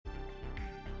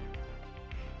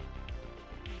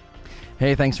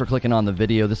Hey, thanks for clicking on the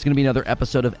video. This is going to be another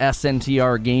episode of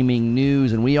SNTR Gaming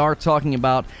News, and we are talking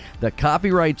about the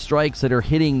copyright strikes that are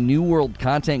hitting New World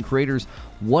content creators.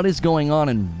 What is going on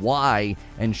and why,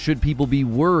 and should people be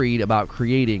worried about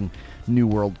creating New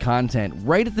World content?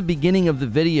 Right at the beginning of the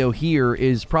video here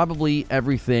is probably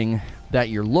everything that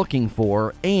you're looking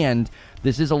for, and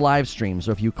this is a live stream,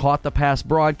 so if you caught the past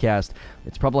broadcast,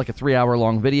 it's probably like a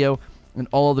 3-hour-long video, and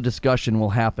all of the discussion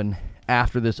will happen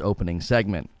after this opening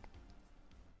segment.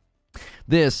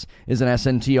 This is an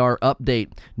SNTR update.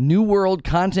 New World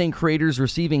content creators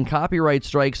receiving copyright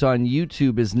strikes on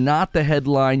YouTube is not the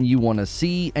headline you want to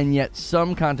see, and yet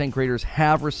some content creators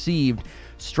have received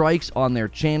strikes on their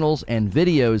channels and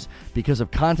videos because of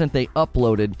content they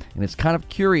uploaded, and it's kind of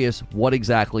curious what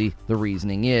exactly the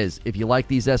reasoning is. If you like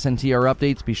these SNTR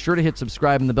updates, be sure to hit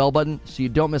subscribe and the bell button so you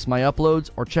don't miss my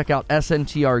uploads, or check out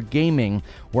SNTR Gaming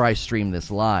where I stream this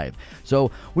live.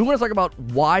 So we want to talk about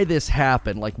why this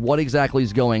happened, like what exactly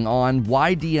is going on,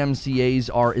 why DMCAs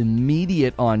are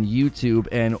immediate on YouTube,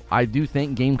 and I do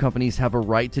think game companies have a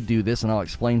right to do this, and I'll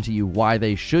explain to you why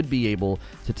they should be able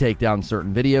to take down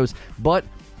certain videos. But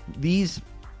these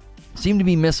seem to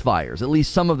be misfires. At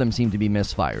least some of them seem to be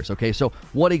misfires. Okay, so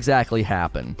what exactly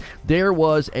happened? There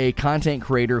was a content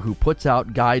creator who puts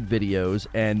out guide videos,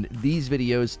 and these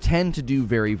videos tend to do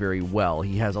very, very well.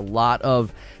 He has a lot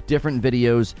of different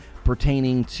videos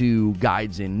pertaining to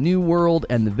guides in New World,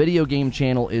 and the video game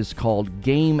channel is called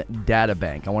Game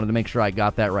Databank. I wanted to make sure I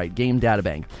got that right. Game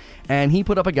Databank. And he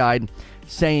put up a guide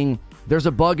saying, there's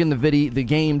a bug in the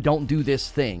game, don't do this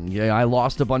thing. Yeah, I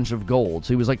lost a bunch of gold.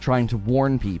 So he was like trying to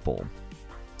warn people.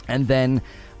 And then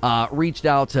reached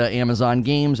out to Amazon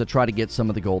Games to try to get some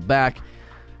of the gold back.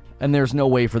 And there's no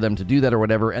way for them to do that or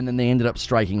whatever. And then they ended up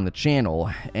striking the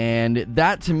channel. And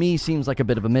that to me seems like a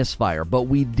bit of a misfire. But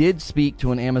we did speak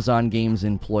to an Amazon Games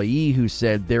employee who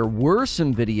said there were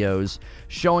some videos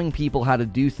showing people how to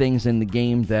do things in the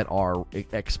game that are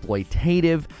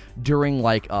exploitative during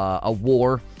like a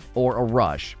war or a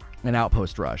rush, an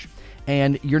outpost rush.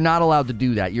 And you're not allowed to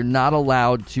do that. You're not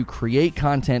allowed to create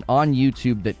content on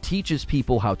YouTube that teaches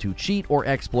people how to cheat or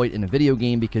exploit in a video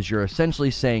game, because you're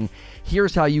essentially saying,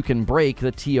 here's how you can break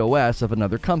the TOS of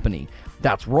another company.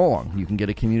 That's wrong. You can get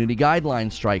a community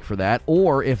guideline strike for that,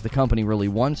 or if the company really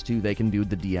wants to, they can do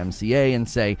the DMCA and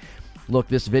say, look,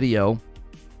 this video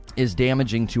is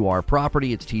damaging to our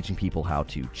property. It's teaching people how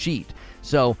to cheat.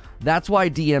 So that's why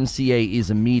DMCA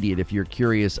is immediate, if you're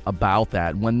curious about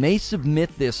that. When they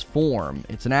submit this form,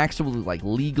 it's an actual like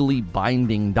legally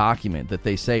binding document that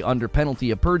they say, under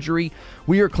penalty of perjury,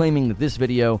 we are claiming that this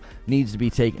video needs to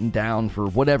be taken down for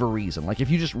whatever reason. Like if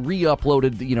you just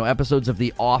re-uploaded, episodes of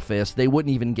The Office, they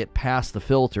wouldn't even get past the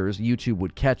filters. YouTube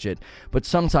would catch it. But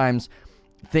sometimes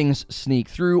things sneak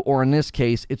through, or in this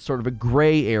case, it's sort of a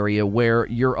gray area where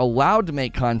you're allowed to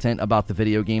make content about the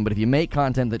video game, but if you make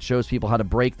content that shows people how to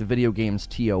break the video game's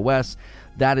TOS,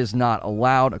 that is not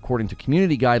allowed according to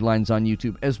community guidelines on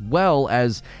YouTube, as well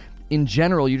as in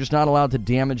general, you're just not allowed to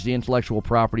damage the intellectual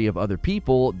property of other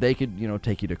people. They could,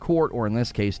 take you to court, or in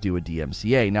this case, do a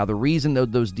DMCA. Now, the reason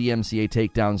that those DMCA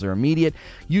takedowns are immediate,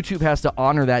 YouTube has to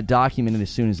honor that document as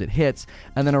soon as it hits,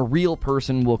 and then a real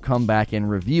person will come back and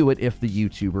review it if the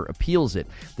YouTuber appeals it.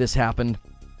 This happened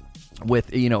with,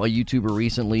 a YouTuber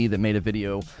recently that made a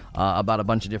video about a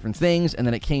bunch of different things, and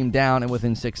then it came down, and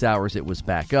within 6 hours, it was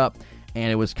back up. And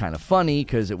it was kind of funny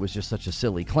because it was just such a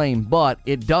silly claim, but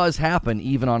it does happen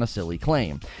even on a silly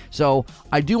claim. So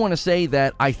I do want to say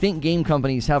that I think game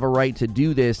companies have a right to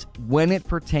do this when it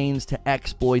pertains to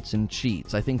exploits and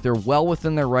cheats. I think they're well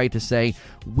within their right to say,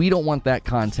 we don't want that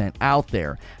content out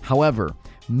there. However,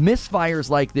 misfires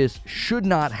like this should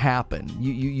not happen.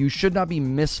 You should not be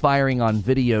misfiring on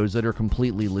videos that are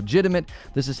completely legitimate.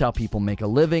 This is how people make a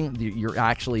living. You're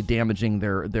actually damaging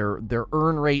their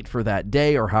earn rate for that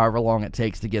day, or however long it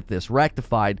takes to get this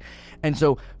rectified. And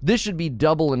so this should be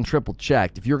double and triple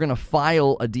checked. If you're going to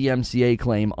file a DMCA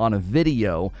claim on a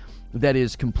video that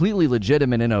is completely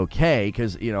legitimate and okay,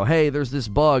 because, hey, there's this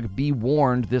bug, be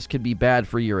warned, this could be bad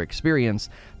for your experience,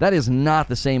 that is not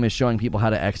the same as showing people how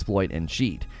to exploit and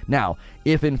cheat. Now,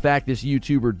 if in fact this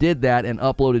YouTuber did that and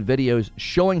uploaded videos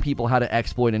showing people how to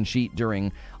exploit and cheat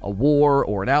during a war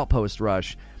or an outpost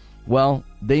rush, well,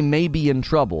 they may be in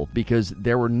trouble, because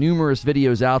there were numerous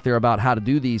videos out there about how to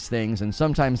do these things, and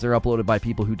sometimes they're uploaded by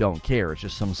people who don't care. It's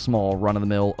just some small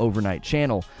run-of-the-mill overnight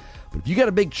channel. But if you got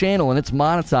a big channel and it's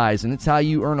monetized and it's how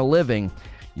you earn a living,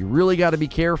 you really got to be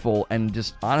careful. And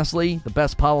just honestly, the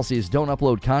best policy is don't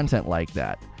upload content like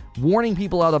that. Warning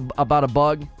people about a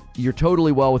bug, you're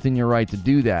totally well within your right to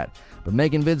do that. But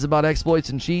making vids about exploits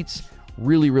and cheats,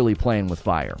 really playing with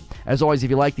fire. As always, if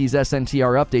you like these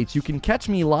SNTR updates, you can catch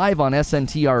me live on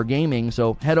SNTR Gaming,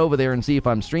 so head over there and see if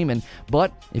I'm streaming.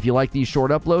 But if you like these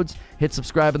short uploads, hit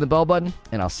subscribe and the bell button,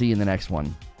 and I'll see you in the next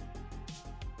one.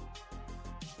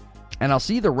 And I'll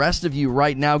see the rest of you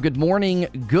right now. Good morning,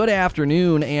 good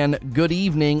afternoon, and good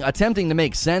evening. Attempting to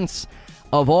make sense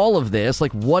of all of this,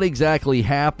 like what exactly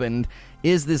happened.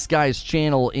 Is this guy's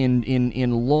channel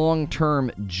in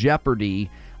long-term jeopardy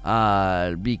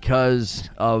because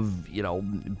of,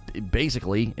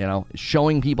 basically,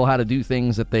 showing people how to do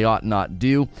things that they ought not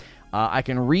do? I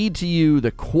can read to you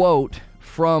the quote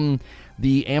from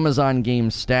the Amazon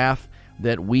Games staff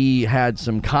that we had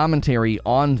some commentary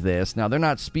on this. Now, they're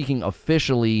not speaking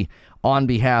officially on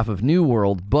behalf of New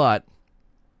World, but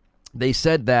they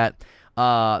said that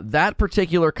that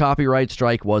particular copyright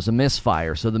strike was a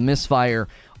misfire. So the misfire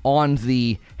on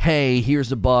the, hey,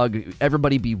 here's a bug,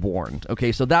 everybody be warned.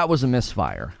 Okay, so that was a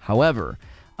misfire. However,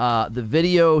 the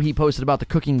video he posted about the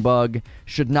cooking bug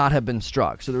should not have been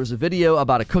struck. So there was a video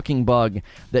about a cooking bug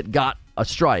that got a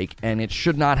strike, and it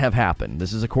should not have happened.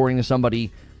 This is according to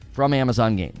somebody from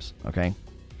Amazon Games, okay?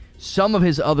 Some of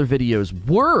his other videos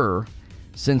were,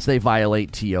 since they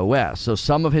violate TOS. So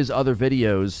some of his other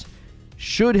videos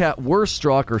were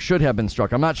struck or should have been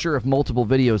struck. I'm not sure if multiple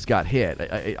videos got hit.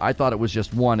 I thought it was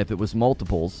just one if it was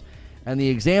multiples. And the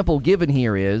example given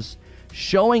here is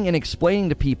showing and explaining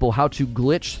to people how to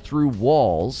glitch through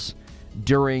walls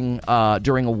during a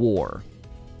war.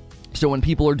 So when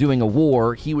people are doing a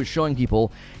war, he was showing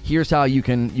people, here's how you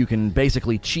can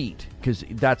basically cheat, because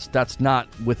that's not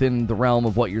within the realm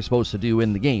of what you're supposed to do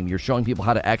in the game. You're showing people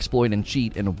how to exploit and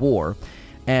cheat in a war.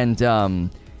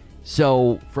 And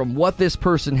so from what this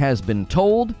person has been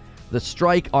told, the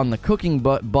strike on the cooking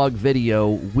bug video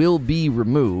will be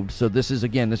removed. So this is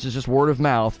just word of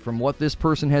mouth. From what this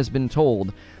person has been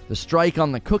told, the strike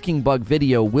on the cooking bug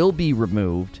video will be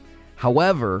removed.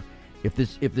 However, if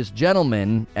this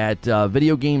gentleman at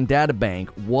Video Game Data Bank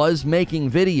was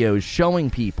making videos showing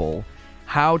people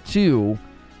how to,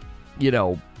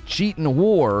 cheat in a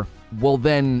war, well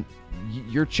then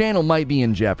your channel might be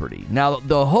in jeopardy. Now,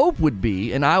 the hope would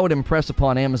be, and I would impress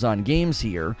upon Amazon Games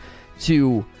here,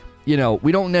 to,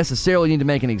 we don't necessarily need to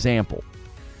make an example.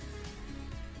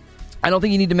 I don't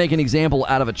think you need to make an example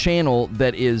out of a channel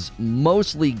that is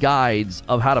mostly guides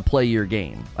of how to play your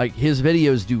game. Like, his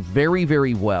videos do very,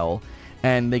 very well,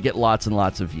 and they get lots and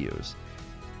lots of views.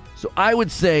 So I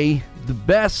would say the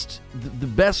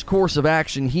best course of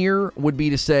action here would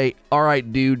be to say, all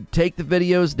right, dude, take the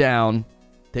videos down,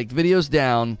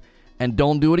 and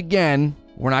don't do it again.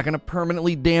 We're not going to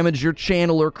permanently damage your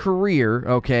channel or career,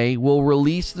 okay? We'll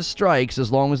release the strikes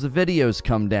as long as the videos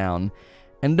come down.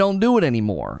 And don't do it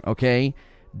anymore, okay?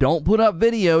 Don't put up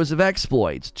videos of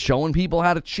exploits showing people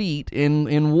how to cheat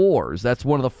in wars. That's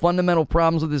one of the fundamental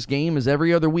problems with this game, is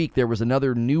every other week there was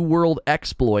another New World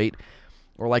exploit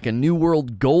or like a New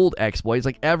World Gold exploit. It's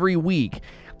like every week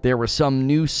there was some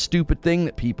new stupid thing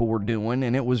that people were doing,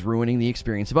 and it was ruining the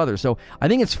experience of others. So I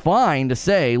think it's fine to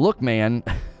say, look, man,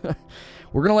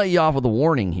 we're going to let you off with a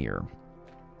warning here.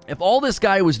 If all this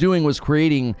guy was doing was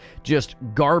creating just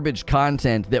garbage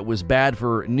content that was bad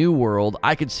for New World,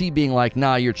 I could see being like,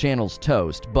 nah, your channel's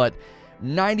toast. But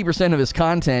 90% of his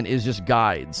content is just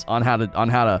guides on how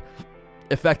to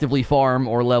effectively farm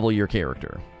or level your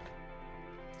character.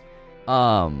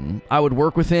 I would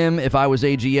work with him if I was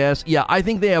AGS. Yeah, I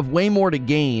think they have way more to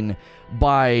gain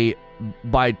by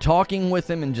talking with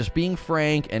him and just being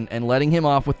frank and letting him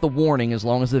off with the warning as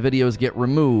long as the videos get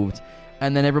removed.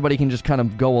 And then everybody can just kind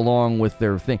of go along with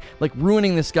their thing. Like,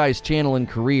 ruining this guy's channel and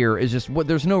career is just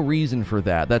there's no reason for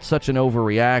that. That's such an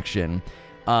overreaction.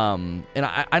 And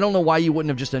I don't know why you wouldn't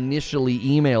have just initially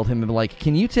emailed him and be like,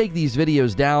 can you take these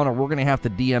videos down, or we're going to have to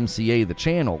DMCA the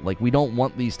channel. Like, we don't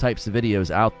want these types of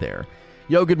videos out there.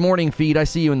 Yo, good morning, Feed. I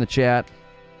see you in the chat.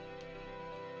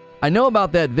 I know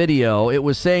about that video. It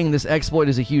was saying this exploit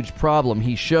is a huge problem.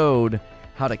 He showed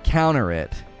how to counter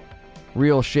it.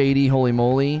 Real shady, holy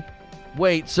moly.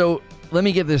 Wait, so let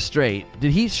me get this straight.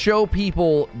 Did he show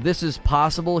people this is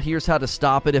possible, here's how to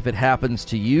stop it if it happens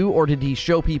to you, or did he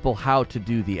show people how to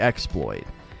do the exploit?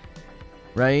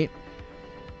 Right?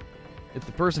 If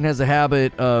the person has a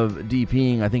habit of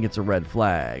DPing, I think it's a red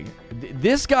flag.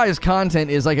 This guy's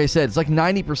content is, like I said, it's like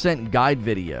 90% guide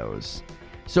videos.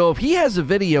 So if he has a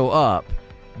video up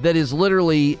that is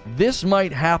literally, this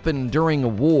might happen during a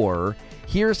war,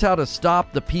 here's how to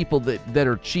stop the people that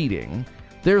are cheating,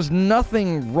 there's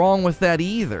nothing wrong with that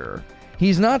either.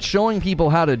 He's not showing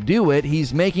people how to do it,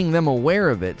 he's making them aware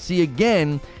of it. See,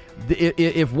 again,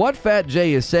 If what Fat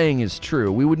J is saying is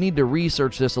true, we would need to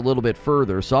research this a little bit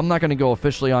further. So I'm not going to go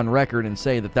officially on record and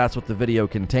say that that's what the video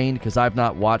contained, because I've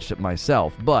not watched it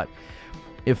myself. But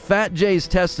if Fat J's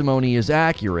testimony is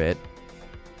accurate,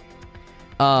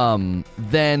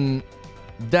 then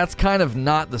that's kind of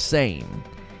not the same.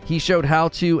 He showed how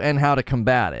to and how to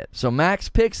combat it. So Max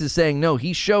Pix is saying, no,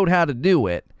 he showed how to do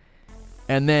it.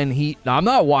 And then I'm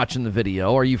not watching the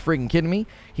video. Are you freaking kidding me?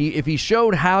 If he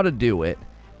showed how to do it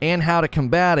and how to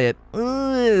combat it,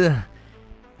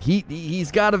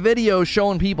 he's got a video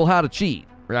showing people how to cheat,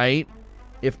 right?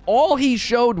 If all he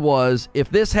showed was, if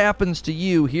this happens to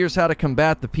you, here's how to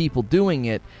combat the people doing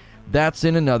it, that's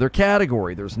in another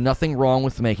category. There's nothing wrong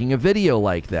with making a video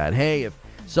like that. Hey, if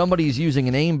somebody's using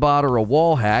an aimbot or a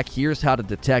wall hack, here's how to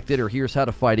detect it, or here's how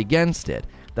to fight against it.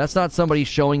 That's not somebody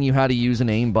showing you how to use an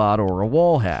aimbot or a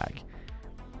wall hack.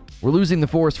 We're losing the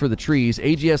forest for the trees.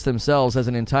 AGS themselves has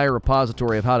an entire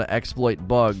repository of how to exploit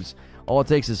bugs. All it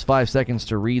takes is 5 seconds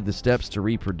to read the steps to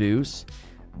reproduce.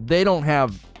 They don't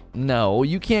have... No,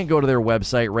 you can't go to their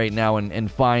website right now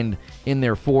and find in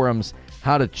their forums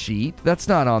how to cheat. That's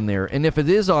not on there. And if it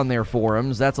is on their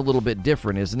forums, that's a little bit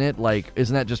different, isn't it? Like,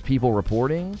 isn't that just people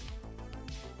reporting?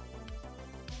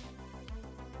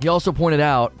 He also pointed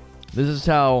out... He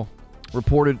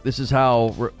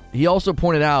also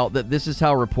pointed out that this is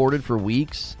how reported for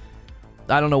weeks.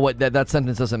 I don't know what that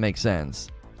sentence doesn't make sense.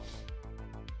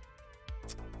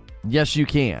 Yes, you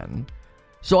can.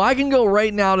 So I can go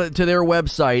right now to their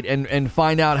website and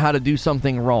find out how to do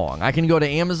something wrong. I can go to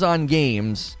Amazon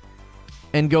Games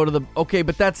and go to the... Okay,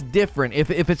 but that's different.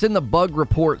 If it's in the bug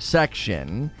report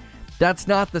section, that's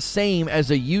not the same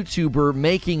as a YouTuber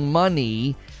making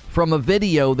money from a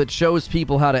video that shows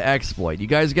people how to exploit. You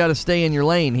guys got to stay in your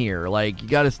lane here. Like, you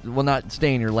got to... Well, not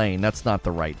stay in your lane. That's not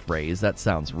the right phrase. That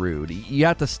sounds rude. You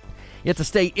have to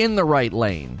stay in the right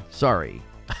lane. Sorry.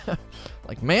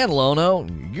 Like, man, Lono,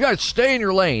 you guys stay in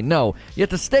your lane. No, you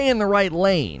have to stay in the right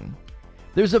lane.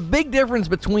 There's a big difference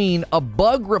between a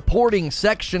bug reporting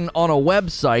section on a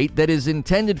website that is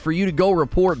intended for you to go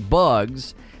report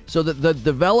bugs so that the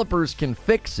developers can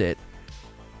fix it.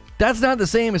 That's not the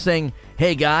same as saying,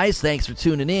 hey guys, thanks for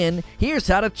tuning in. Here's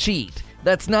how to cheat.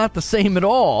 That's not the same at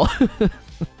all.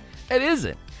 It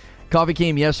isn't. Coffee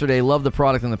came yesterday. Love the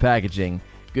product and the packaging.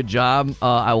 Good job.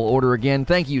 I will order again.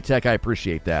 Thank you, Tech. I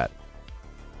appreciate that.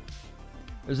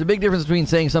 There's a big difference between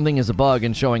saying something is a bug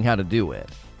and showing how to do it.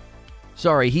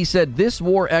 Sorry, he said this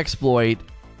war exploit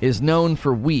is known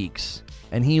for weeks,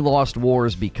 and he lost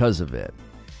wars because of it.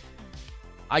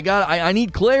 I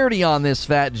need clarity on this,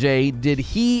 Fat J. Did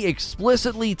he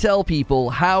explicitly tell people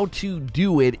how to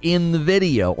do it in the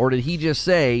video? Or did he just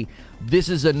say, this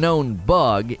is a known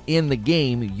bug in the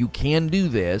game, you can do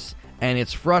this, and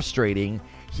it's frustrating,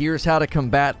 here's how to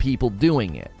combat people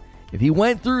doing it? If he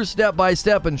went through step by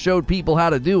step and showed people how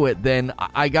to do it, then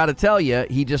I gotta tell you,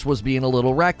 he just was being a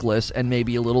little reckless and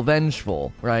maybe a little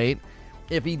vengeful, right?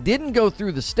 If he didn't go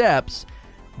through the steps,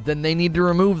 then they need to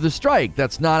remove the strike.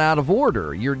 That's not out of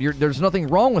order. There's nothing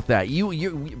wrong with that.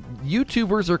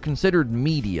 YouTubers are considered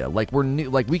media. Like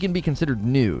we can be considered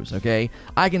news. Okay,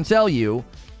 I can tell you,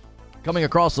 coming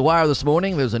across the wire this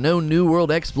morning, there's a known New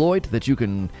World exploit that you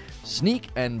can sneak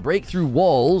and break through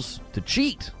walls to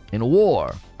cheat in a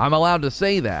war. I'm allowed to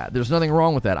say that. There's nothing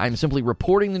wrong with that. I'm simply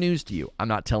reporting the news to you. I'm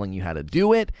not telling you how to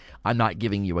do it. I'm not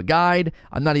giving you a guide.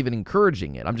 I'm not even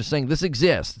encouraging it. I'm just saying this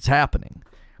exists. It's happening.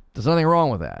 There's nothing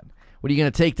wrong with that. What, are you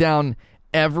going to take down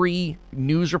every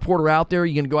news reporter out there? Are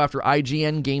you going to go after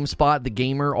IGN, GameSpot, The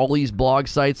Gamer, all these blog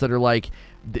sites that are like,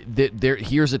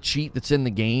 here's a cheat that's in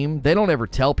the game? They don't ever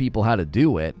tell people how to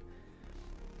do it.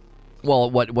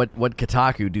 Well, what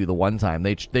Kotaku do the one time?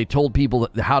 They told people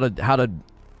how to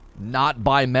not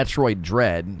buy Metroid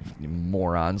Dread.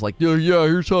 Morons. Like, yeah,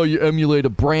 here's how you emulate a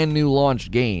brand new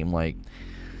launched game. Like,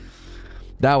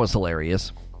 that was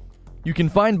hilarious. You can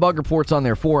find bug reports on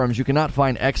their forums. You cannot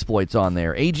find exploits on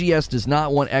there. AGS does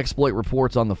not want exploit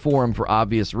reports on the forum for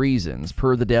obvious reasons,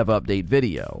 per the dev update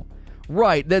video.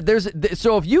 Right.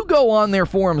 So if you go on their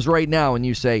forums right now and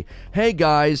you say, hey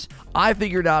guys, I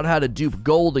figured out how to dupe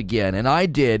gold again, and I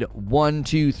did 1,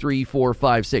 2, 3, 4,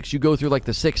 5, 6. You go through like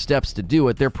the 6 steps to do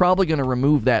it. They're probably going to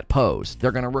remove that post.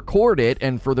 They're going to record it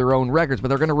and for their own records, but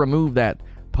they're going to remove that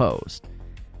post.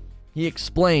 He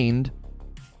explained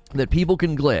that people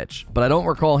can glitch, but I don't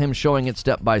recall him showing it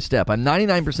step by step. I'm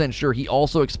 99% sure he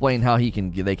also explained how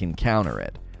they can counter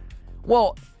it.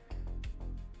 Well,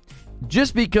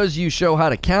 just because you show how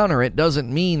to counter it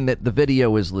doesn't mean that the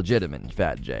video is legitimate,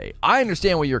 Fat J. I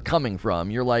understand where you're coming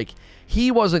from. You're like,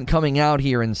 he wasn't coming out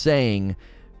here and saying,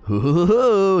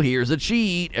 here's a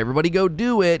cheat. Everybody go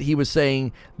do it. He was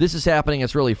saying, this is happening.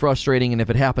 It's really frustrating. And if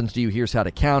it happens to you, here's how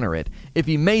to counter it. If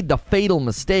he made the fatal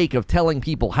mistake of telling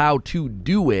people how to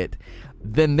do it,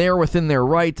 then they're within their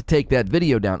right to take that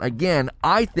video down. Again,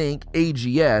 I think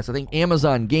AGS, I think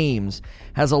Amazon Games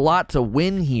has a lot to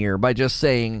win here by just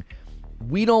saying,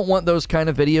 we don't want those kind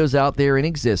of videos out there in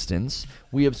existence.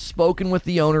 We have spoken with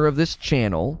the owner of this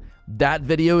channel. That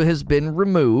video has been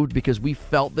removed because we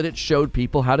felt that it showed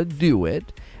people how to do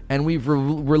it, and we've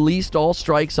released all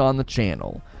strikes on the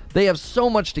channel. They have so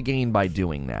much to gain by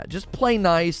doing that. Just play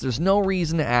nice. There's no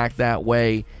reason to act that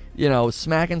way. You know,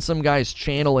 smacking some guy's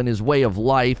channel and his way of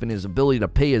life and his ability to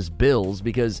pay his bills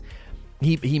because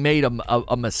he made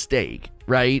a mistake,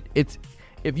 right? It's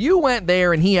if you went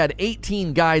there and he had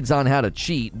 18 guides on how to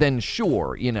cheat, then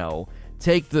sure, you know,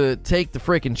 take the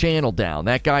freaking channel down.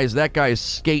 That guy's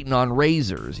skating on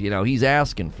razors. You know, he's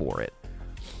asking for it.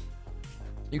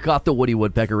 You caught the Woody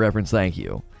Woodpecker reference. Thank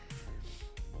you.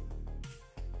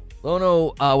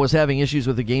 Lono was having issues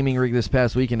with the gaming rig this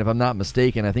past weekend, if I'm not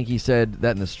mistaken. I think he said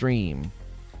that in the stream.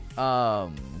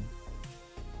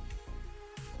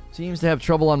 Seems to have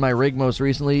trouble on my rig most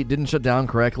recently. Didn't shut down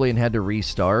correctly and had to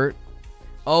restart.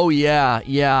 Oh, yeah.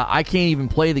 I can't even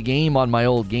play the game on my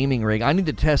old gaming rig. I need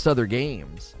to test other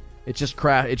games. It just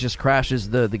crashes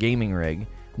the gaming rig.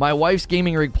 My wife's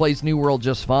gaming rig plays New World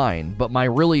just fine, but my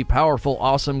really powerful,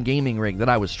 awesome gaming rig that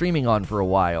I was streaming on for a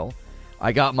while,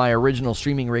 I got my original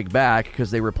streaming rig back because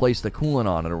they replaced the coolant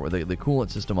on it, or the coolant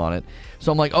system on it.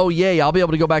 So I'm like, oh, yay, I'll be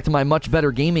able to go back to my much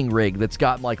better gaming rig that's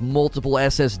got, like, multiple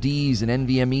SSDs and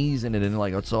NVMEs in it, and,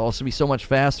 like, it's all to be so much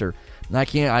faster. And I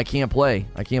can't play.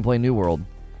 I can't play New World.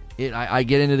 I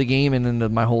get into the game, and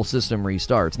then my whole system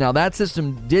restarts. Now, that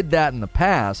system did that in the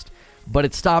past, but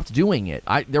it stopped doing it.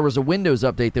 There was a Windows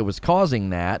update that was causing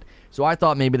that, so I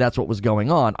thought maybe that's what was going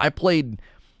on. I played,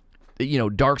 you know,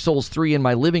 Dark Souls 3 in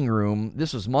my living room.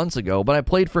 This was months ago, but I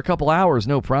played for a couple hours,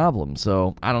 no problem.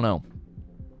 So, I don't know.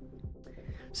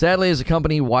 Sadly, as a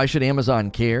company, why should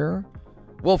Amazon care?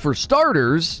 Well, for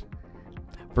starters,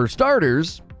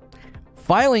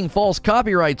 filing false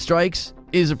copyright strikes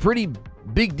is a pretty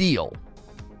big deal.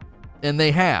 And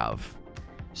they have.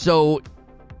 So,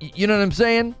 you know what I'm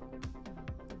saying?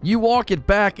 You walk it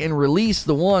back and release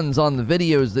the ones on the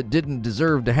videos that didn't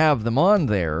deserve to have them on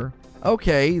there.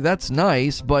 Okay, that's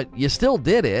nice, but you still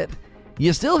did it.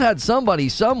 You still had somebody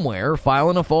somewhere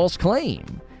filing a false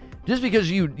claim. Just because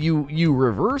you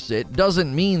reverse it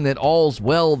doesn't mean that all's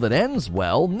well that ends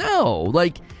well. No,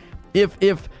 like if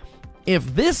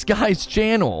this guy's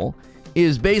channel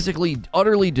is basically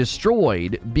utterly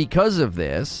destroyed because of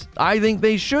this, I think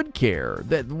they should care.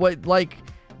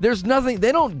 There's nothing,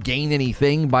 they don't gain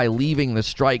anything by leaving the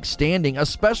strike standing,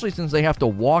 especially since they have to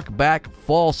walk back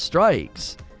false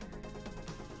strikes.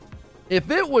 If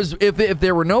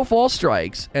there were no false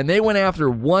strikes and they went after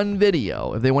one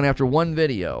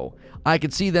video, I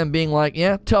could see them being like,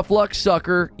 yeah, tough luck,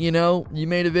 sucker. You know, you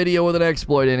made a video with an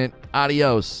exploit in it.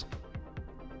 Adios.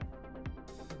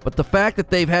 But the fact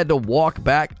that they've had to walk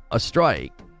back a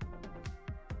strike,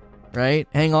 right?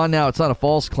 Hang on now, it's not a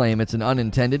false claim, it's an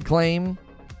unintended claim.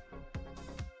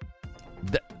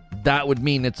 That would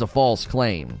mean it's a false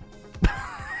claim.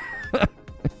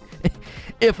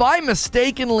 If I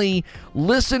mistakenly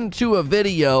listen to a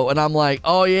video and I'm like,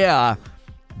 oh yeah,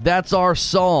 that's our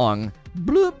song,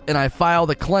 bloop, and I file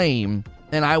the claim,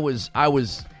 and I was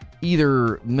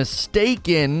either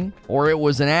mistaken or it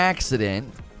was an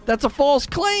accident, that's a false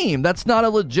claim. That's not a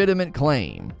legitimate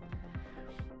claim.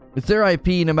 It's their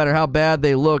IP, no matter how bad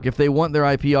they look. If they want their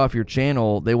IP off your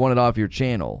channel, they want it off your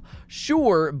channel.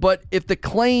 Sure, but if the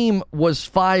claim was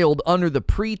filed under the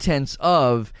pretense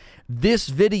of this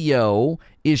video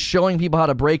is showing people how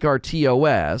to break our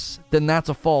TOS, then that's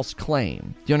a false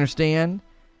claim. Do you understand?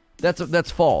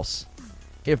 That's false.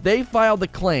 If they filed the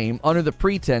claim under the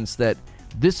pretense that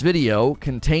this video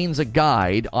contains a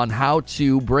guide on how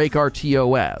to break our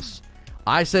TOS,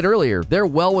 I said earlier, they're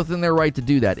well within their right to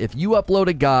do that. If you upload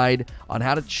a guide on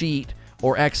how to cheat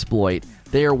or exploit,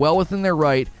 they are well within their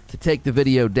right to take the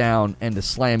video down and to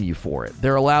slam you for it.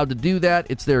 They're allowed to do that.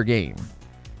 It's their game.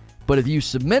 But if you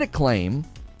submit a claim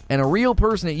and a real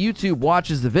person at YouTube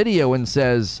watches the video and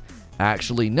says,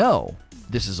 actually, no,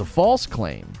 this is a false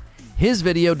claim, his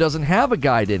video doesn't have a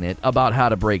guide in it about how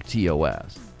to break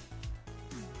TOS.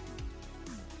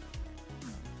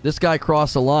 This guy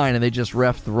crossed the line and they just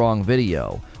refed the wrong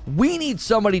video. We need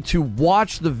somebody to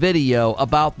watch the video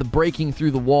about the breaking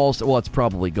through the walls. Well, it's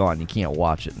probably gone. You can't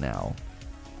watch it now.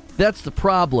 That's the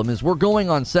problem, is we're going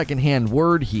on secondhand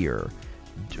word here.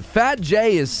 Fat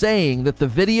J is saying that the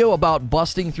video about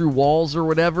busting through walls or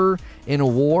whatever in a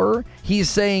war, he's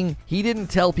saying he didn't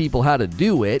tell people how to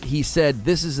do it. He said,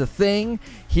 this is a thing.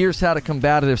 Here's how to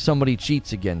combat it if somebody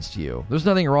cheats against you. There's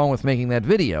nothing wrong with making that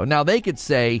video. Now, they could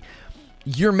say,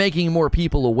 you're making more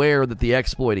people aware that the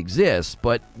exploit exists,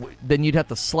 but then you'd have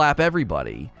to slap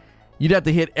everybody. You'd have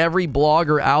to hit every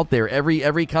blogger out there,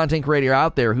 every content creator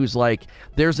out there who's like,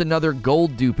 there's another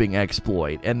gold duping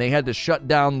exploit, and they had to shut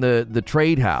down the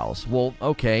trade house. Well,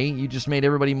 okay, you just made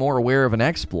everybody more aware of an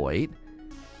exploit.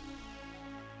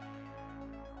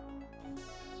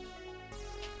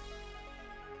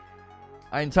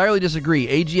 I entirely disagree.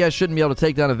 AGS shouldn't be able to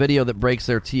take down a video that breaks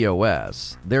their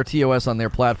TOS. Their TOS on their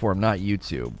platform, not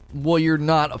YouTube. Well, you're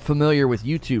not familiar with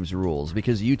YouTube's rules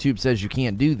because YouTube says you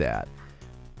can't do that.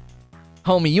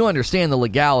 Homie, you understand the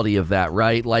legality of that,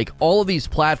 right? Like, all of these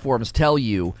platforms tell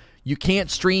you you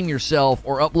can't stream yourself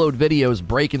or upload videos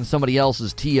breaking somebody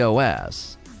else's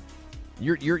TOS.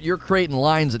 You're creating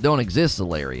lines that don't exist,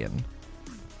 Zalarian.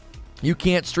 You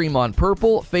can't stream on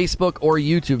Purple, Facebook, or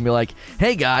YouTube and be like,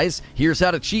 hey guys, here's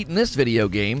how to cheat in this video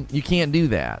game. You can't do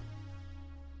that.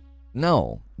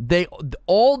 No.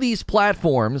 All these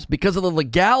platforms, because of the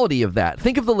legality of that,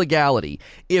 think of the legality.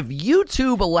 If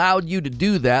YouTube allowed you to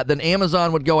do that, then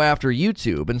Amazon would go after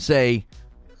YouTube and say,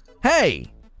 hey,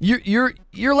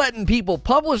 you're letting people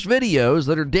publish videos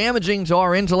that are damaging to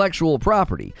our intellectual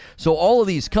property. So all of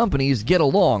these companies get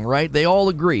along, right? They all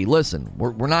agree, listen,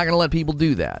 we're not going to let people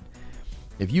do that.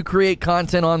 If you create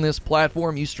content on this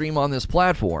platform, you stream on this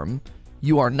platform,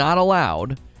 you are not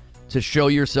allowed to show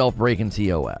yourself breaking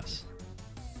TOS.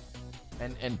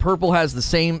 And Purple has the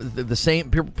same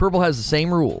Purple has the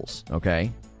same rules,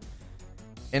 okay?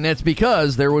 And that's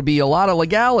because there would be a lot of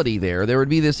legality there. There would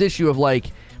be this issue of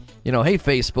like, you know, hey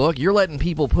Facebook, you're letting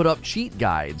people put up cheat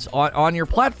guides on your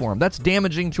platform. That's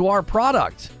damaging to our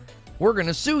product. We're going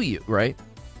to sue you, right?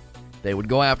 They would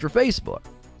go after Facebook.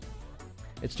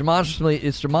 It's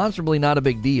demonstrably not a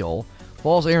big deal.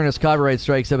 False erroneous copyright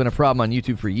strikes have been a problem on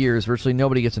YouTube for years. Virtually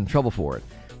nobody gets in trouble for it.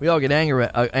 We all get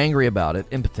angry about it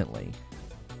impotently.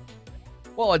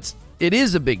 Well, it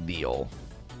is a big deal.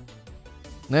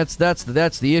 That's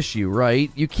the issue,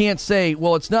 right? You can't say,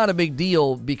 well, it's not a big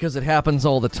deal because it happens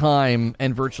all the time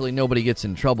and virtually nobody gets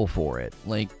in trouble for it.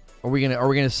 Like, are we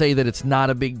gonna say that it's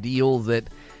not a big deal that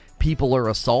people are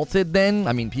assaulted then?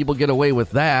 I mean, people get away with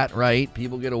that, right?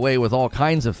 People get away with all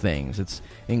kinds of things. It's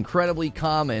incredibly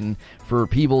common for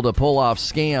people to pull off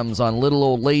scams on little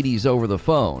old ladies over the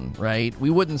phone, right?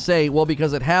 We wouldn't say, well,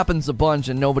 because it happens a bunch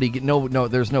and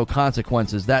there's no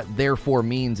consequences, that therefore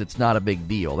means it's not a big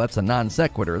deal. That's a non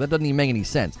sequitur. That doesn't even make any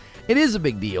sense. It is a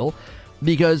big deal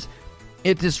because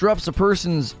it disrupts a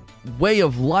person's way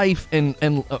of life and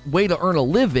way to earn a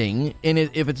living, and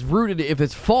if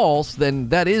it's false, then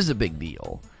that is a big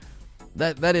deal.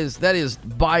 That is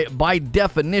by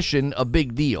definition a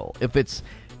big deal. If it's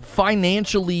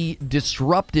financially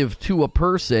disruptive to a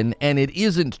person and it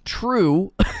isn't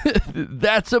true,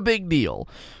 that's a big deal.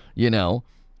 You know,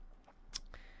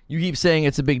 you keep saying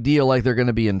it's a big deal like they're going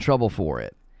to be in trouble for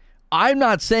it. I'm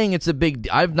not saying it's a big...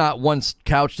 I've not once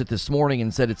couched it this morning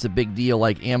and said it's a big deal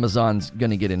like Amazon's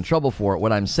going to get in trouble for it.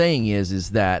 What I'm saying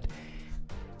is that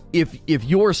if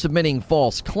you're submitting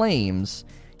false claims,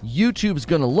 YouTube's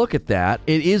going to look at that.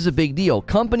 It is a big deal.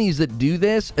 Companies that do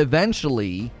this,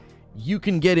 eventually, you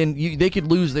can get in... they could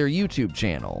lose their YouTube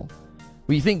channel.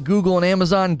 Well, you think Google and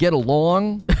Amazon get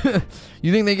along?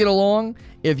 You think they get along?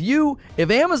 If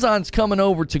Amazon's coming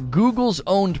over to Google's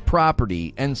owned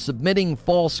property and submitting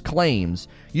false claims,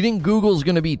 you think Google's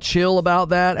going to be chill about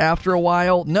that after a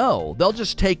while? No, they'll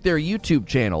just take their YouTube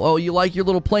channel. Oh, you like your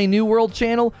little Play New World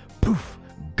channel? Poof,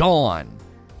 gone.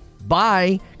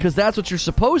 Bye, because that's what you're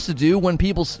supposed to do when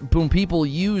people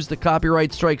use the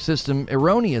copyright strike system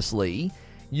erroneously.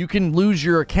 You can lose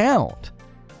your account.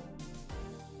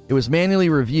 It was manually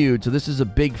reviewed, so this is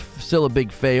still a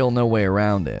big fail, no way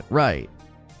around it. Right.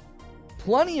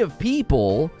 Plenty of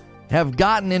people have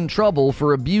gotten in trouble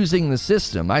for abusing the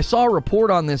system. I saw a report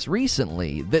on this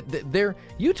recently that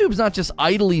YouTube's not just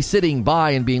idly sitting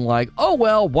by and being like, oh,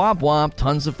 well, womp womp,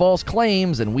 tons of false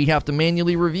claims, and we have to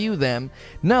manually review them.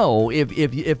 No,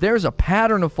 if there's a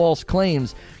pattern of false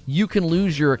claims, you can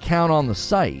lose your account on the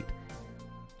site.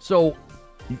 So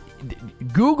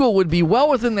Google would be well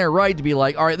within their right to be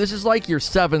like, all right, this is like your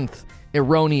 7th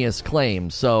erroneous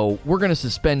claim, so we're going to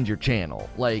suspend your channel.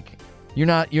 Like, you're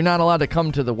not allowed to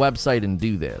come to the website and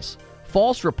do this.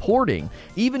 False reporting,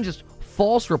 even just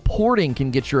false reporting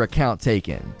can get your account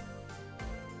taken.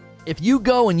 If you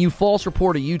go and you false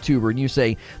report a YouTuber and you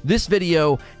say, this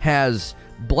video has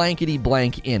blankety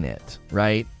blank in it,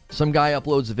 right? some guy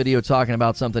uploads a video talking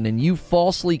about something, and you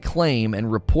falsely claim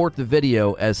and report the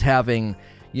video as having,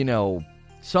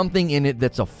 something in it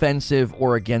that's offensive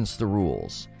or against the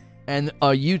rules. And a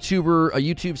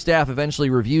YouTube staff eventually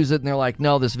reviews it, and they're like,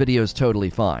 no, this video is totally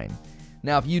fine.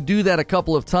 Now, if you do that a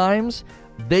couple of times,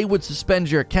 they would suspend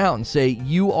your account and say,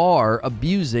 you are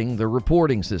abusing the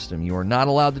reporting system. You are not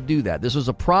allowed to do that. This was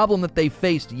a problem that they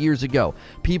faced years ago.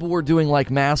 People were doing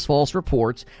mass false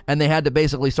reports, and they had to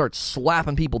basically start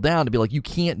slapping people down to be like, you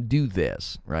can't do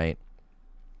this, right?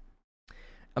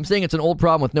 I'm saying it's an old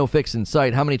problem with no fix in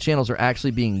sight. How many channels are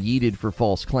actually being yeeted for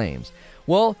false claims?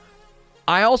 Well,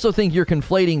 I also think you're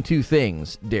conflating two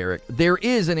things, Derek. There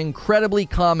is an incredibly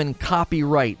common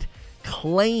copyright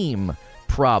claim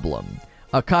problem.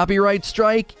 A copyright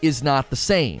strike is not the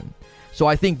same. So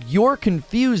I think you're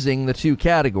confusing the two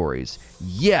categories.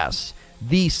 Yes,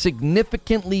 the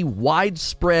significantly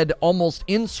widespread, almost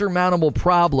insurmountable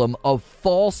problem of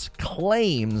false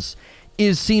claims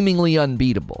is seemingly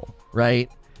unbeatable, right?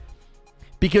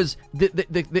 Because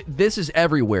this is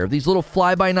everywhere. These little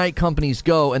fly-by-night companies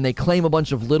go and they claim a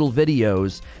bunch of little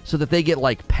videos so that they get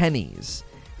pennies.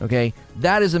 Okay?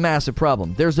 That is a massive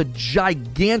problem. There's a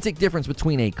gigantic difference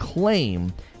between a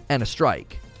claim and a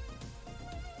strike.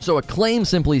 So a claim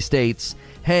simply states,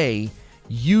 hey,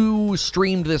 you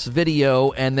streamed this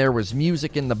video and there was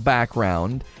music in the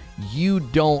background. You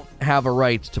don't have a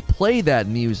right to play that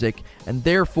music, and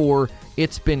therefore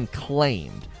it's been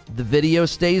claimed. The video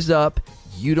stays up.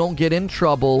 You don't get in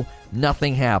trouble.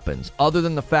 Nothing happens. Other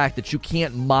than the fact that you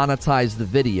can't monetize the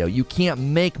video. You can't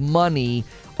make money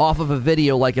off of a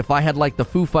video. Like if I had the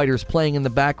Foo Fighters playing in the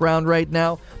background right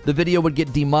now, the video would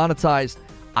get demonetized.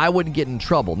 I wouldn't get in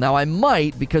trouble. Now I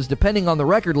might, because depending on the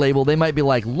record label, they might be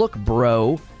like, look,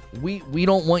 bro, we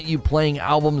don't want you playing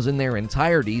albums in their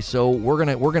entirety, so we're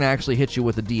gonna actually hit you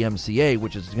with a DMCA,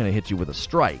 which is gonna hit you with a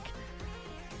strike.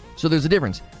 So there's a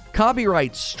difference.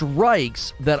 Copyright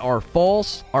strikes that are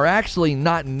false are actually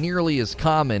not nearly as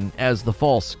common as the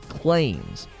false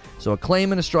claims. So a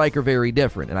claim and a strike are very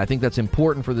different, and I think that's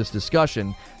important for this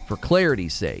discussion for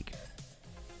clarity's sake.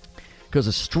 Because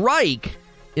a strike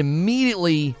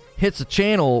immediately hits a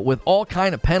channel with all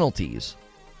kind of penalties.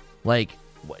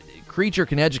 Creature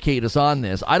can educate us on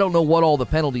this. I don't know what all the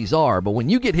penalties are, but when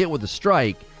you get hit with a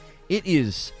strike, it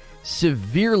is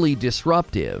severely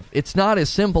disruptive. It's not as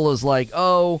simple as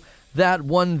that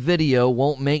one video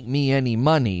won't make me any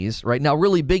monies. Right now,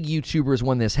 really big YouTubers,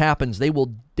 when this happens, they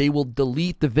will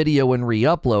delete the video and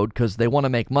re-upload because they want to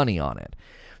make money on it.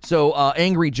 So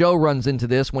Angry Joe runs into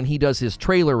this when he does his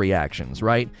trailer reactions,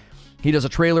 right? He does a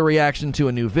trailer reaction to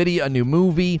a new video, a new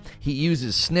movie. He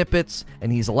uses snippets,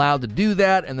 and he's allowed to do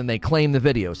that, and then they claim the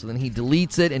video. So then he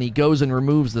deletes it, and he goes and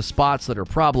removes the spots that are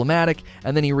problematic,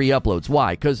 and then he re-uploads.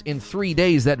 Why? Because in 3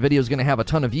 days, that video is going to have a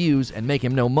ton of views and make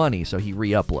him no money, so he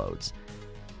re-uploads.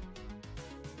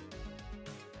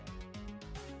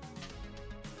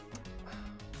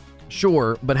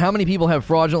 Sure, but how many people have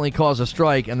fraudulently caused a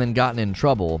strike and then gotten in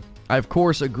trouble? I, of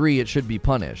course, agree it should be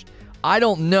punished. I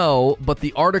don't know, but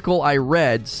the article I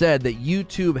read said that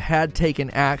YouTube had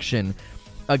taken action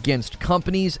against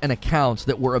companies and accounts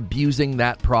that were abusing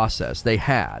that process. They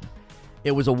had.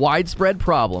 It was a widespread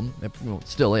problem. It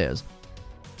still is.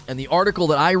 And the article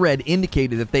that I read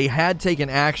indicated that they had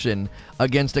taken action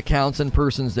against accounts and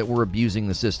persons that were abusing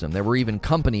the system. There were even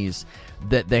companies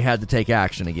that they had to take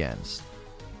action against.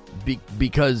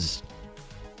 Because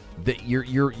that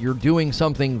you're doing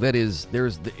something that is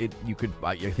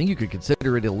I think you could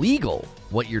consider it illegal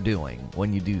what you're doing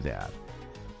when you do that.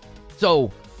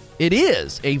 So it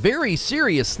is a very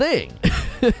serious thing.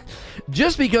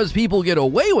 Just because people get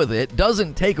away with it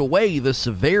doesn't take away the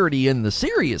severity and the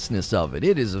seriousness of it.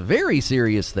 It is a very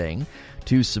serious thing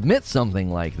to submit something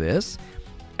like this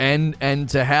and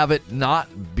to have it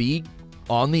not be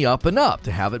on the up and up,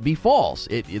 to have it be false.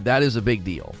 That is a big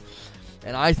deal.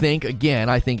 And I think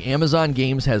Amazon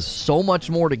Games has so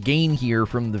much more to gain here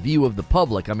from the view of the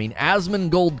public. I mean,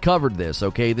 Asmongold covered this,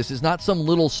 okay? This is not some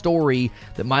little story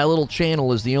that my little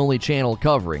channel is the only channel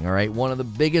covering, all right? One of the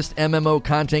biggest MMO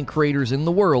content creators in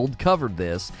the world covered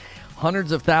this.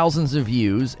 Hundreds of thousands of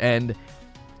views, and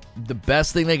the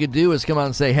best thing they could do is come out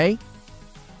and say, hey,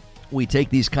 we take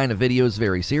these kind of videos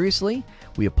very seriously.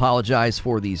 We apologize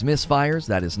for these misfires.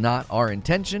 That is not our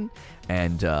intention.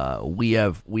 And we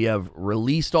have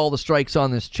released all the strikes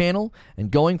on this channel.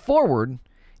 And going forward,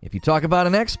 if you talk about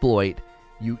an exploit,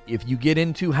 if you get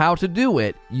into how to do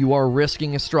it, you are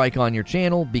risking a strike on your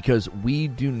channel because we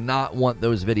do not want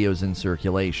those videos in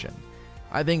circulation.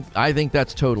 I think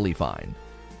that's totally fine.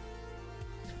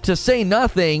 to say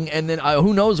nothing, and then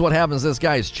who knows what happens to this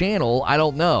guy's channel? I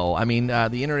don't know. I mean,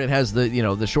 the internet has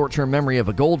the short-term memory of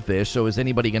a goldfish, so is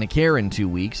anybody going to care in 2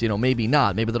 weeks? Maybe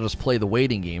not. Maybe they'll just play the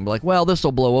waiting game. Like, well, this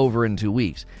will blow over in 2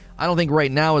 weeks. I don't think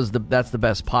right now that's the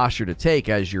best posture to take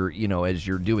as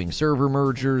you're doing server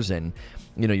mergers, and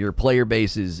your player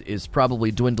base is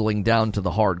probably dwindling down to the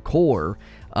hardcore.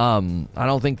 I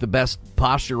don't think the best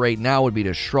posture right now would be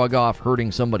to shrug off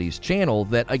hurting somebody's channel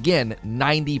that, again,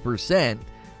 90%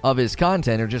 of his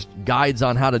content are just guides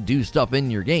on how to do stuff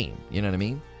in your game. You know what I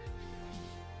mean?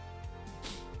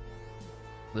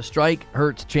 The strike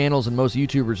hurts channels, and most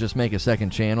YouTubers just make a second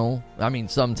channel. I mean,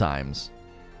 sometimes.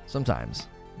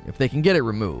 If they can get it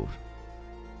removed.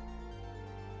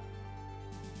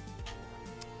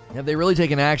 Have they really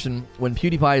taken action when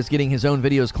PewDiePie is getting his own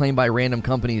videos claimed by random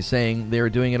companies saying they are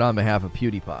doing it on behalf of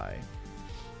PewDiePie?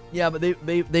 Yeah, but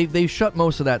they shut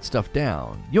most of that stuff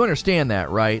down. You understand that,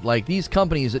 right? Like, these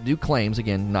companies that do claims,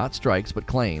 again, not strikes, but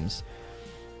claims,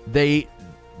 it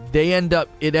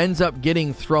ends up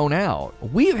getting thrown out.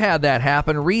 We've had that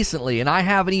happen recently, and I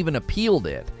haven't even appealed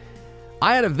it.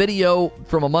 I had a video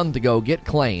from a month ago get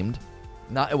claimed.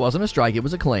 It wasn't a strike, it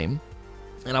was a claim.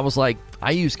 And I was like,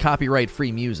 I use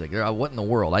copyright-free music. What in the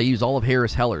world? I use all of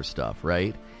Harris Heller's stuff,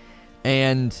 right?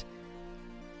 And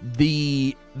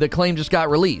the claim just got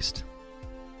released.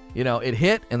 It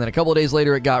hit, and then a couple of days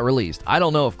later it got released. I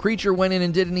don't know if Creature went in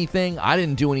and did anything. I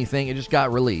didn't do anything. It just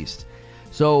got released.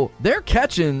 So they're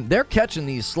catching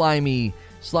these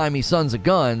slimy sons of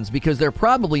guns, because they're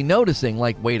probably noticing,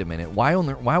 like, wait a minute,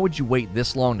 why would you wait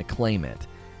this long to claim it?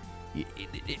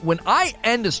 When I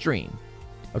end a stream,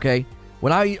 okay,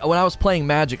 when I was playing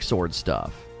Magic Sword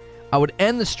stuff, I would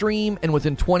end the stream, and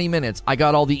within 20 minutes, I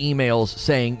got all the emails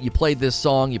saying, you played this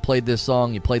song, you played this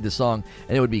song, you played this song,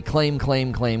 and it would be claim.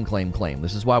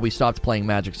 This is why we stopped playing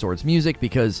Magic Sword's music,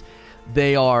 because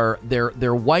they're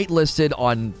whitelisted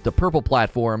on the Purple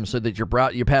platform so that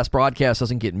your past broadcast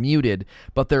doesn't get muted,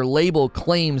 but their label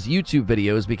claims YouTube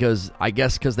videos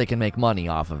because they can make money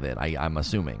off of it, I'm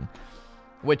assuming.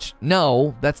 Which,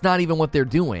 no, that's not even what they're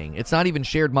doing. It's not even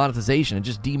shared monetization. It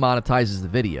just demonetizes the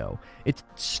video. It's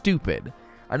stupid.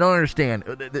 I don't understand.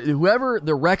 Whoever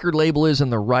the record label is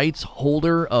and the rights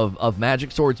holder of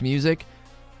Magic Sword's music,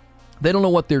 they don't know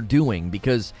what they're doing,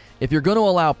 because if you're going to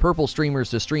allow Purple streamers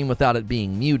to stream without it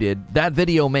being muted, that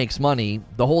video makes money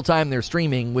the whole time they're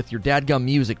streaming with your dadgum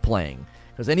music playing.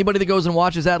 Because anybody that goes and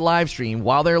watches that live stream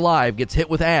while they're live gets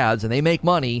hit with ads, and they make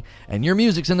money, and your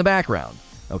music's in the background.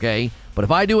 Okay? But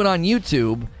if I do it on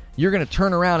YouTube, you're going to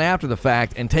turn around after the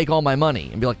fact and take all my money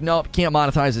and be like, nope, can't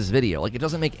monetize this video. Like, it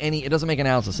doesn't make an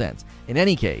ounce of sense. In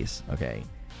any case,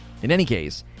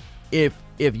 if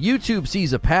YouTube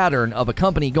sees a pattern of a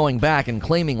company going back and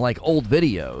claiming, like, old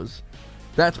videos,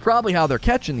 that's probably how they're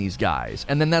catching these guys.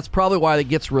 And then that's probably why it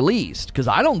gets released, because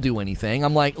I don't do anything.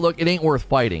 I'm like, look, it ain't worth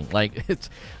fighting. Like,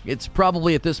 it's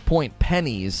probably at this point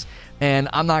pennies, and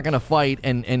I'm not going to fight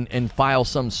and file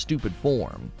some stupid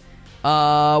form.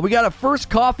 We got a first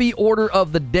coffee order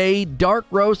of the day, dark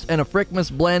roast and a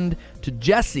Frickmas blend to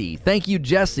Jesse. Thank you,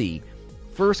 Jesse.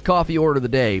 First coffee order of the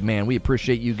day. Man, we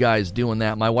appreciate you guys doing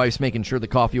that. My wife's making sure the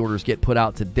coffee orders get put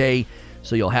out today,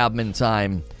 so you'll have them in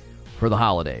time for the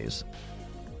holidays.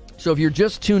 So if you're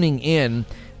just tuning in,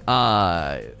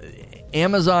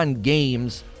 Amazon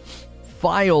Games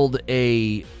filed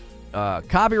a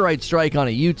copyright strike on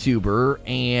a YouTuber,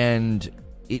 and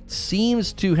it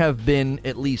seems to have been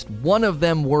at least one of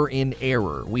them were in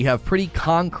error. We have pretty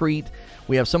concrete.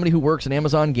 We have somebody who works in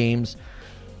Amazon Games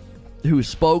who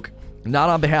spoke not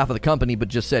on behalf of the company, but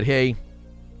just said, "Hey,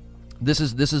 this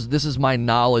is my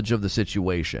knowledge of the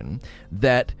situation.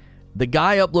 That the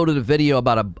guy uploaded a video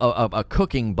about a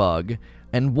cooking bug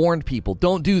and warned people,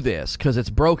 don't do this because it's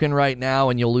broken right now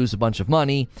and you'll lose a bunch of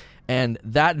money." And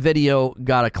that video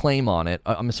got a claim on it.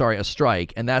 A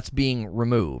strike, and that's being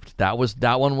removed. That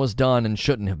one was done and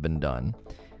shouldn't have been done.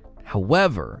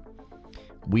 However,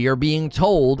 we are being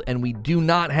told, and we do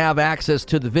not have access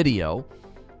to the video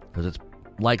because it's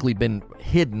likely been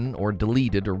hidden or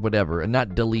deleted or whatever, and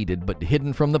not deleted, but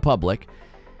hidden from the public.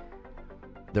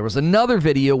 There was another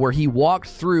video where he walked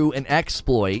through an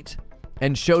exploit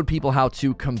and showed people how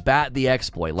to combat the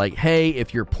exploit. Like, hey,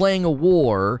 if you're playing a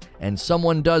war and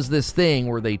someone does this thing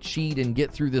where they cheat and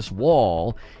get through this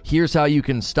wall, here's how you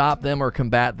can stop them or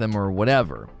combat them or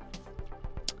whatever.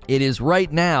 It is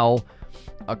right now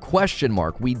a question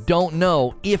mark. We don't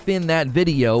know if in that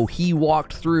video he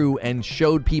walked through and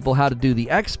showed people how to do the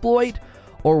exploit,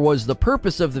 or was the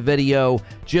purpose of the video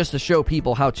just to show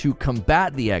people how to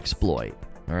combat the exploit.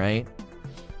 All right?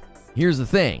 Here's the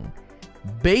thing.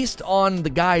 Based on the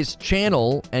guy's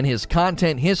channel and his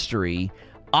content history,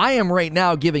 I am right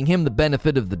now giving him the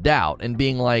benefit of the doubt and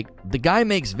being like, the guy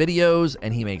makes videos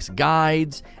and he makes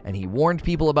guides and he warned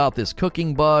people about this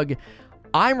cooking bug.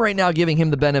 I'm right now giving him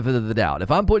the benefit of the doubt.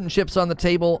 If I'm putting chips on the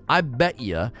table, I bet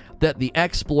you that the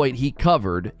exploit he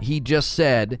covered, he just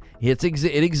said it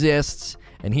exists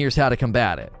and here's how to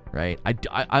combat it, right?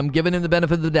 I'm giving him the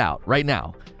benefit of the doubt right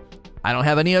now. I don't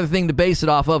have any other thing to base it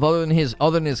off of other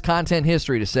than his content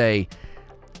history to say,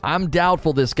 I'm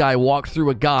doubtful this guy walked through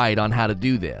a guide on how to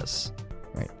do this.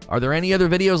 Right. Are there any other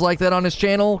videos like that on his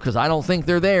channel? Because I don't think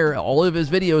they're there. All of his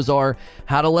videos are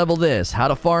how to level this, how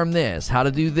to farm this, how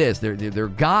to do this. They're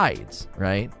guides,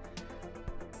 right?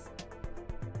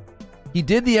 He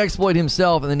did the exploit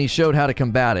himself, and then he showed how to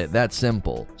combat it. That's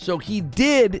simple. So he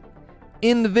did,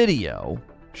 in the video,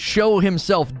 show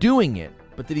himself doing it.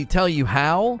 But did he tell you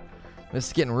how? This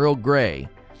is getting real gray.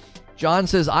 John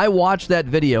says, I watched that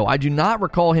video. I do not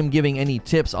recall him giving any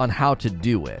tips on how to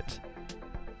do it.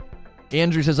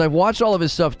 Andrew says, I've watched all of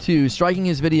his stuff too. Striking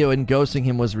his video and ghosting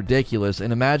him was ridiculous.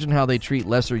 And imagine how they treat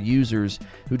lesser users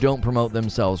who don't promote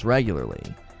themselves regularly.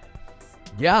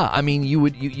 Yeah, I mean,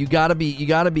 you gotta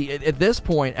be at this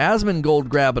point, Asmongold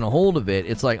grabbing a hold of it.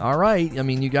 It's like, all right, I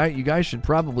mean, you guys should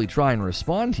probably try and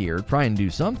respond here, try and do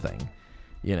something,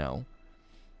 you know.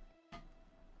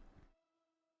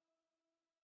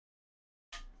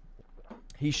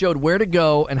 He showed where to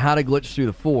go and how to glitch through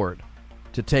the fort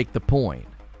to take the point.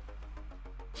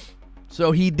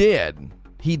 So he did.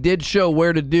 He did show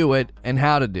where to do it and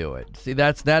how to do it. See,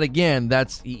 that's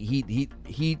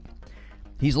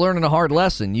he's learning a hard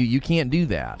lesson. You can't do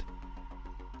that.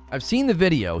 I've seen the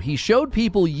video. He showed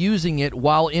people using it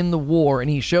while in the war, and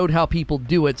he showed how people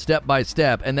do it step by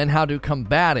step, and then how to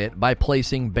combat it by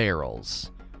placing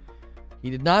barrels. He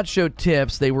did not show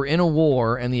tips. They were in a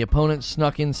war, and the opponent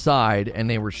snuck inside, and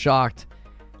they were shocked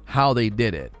how they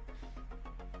did it.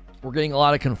 We're getting a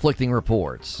lot of conflicting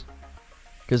reports.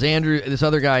 Because Andrew, this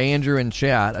other guy, Andrew in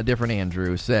chat, a different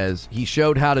Andrew, says he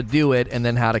showed how to do it and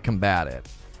then how to combat it.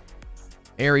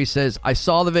 Aries says, I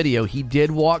saw the video. He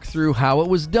did walk through how it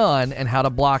was done and how to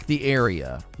block the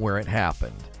area where it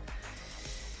happened.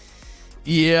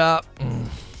 Yeah.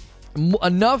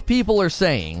 Enough people are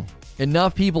saying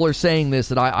this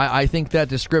that I think that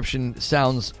description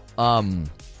sounds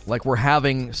like we're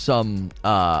having some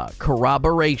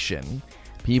corroboration.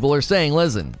 People are saying,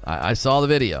 listen, I saw the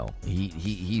video.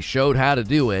 He showed how to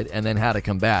do it and then how to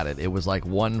combat it. It was like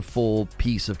one full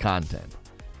piece of content.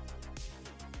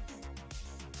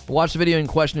 Watch the video in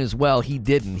question as well. He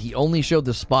didn't. He only showed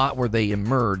the spot where they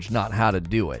emerged, not how to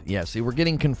do it. Yeah, see, we're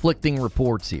getting conflicting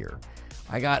reports here.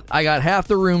 I got half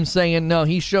the room saying, no,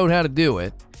 he showed how to do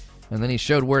it. And then he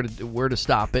showed where to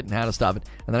stop it and how to stop it.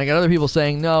 And then I got other people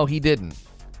saying, no, he didn't.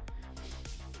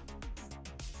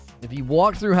 If he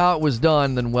walked through how it was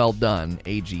done, then well done,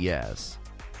 AGS.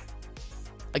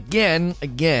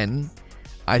 Again,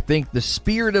 I think the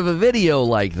spirit of a video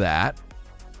like that,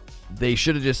 they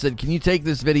should have just said, can you take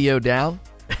this video down?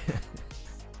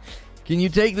 Can you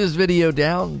take this video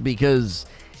down? Because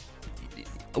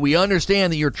we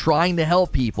understand that you're trying to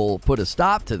help people put a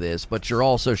stop to this, but you're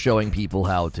also showing people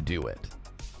how to do it.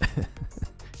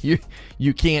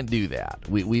 You can't do that.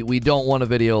 We don't want a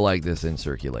video like this in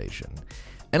circulation.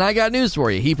 And I got news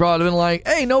for you. He probably been like,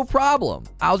 hey, no problem.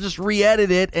 I'll just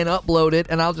re-edit it and upload it,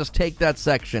 and I'll just take that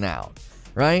section out,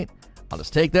 right? I'll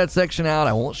just take that section out.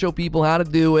 I won't show people how to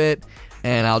do it,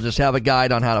 and I'll just have a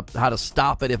guide on how to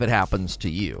stop it if it happens to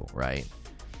you, right?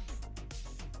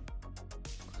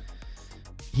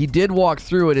 He did walk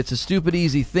through it. It's a stupid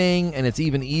easy thing, and it's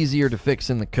even easier to fix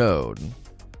in the code.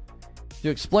 To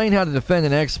explain how to defend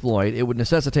an exploit, it would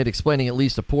necessitate explaining at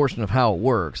least a portion of how it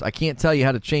works. I can't tell you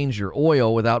how to change your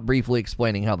oil without briefly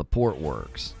explaining how the port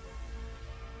works.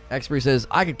 Exprey says,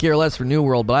 I could care less for New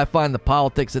World, but I find the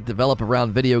politics that develop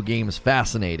around video games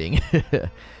fascinating.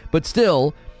 But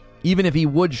still, even if he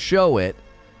would show it,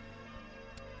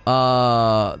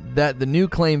 that the new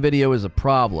claim video is a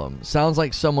problem. Sounds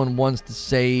like someone wants to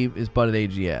save his butt at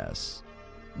AGS.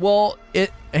 Well,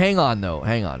 hang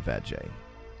on, Fat J.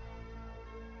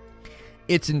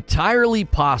 It's entirely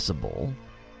possible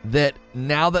that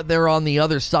now that they're on the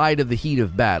other side of the heat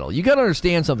of battle, you got to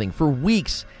understand something. For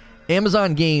weeks,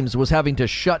 Amazon Games was having to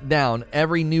shut down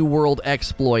every New World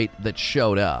exploit that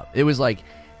showed up. It was like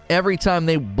every time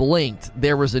they blinked,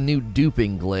 there was a new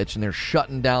duping glitch, and they're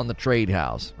shutting down the trade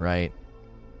house, right?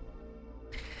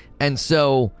 And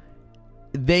so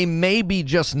they may be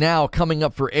just now coming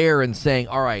up for air and saying,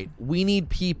 all right, we need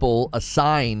people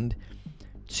assigned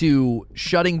to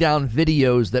shutting down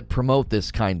videos that promote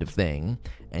this kind of thing,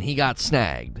 and he got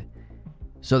snagged.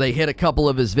 So they hit a couple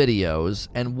of his videos,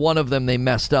 and one of them they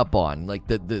messed up on, like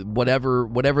the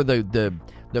whatever the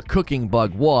cooking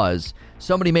bug was.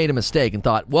 Somebody made a mistake and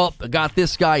thought, well, I got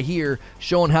this guy here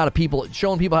showing people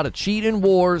how to cheat in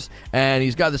wars, and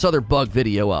he's got this other bug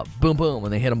video up. Boom, boom,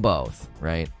 and they hit them both,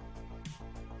 right?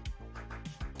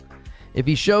 If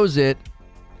he shows it,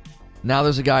 now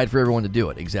there's a guide for everyone to do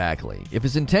it. Exactly. If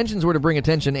his intentions were to bring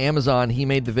attention to Amazon, he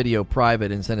made the video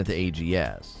private and sent it to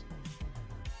AGS.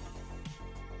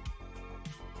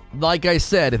 Like I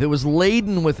said, if it was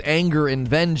laden with anger and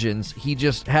vengeance, he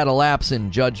just had a lapse in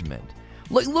judgment.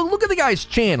 Look at the guy's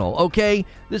channel, okay?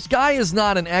 This guy is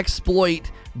not an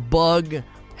exploit, bug,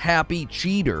 happy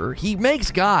cheater. He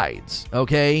makes guides,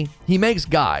 okay? He makes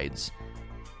guides.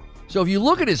 So if you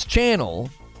look at his channel,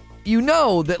 you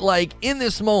know that, like, in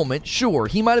this moment, sure,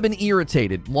 he might have been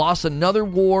irritated, lost another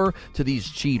war to these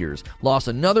cheaters, lost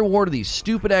another war to these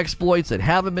stupid exploits that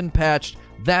haven't been patched.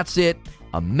 That's it.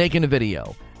 I'm making a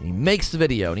video. And he makes the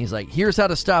video, and he's like, here's how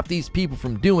to stop these people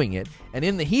from doing it. And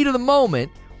in the heat of the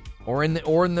moment, or in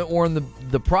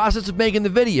the process of making the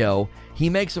video, he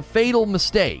makes a fatal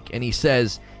mistake, and he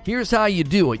says, here's how you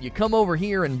do it. You come over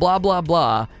here and blah, blah,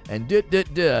 blah, and dit.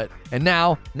 And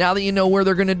now that you know where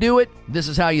they're going to do it, this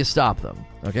is how you stop them,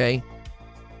 okay?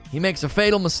 He makes a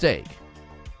fatal mistake.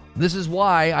 This is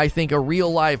why I think a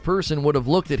real live person would have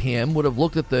looked at him, would have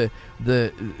looked at the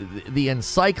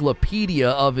encyclopedia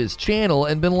of his channel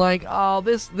and been like, oh,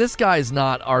 this guy's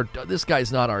not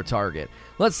our target.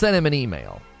 Let's send him an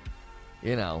email.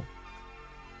 You know.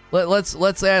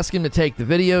 Let's ask him to take the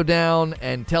video down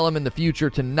and tell him in the future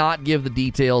to not give the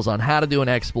details on how to do an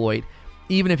exploit,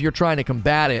 even if you're trying to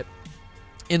combat it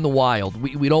in the wild.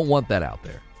 We don't want that out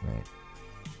there, right?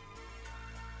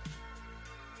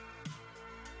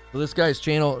 So this guy's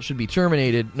channel should be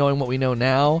terminated, knowing what we know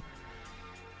now.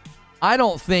 I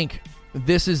don't think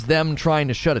this is them trying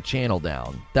to shut a channel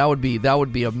down. That would be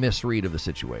a misread of the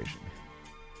situation.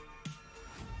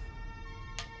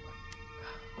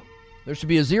 There should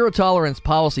be a zero-tolerance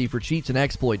policy for cheats and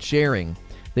exploit sharing.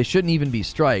 They shouldn't even be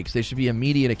strikes. They should be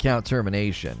immediate account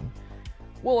termination.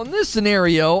 Well, in this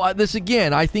scenario, I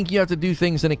think you have to do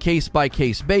things in a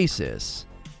case-by-case basis.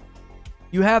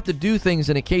 You have to do things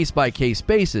in a case-by-case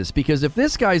basis, because if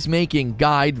this guy's making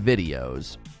guide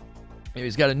videos,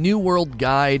 he's got a New World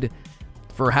guide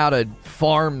for how to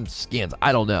farm skins,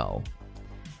 I don't know.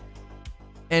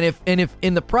 And if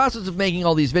in the process of making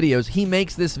all these videos, he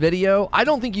makes this video, I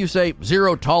don't think you say,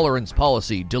 zero tolerance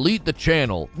policy, delete the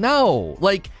channel. No,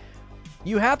 like,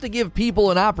 you have to give people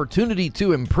an opportunity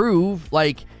to improve.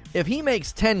 Like, if he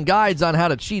makes 10 guides on how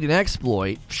to cheat and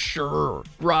exploit, sure,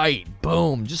 right,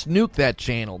 boom, just nuke that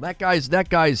channel. That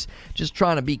guy's just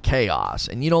trying to be chaos,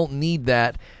 and you don't need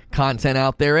that content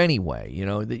out there anyway. You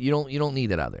know, that you don't need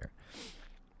that out there.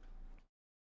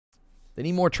 They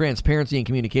need more transparency and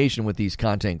communication with these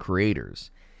content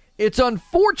creators. It's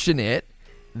unfortunate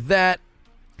that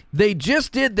they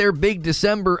just did their big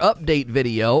December update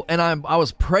video, and I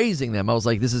was praising them. I was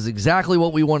like, this is exactly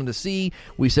what we wanted to see.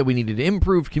 We said we needed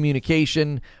improved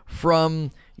communication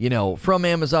from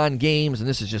Amazon Games, and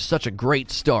this is just such a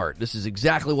great start. This is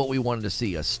exactly what we wanted to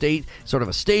see, a state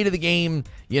of the game,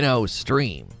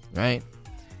 stream, right?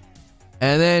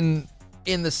 And then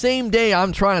in the same day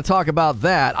I'm trying to talk about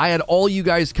that, I had all you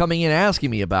guys coming in asking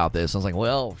me about this. I was like,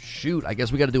 well, shoot, I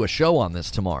guess we got to do a show on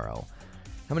this tomorrow.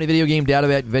 How many video game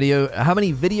databank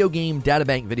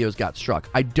videos got struck?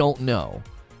 I don't know.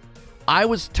 I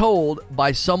was told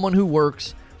by someone who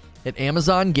works at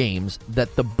Amazon Games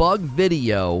that the bug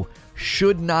video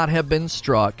should not have been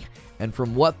struck, and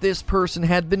from what this person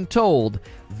had been told,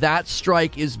 that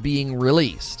strike is being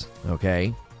released.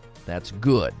 Okay? That's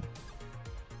good.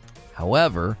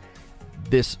 However,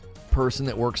 this person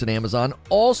that works at Amazon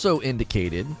also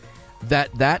indicated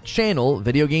that channel,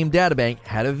 Video Game Databank,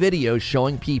 had a video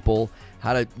showing people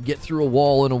how to get through a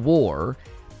wall in a war,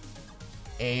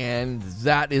 and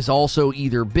that is also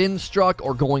either been struck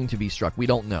or going to be struck. We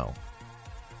don't know.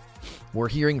 We're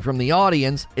hearing from the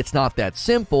audience, it's not that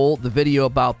simple. The video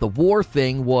about the war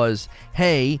thing was,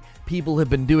 hey, people have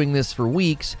been doing this for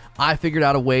weeks. I figured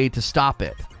out a way to stop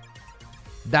it.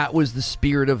 That was the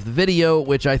spirit of the video,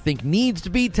 which I think needs to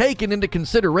be taken into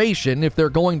consideration. If they're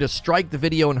going to strike the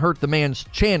video and hurt the man's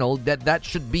channel, that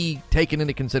should be taken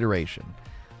into consideration.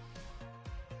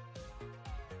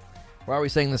 Why are we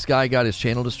saying this guy got his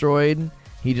channel destroyed?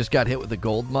 He just got hit with a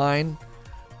gold mine?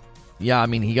 Yeah, I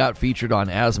mean, he got featured on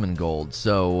Asmongold,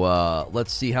 so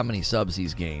let's see how many subs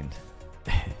he's gained.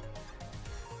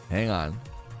 Hang on.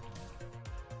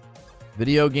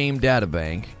 Video Game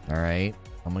Databank, all right.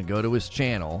 I'm going to go to his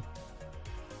channel.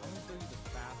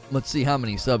 Let's see how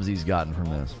many subs he's gotten from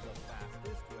this.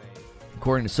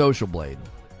 According to Social Blade.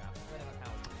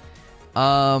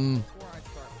 Not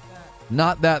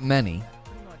that many.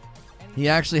 He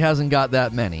actually hasn't got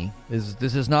that many.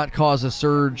 This has not caused a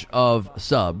surge of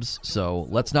subs, so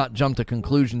let's not jump to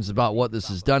conclusions about what this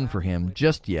has done for him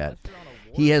just yet.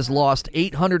 He has lost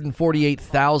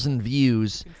 848,000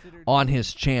 views on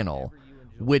his channel,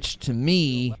 which to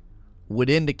me would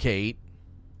indicate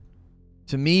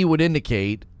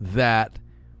that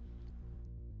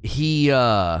he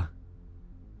Chrome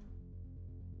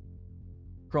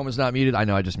is not muted. I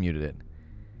know, I just muted it.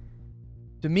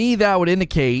 To me, that would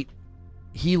indicate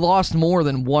he lost more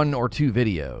than 1 or 2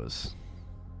 videos.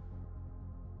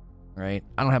 Right?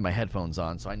 I don't have my headphones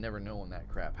on, so I never know when that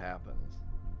crap happens.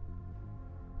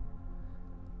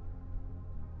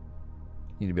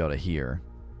 Need to be able to hear.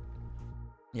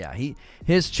 Yeah,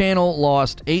 his channel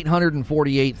lost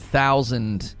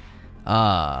 848,000.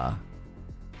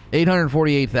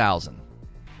 848,000.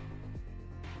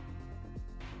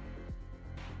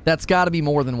 That's got to be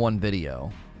more than 1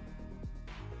 video.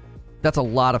 That's a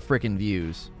lot of freaking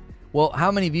views. Well,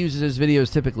 how many views does his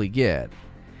videos typically get?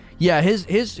 Yeah, his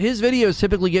videos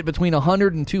typically get between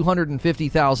 100 and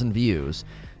 250,000 views.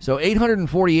 So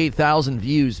 848,000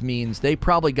 views means they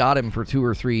probably got him for 2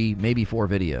 or 3, maybe 4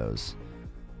 videos.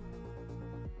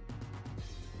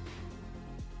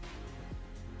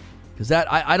 Because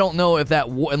that, I don't know if that,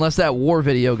 unless that war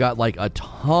video got like a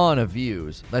ton of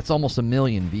views. That's almost 1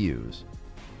 million views.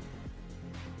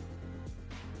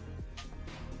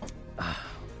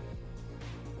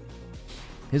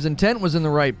 His intent was in the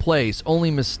right place. Only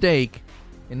mistake,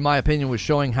 in my opinion, was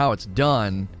showing how it's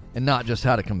done and not just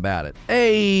how to combat it.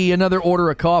 Hey, another order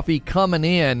of coffee coming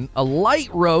in. A light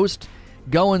roast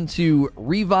going to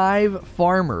Revive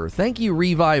Farmer. Thank you,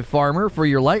 Revive Farmer, for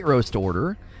your light roast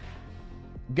order.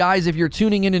 Guys, if you're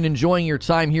tuning in and enjoying your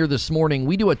time here this morning,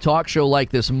 we do a talk show like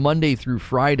this Monday through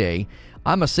Friday.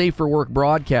 I'm a Safe for Work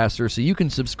broadcaster, so you can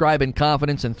subscribe in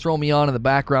confidence and throw me on in the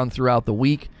background throughout the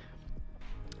week.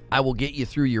 I will get you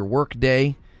through your work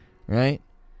day, right?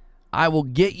 I will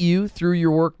get you through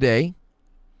your work day.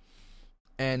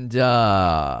 And you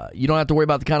don't have to worry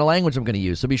about the kind of language I'm going to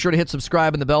use. So be sure to hit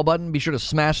subscribe and the bell button. Be sure to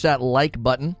smash that like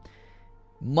button.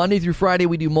 Monday through Friday,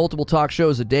 we do multiple talk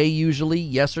shows a day usually.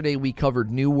 Yesterday, we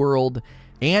covered New World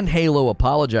and Halo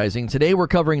Apologizing. Today, we're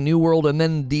covering New World and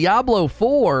then Diablo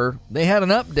 4. They had an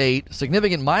update,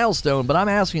 significant milestone, but I'm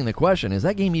asking the question, is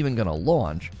that game even going to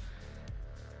launch?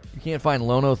 You can't find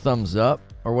Lono Thumbs Up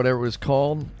or whatever it was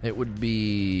called. It would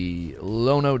be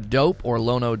Lono Dope or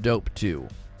Lono Dope 2.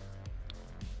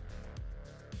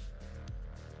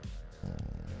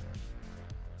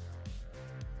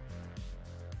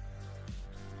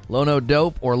 Lono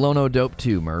Dope or Lono Dope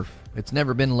 2, Murph. It's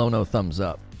never been Lono Thumbs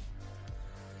Up.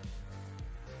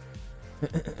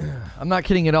 I'm not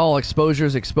kidding at all. Exposure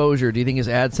is exposure. Do you think his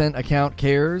AdSense account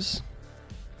cares?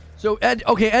 So,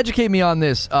 educate me on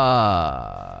this.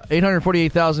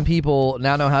 848,000 people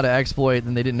now know how to exploit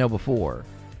than they didn't know before.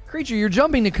 Creature, you're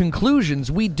jumping to conclusions.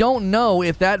 We don't know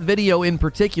if that video in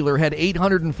particular had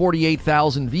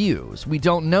 848,000 views. We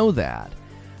don't know that.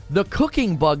 The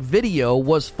cooking bug video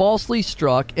was falsely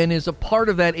struck and is a part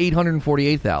of that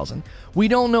 848,000. We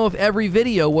don't know if every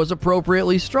video was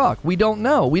appropriately struck. We don't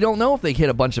know. We don't know if they hit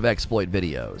a bunch of exploit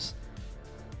videos.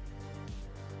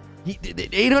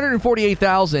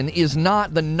 848,000 is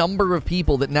not the number of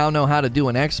people that now know how to do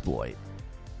an exploit.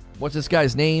 What's this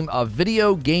guy's name? A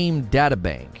Video Game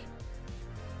Databank.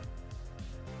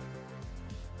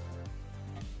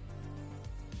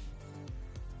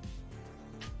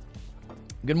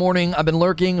 Good morning. I've been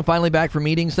lurking. Finally back from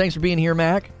meetings. Thanks for being here,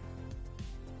 Mac.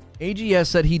 AGS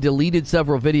said he deleted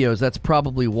several videos. That's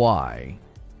probably why.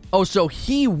 Oh, so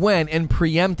he went and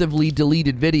preemptively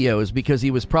deleted videos because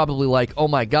he was probably like, "Oh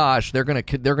my gosh, they're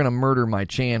gonna murder my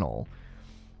channel."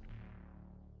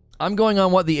 I'm going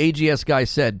on what the AGS guy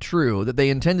said. True, that they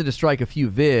intended to strike a few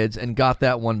vids and got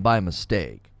that one by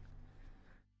mistake.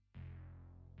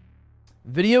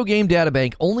 Video Game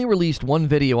Databank only released one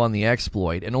video on the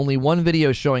exploit and only one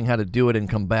video showing how to do it and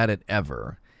combat it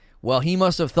ever. Well, he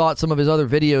must have thought some of his other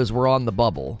videos were on the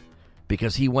bubble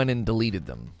because he went and deleted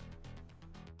them.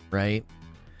 Right?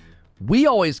 We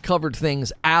always covered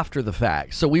things after the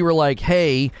fact. So we were like,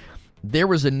 hey, there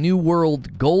was a New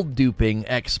World gold duping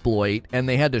exploit and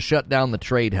they had to shut down the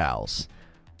trade house.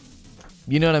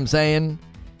 You know what I'm saying?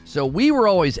 So we were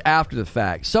always after the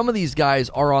fact. Some of these guys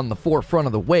are on the forefront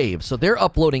of the wave. So they're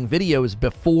uploading videos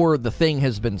before the thing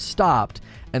has been stopped.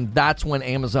 And that's when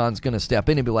Amazon's going to step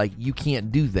in and be like, you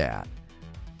can't do that.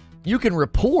 You can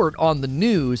report on the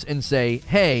news and say,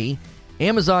 hey,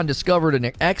 Amazon discovered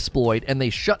an exploit and they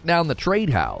shut down the trade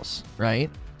house, right?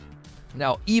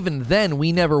 Now, even then,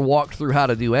 we never walked through how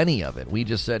to do any of it. We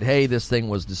just said, hey, this thing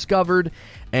was discovered,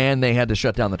 and they had to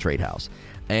shut down the trade house.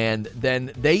 And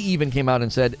then they even came out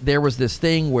and said there was this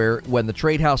thing where when the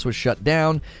trade house was shut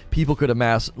down, people could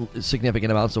amass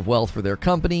significant amounts of wealth for their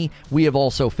company. We have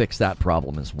also fixed that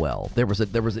problem as well.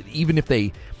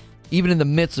 Even in the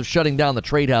midst of shutting down the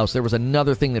trade house, there was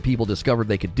another thing that people discovered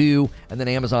they could do, and then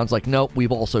Amazon's like, nope,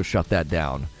 we've also shut that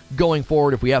down. Going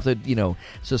forward, if we have to,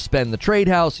 suspend the trade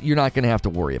house, you're not going to have to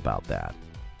worry about that.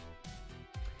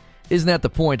 Isn't that the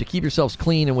point? To keep yourselves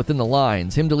clean and within the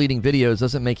lines. Him deleting videos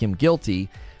doesn't make him guilty.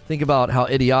 Think about how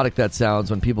idiotic that sounds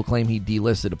when people claim he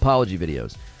delisted apology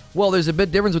videos. Well, there's a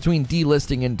bit difference between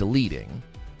delisting and deleting,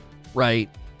 right?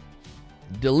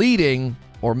 Deleting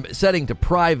or setting to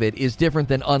private is different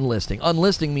than unlisting.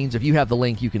 Unlisting means if you have the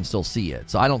link, you can still see it.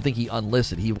 So I don't think he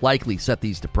unlisted. He likely set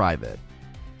these to private.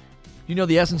 You know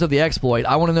the essence of the exploit.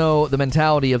 I want to know the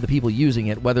mentality of the people using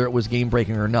it, whether it was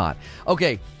game-breaking or not.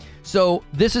 Okay, so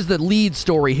this is the lead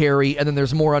story, Harry, and then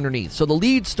there's more underneath. So the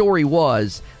lead story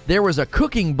was there was a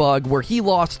cooking bug where he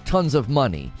lost tons of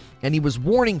money, and he was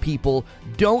warning people,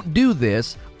 don't do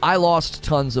this. I lost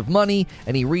tons of money,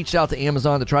 and he reached out to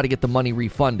Amazon to try to get the money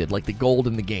refunded, like the gold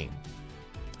in the game.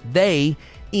 They,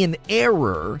 in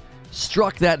error,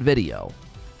 struck that video.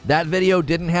 That video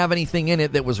didn't have anything in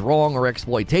it that was wrong or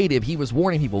exploitative. He was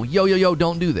warning people, yo,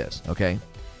 don't do this, okay?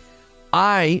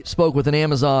 I spoke with an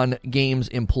Amazon Games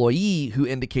employee who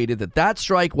indicated that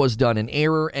strike was done in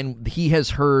error, and he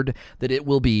has heard that it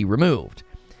will be removed.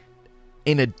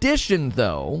 In addition,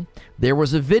 though, there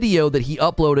was a video that he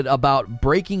uploaded about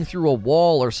breaking through a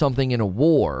wall or something in a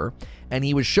war, and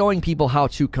he was showing people how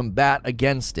to combat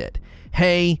against it.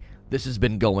 Hey, this has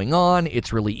been going on.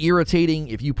 It's really irritating.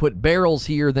 If you put barrels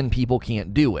here, then people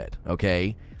can't do it,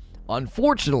 okay?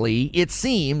 Unfortunately, it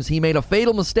seems he made a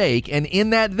fatal mistake, and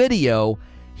in that video,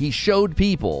 he showed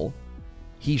people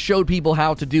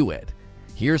how to do it.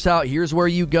 Here's where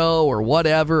you go, or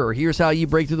whatever, or here's how you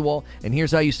break through the wall, and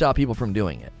here's how you stop people from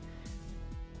doing it.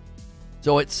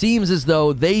 So it seems as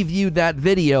though they viewed that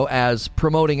video as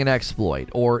promoting an exploit,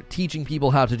 or teaching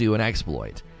people how to do an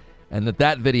exploit, and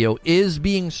that video is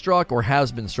being struck, or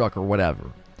has been struck, or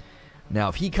whatever. Now,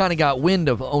 if he kind of got wind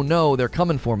of, oh no, they're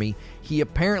coming for me, he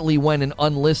apparently went and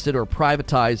unlisted or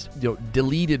privatized,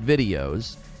 deleted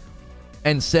videos,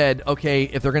 and said, okay,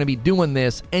 if they're going to be doing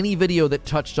this, any video that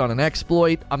touched on an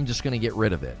exploit, I'm just going to get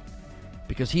rid of it.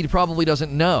 Because he probably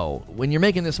doesn't know. When you're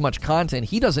making this much content,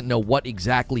 he doesn't know what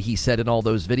exactly he said in all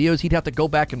those videos. He'd have to go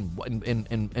back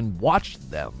and watch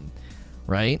them,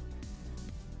 right?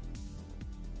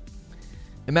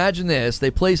 Imagine this.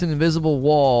 They place an invisible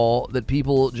wall that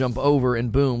people jump over,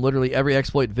 and boom, literally every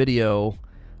exploit video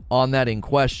on that in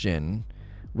question,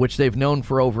 which they've known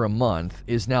for over a month,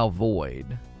 is now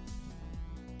void.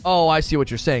 Oh, I see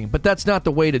what you're saying. But that's not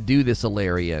the way to do this,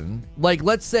 Alarian. Like,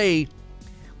 let's say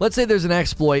there's an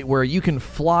exploit where you can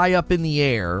fly up in the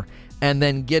air and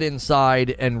then get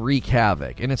inside and wreak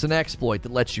havoc. And it's an exploit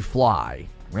that lets you fly,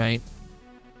 right?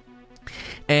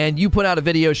 And you put out a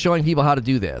video showing people how to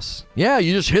do this. Yeah,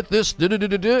 you just hit this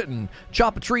and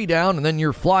chop a tree down, and then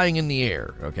you're flying in the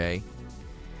air, okay?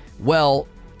 Well,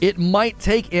 it might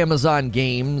take Amazon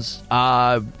Games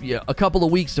a couple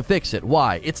of weeks to fix it.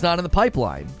 Why? It's not in the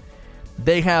pipeline.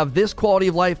 They have this quality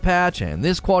of life patch and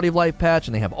this quality of life patch,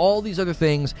 and they have all these other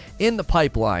things in the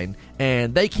pipeline,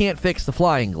 and they can't fix the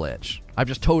flying glitch. I've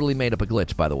just totally made up a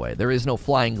glitch, by the way. There is no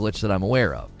flying glitch that I'm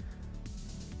aware of.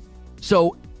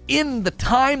 So in the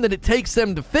time that it takes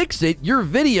them to fix it, your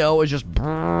video is just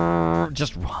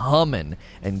humming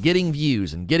and getting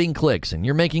views and getting clicks, and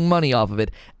you're making money off of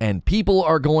it, and people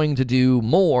are going to do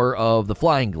more of the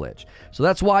flying glitch. So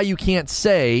that's why you can't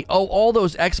say, oh, all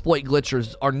those exploit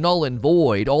glitchers are null and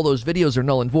void, all those videos are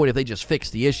null and void if they just fix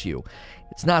the issue.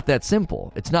 It's not that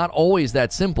simple. It's not always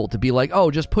that simple to be like, oh,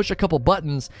 just push a couple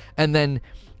buttons and then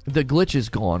the glitch is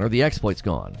gone or the exploit's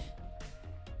gone.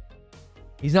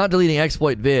 He's not deleting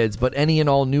exploit vids, but any and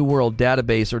all New World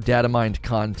database or data mined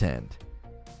content.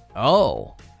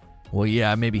 Oh. Well,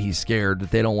 yeah, maybe he's scared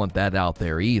that they don't want that out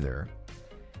there either.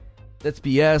 That's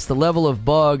BS. The level of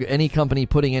bug, any company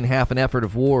putting in half an effort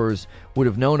of wars would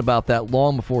have known about that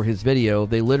long before his video.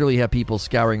 They literally have people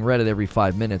scouring Reddit every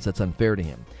 5 minutes. That's unfair to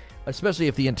him. Especially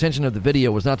if the intention of the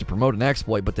video was not to promote an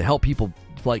exploit, but to help people,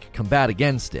 like, combat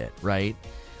against it, right?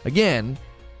 Again,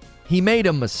 he made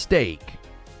a mistake.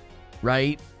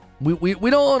 Right? We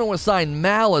don't want to assign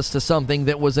malice to something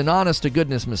that was an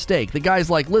honest-to-goodness mistake. The guy's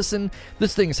like, listen,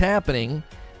 this thing's happening,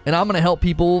 and I'm going to help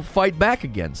people fight back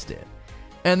against it.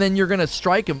 And then you're going to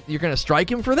strike him. You're going to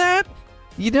strike him for that?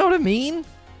 You know what I mean?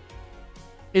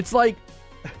 It's like,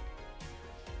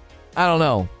 I don't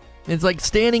know. It's like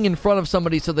standing in front of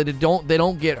somebody so that they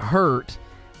don't get hurt,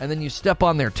 and then you step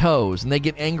on their toes, and they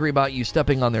get angry about you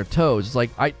stepping on their toes. It's like,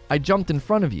 I jumped in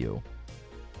front of you.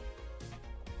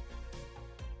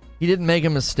 He didn't make a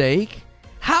mistake?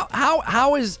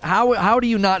 How do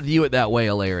you not view it that way,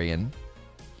 Alarian?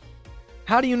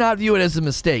 How do you not view it as a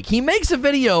mistake? He makes a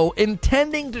video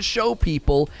intending to show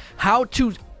people how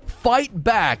to fight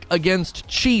back against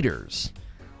cheaters.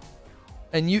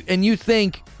 And you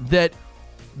think that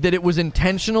it was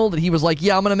intentional, that he was like,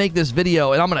 yeah, I'm going to make this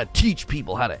video and I'm going to teach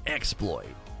people how to exploit.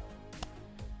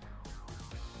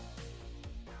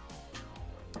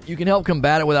 You can help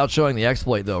combat it without showing the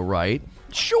exploit, though, right?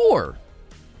 Sure,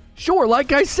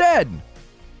 like I said.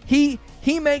 He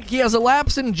has a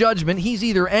lapse in judgment. He's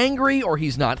either angry or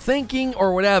he's not thinking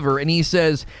or whatever, and he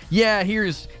says, yeah,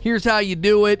 here's how you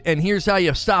do it, and here's how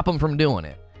you stop him from doing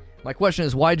it. My question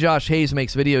is, why Josh Hayes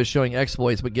makes videos showing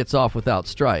exploits but gets off without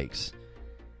strikes?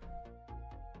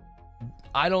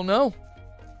 I don't know,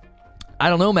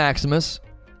 Maximus.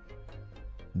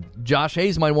 Josh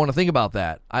Hayes might want to think about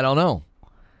that. I don't know.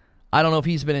 I don't know if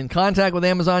he's been in contact with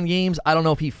Amazon Games. I don't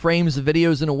know if he frames the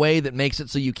videos in a way that makes it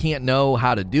so you can't know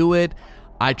how to do it.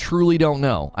 I truly don't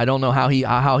know. I don't know how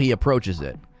he approaches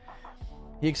it.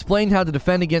 He explained how to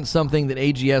defend against something that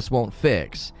AGS won't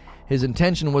fix. His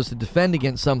intention was to defend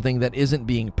against something that isn't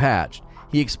being patched.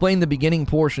 He explained the beginning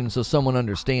portion so someone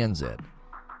understands it.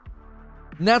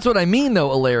 And that's what I mean, though,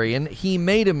 Alarian. He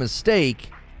made a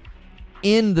mistake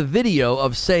in the video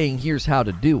of saying, here's how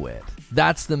to do it.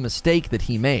 That's the mistake that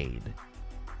he made.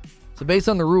 So based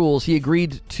on the rules he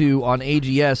agreed to on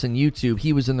AGS and YouTube,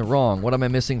 he was in the wrong. What am I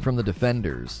missing from the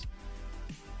defenders?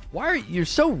 Why are you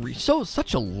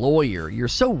such a lawyer? You're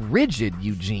so rigid,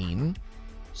 Eugene.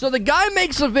 So the guy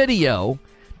makes a video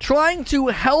trying to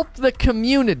help the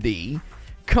community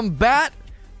combat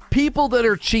people that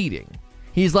are cheating.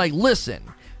 He's like, listen,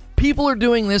 people are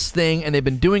doing this thing and they've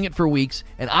been doing it for weeks,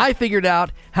 and I figured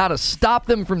out how to stop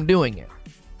them from doing it.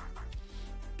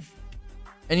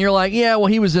 And you're like, yeah, well,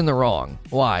 he was in the wrong.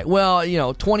 Why?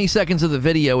 Well, 20 seconds of the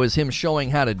video is him showing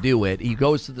how to do it. He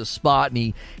goes to the spot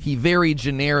and he very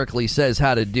generically says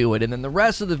how to do it. And then the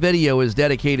rest of the video is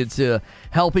dedicated to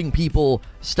helping people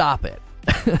stop it.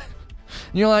 And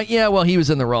you're like, yeah, well, he was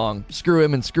in the wrong. Screw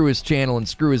him and screw his channel and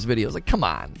screw his videos. Like, come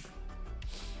on.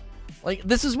 Like,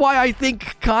 this is why I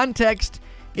think context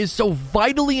is so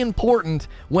vitally important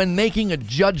when making a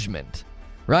judgment,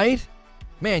 right?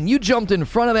 Man, you jumped in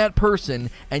front of that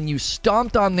person and you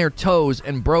stomped on their toes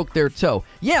and broke their toe.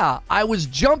 Yeah, I was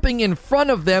jumping in front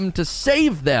of them to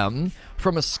save them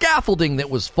from a scaffolding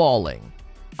that was falling.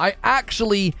 I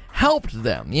actually helped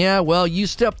them. Yeah, well, you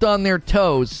stepped on their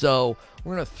toes, so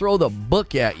we're going to throw the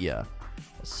book at you.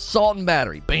 Assault and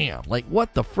battery. Bam. Like,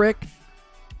 what the frick?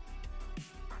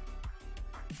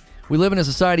 We live in a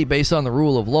society based on the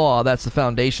rule of law. That's the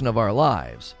foundation of our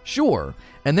lives. Sure.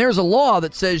 And there's a law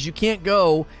that says you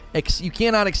cannot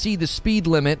exceed the speed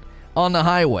limit on the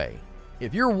highway.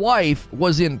 If your wife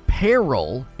was in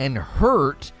peril and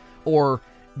hurt, or,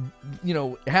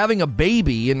 having a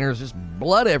baby and there's just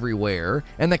blood everywhere,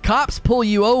 and the cops pull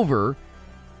you over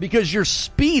because you're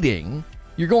speeding,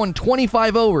 you're going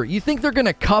 25 over, you think they're going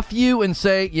to cuff you and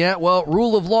say, yeah, well,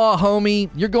 rule of law, homie,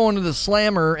 you're going to the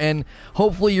slammer, and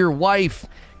hopefully your wife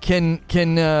can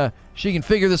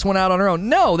figure this one out on her own?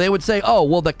 No, they would say, oh,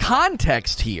 well, the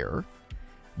context here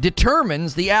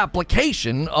determines the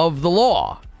application of the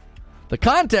law. The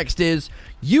context is,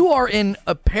 you are in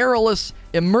a perilous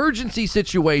emergency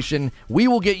situation. We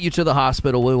will get you to the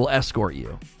hospital. We will escort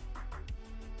you.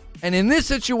 And in this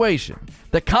situation,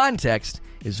 the context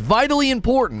is vitally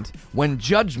important when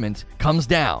judgment comes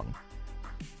down.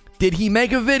 Did he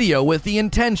make a video with the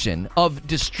intention of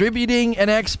distributing an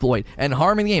exploit and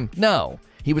harming the game? No.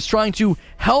 He was trying to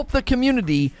help the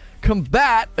community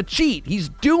combat a cheat. He's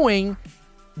doing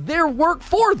their work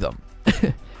for them.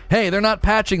 Hey, they're not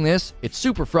patching this. It's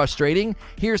super frustrating.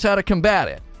 Here's how to combat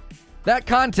it. That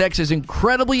context is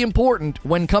incredibly important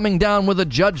when coming down with a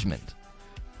judgment.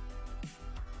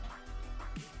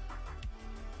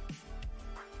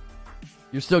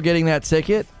 You're still getting that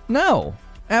ticket? No,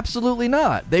 absolutely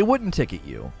not. They wouldn't ticket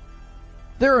you.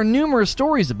 There are numerous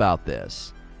stories about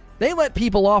this. They let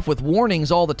people off with warnings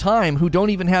all the time who don't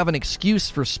even have an excuse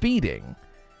for speeding.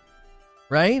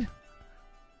 Right?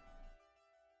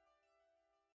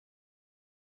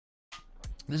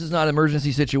 This is not an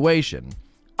emergency situation.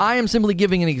 I am simply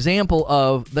giving an example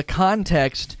of the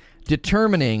context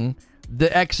determining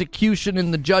the execution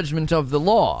and the judgment of the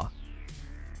law.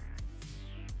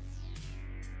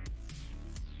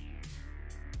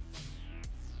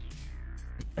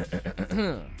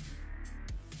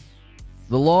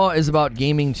 The law is about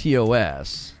gaming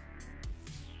TOS.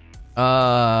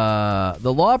 The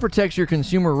law protects your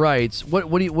consumer rights. What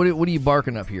are you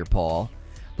barking up here, Paul?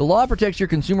 The law protects your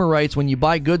consumer rights when you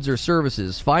buy goods or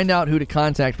services. Find out who to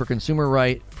contact for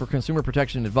consumer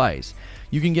protection advice.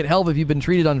 You can get help if you've been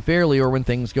treated unfairly or when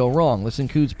things go wrong. This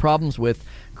includes problems with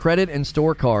credit and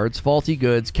store cards, faulty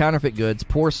goods, counterfeit goods,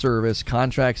 poor service,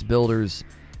 contracts, builders,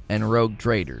 and rogue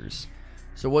traders.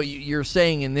 So what you're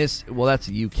saying in this, well, that's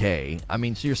UK. I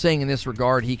mean, so you're saying in this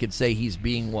regard, he could say he's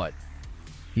being what?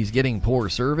 He's getting poor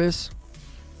service?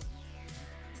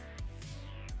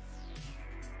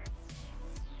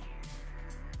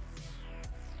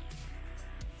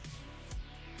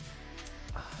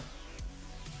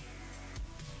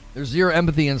 There's zero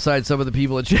empathy inside some of the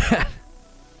people in chat.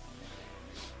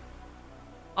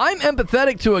 I'm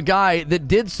empathetic to a guy that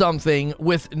did something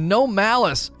with no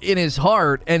malice in his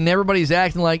heart, and everybody's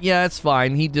acting like, yeah, it's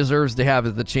fine. He deserves to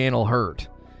have the channel hurt.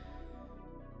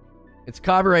 It's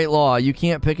copyright law. You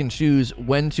can't pick and choose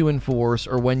when to enforce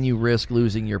or when you risk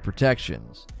losing your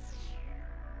protections.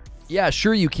 Yeah,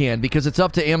 sure you can, because it's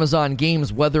up to Amazon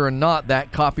Games whether or not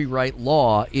that copyright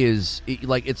law is,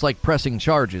 it's like pressing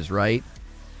charges, right?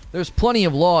 There's plenty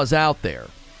of laws out there.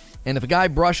 And if a guy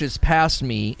brushes past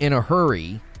me in a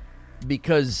hurry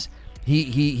because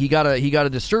he got a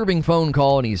disturbing phone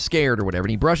call and he's scared or whatever,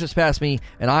 and he brushes past me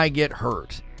and I get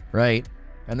hurt, right?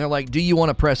 And they're like, "Do you want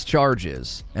to press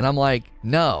charges?" And I'm like,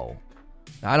 "No.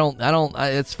 I don't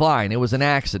it's fine. It was an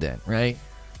accident," right?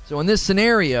 So in this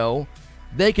scenario,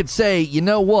 they could say, "You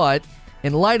know what?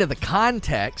 In light of the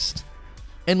context,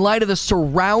 in light of the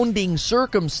surrounding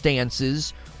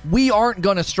circumstances, we aren't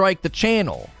going to strike the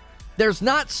channel." There's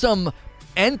not some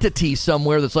entity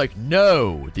somewhere that's like,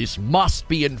 "No, this must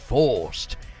be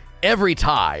enforced every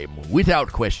time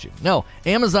without question." No,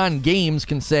 Amazon Games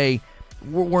can say,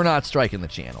 "We're not striking the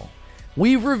channel.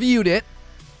 We've reviewed it,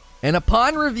 and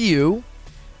upon review,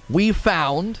 we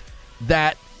found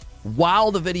that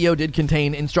while the video did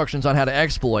contain instructions on how to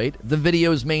exploit, the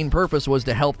video's main purpose was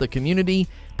to help the community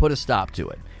put a stop to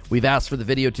it. We've asked for the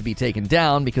video to be taken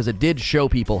down because it did show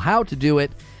people how to do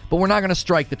it, but we're not going to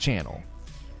strike the channel."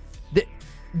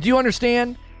 Do you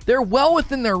understand? They're well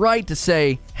within their right to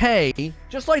say, hey,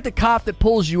 just like the cop that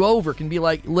pulls you over can be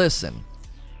like, "Listen,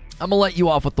 I'm going to let you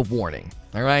off with the warning,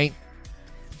 all right?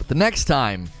 But the next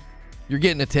time, you're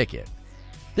getting a ticket."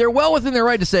 They're well within their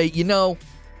right to say, "You know,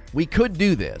 we could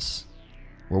do this.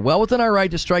 We're well within our right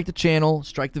to strike the channel,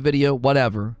 strike the video,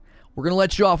 whatever. We're going to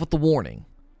let you off with the warning.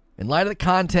 In light of the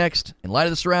context, in light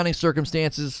of the surrounding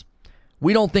circumstances,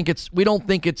 we don't think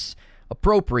it's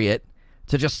appropriate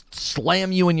to just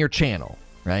slam you in your channel,"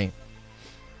 right?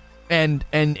 And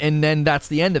then that's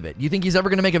the end of it. You think he's ever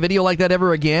going to make a video like that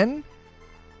ever again?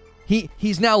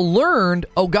 He's now learned,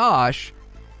 oh gosh,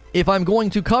 if I'm going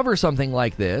to cover something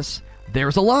like this,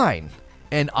 there's a line,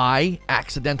 and I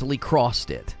accidentally crossed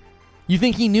it. You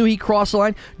think he knew he crossed the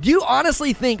line? Do you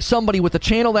honestly think somebody with a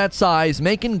channel that size,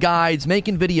 making guides,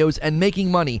 making videos, and making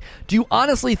money, do you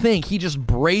honestly think he just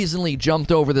brazenly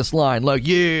jumped over this line? Like,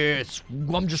 yes,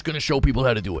 I'm just going to show people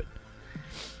how to do it.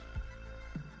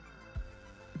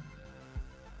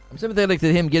 I'm sympathetic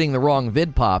to him getting the wrong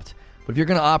vid popped, but if you're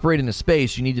going to operate in a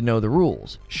space, you need to know the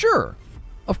rules. Sure,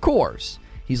 of course.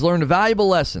 He's learned valuable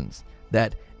lessons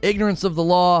that ignorance of the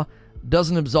law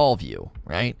doesn't absolve you,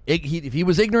 right? If he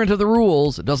was ignorant of the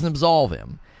rules, it doesn't absolve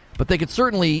him. But they could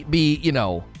certainly be,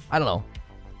 I don't know.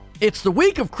 It's the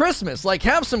week of Christmas. Like,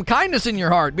 have some kindness in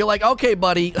your heart. Be like, "Okay,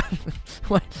 buddy,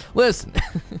 listen,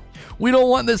 we don't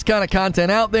want this kind of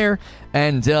content out there.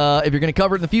 And if you're going to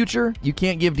cover it in the future, you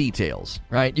can't give details,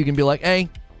 right? You can be like, hey,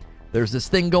 there's this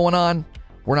thing going on.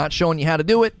 We're not showing you how to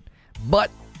do it,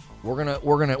 but we're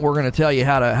gonna tell you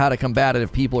how to combat it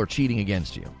if people are cheating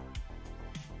against you."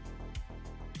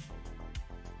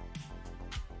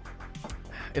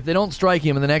 If they don't strike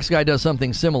him and the next guy does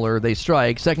something similar, they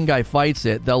strike, second guy fights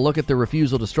it, they'll look at the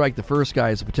refusal to strike the first guy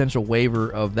as a potential waiver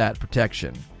of that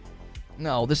protection.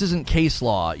 No, this isn't case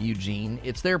law, Eugene.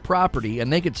 It's their property,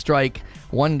 and they could strike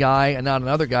one guy and not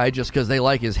another guy just because they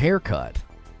like his haircut.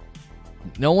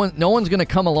 No one's going to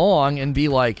come along and be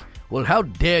like, "Well, how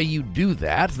dare you do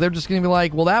that?" They're just going to be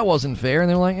like, "Well, that wasn't fair," and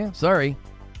they're like, "Yeah, sorry.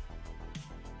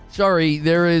 Sorry,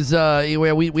 there is,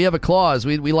 we have a clause.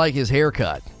 We like his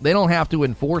haircut." They don't have to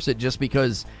enforce it just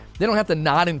because, they don't have to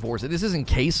not enforce it. This isn't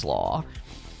case law.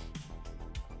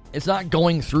 It's not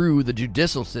going through the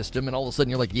judicial system and all of a sudden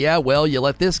you're like, "Yeah, well, you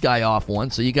let this guy off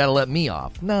once, so you got to let me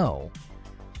off." No.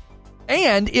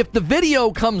 And if the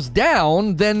video comes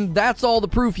down, then that's all the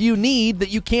proof you need that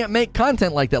you can't make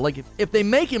content like that. Like, if they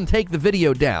make him take the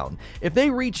video down, if they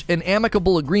reach an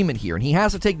amicable agreement here and he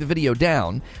has to take the video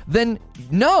down, then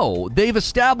no, they've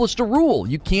established a rule.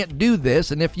 You can't do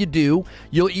this, and if you do,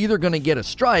 you're either going to get a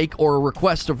strike or a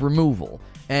request of removal.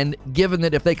 And given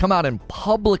that if they come out and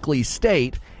publicly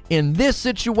state, in this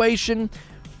situation,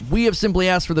 we have simply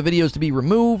asked for the videos to be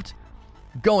removed,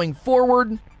 going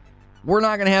forward, we're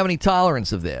not going to have any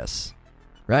tolerance of this,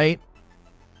 right?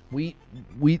 We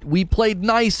played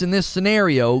nice in this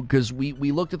scenario because we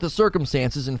looked at the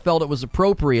circumstances and felt it was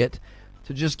appropriate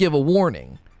to just give a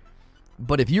warning.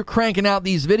 But if you're cranking out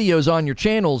these videos on your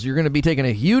channels, you're going to be taking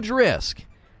a huge risk.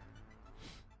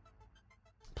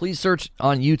 Please search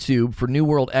on YouTube for New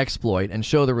World exploit and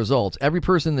show the results. Every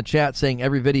person in the chat saying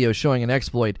every video showing an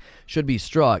exploit should be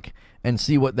struck, and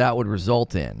see what that would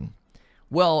result in.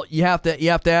 Well, you have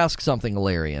to ask something,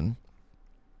 Ilarian.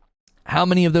 How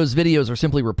many of those videos are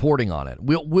simply reporting on it?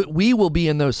 We will be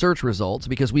in those search results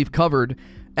because we've covered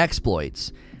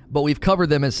exploits, but we've covered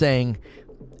them as saying,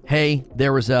 hey,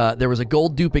 there was a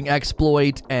gold duping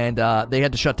exploit and they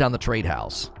had to shut down the trade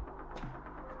house.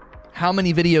 How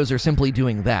many videos are simply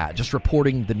doing that, just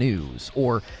reporting the news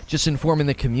or just informing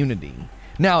the community?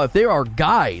 Now, if there are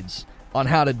guides on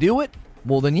how to do it,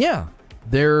 well then yeah,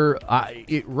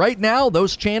 right now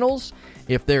those channels,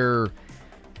 if they've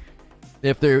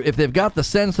got the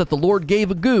sense that the Lord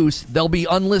gave a goose, they'll be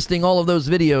unlisting all of those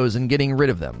videos and getting rid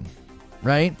of them,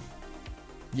 right?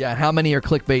 Yeah, how many are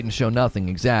clickbait and show nothing?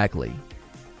 Exactly.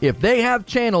 If they have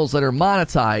channels that are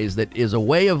monetized, that is a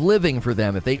way of living for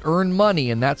them, if they earn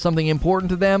money and that's something important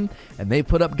to them, and they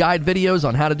put up guide videos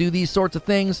on how to do these sorts of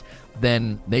things,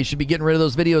 then they should be getting rid of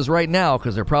those videos right now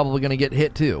because they're probably going to get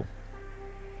hit too.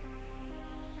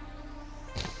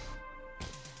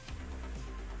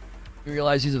 You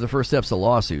realize these are the first steps to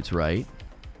lawsuits, right?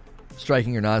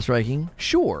 Striking or not striking?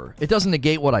 Sure. It doesn't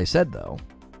negate what I said, though.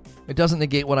 It doesn't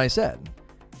negate what I said.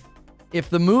 If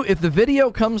the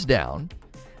video comes down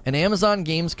and Amazon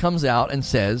Games comes out and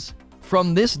says,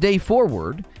 from this day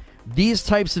forward, these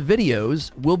types of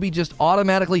videos will be just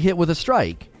automatically hit with a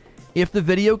strike if the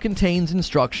video contains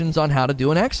instructions on how to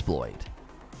do an exploit.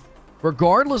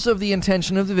 Regardless of the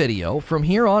intention of the video, from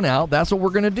here on out, that's what we're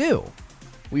going to do.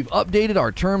 We've updated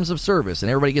our terms of service, and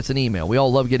everybody gets an email. We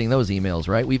all love getting those emails,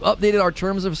 right? We've updated our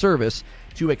terms of service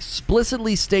to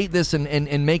explicitly state this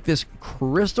and make this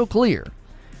crystal clear.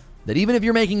 That even if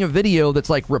you're making a video that's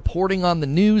like reporting on the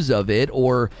news of it,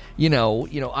 or, you know,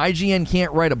 IGN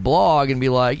can't write a blog and be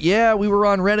like, yeah, we were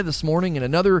on Reddit this morning and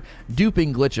another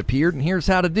duping glitch appeared and here's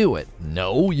how to do it.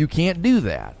 No, you can't do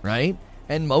that, right?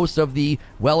 And most of the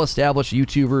well-established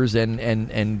YouTubers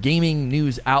and gaming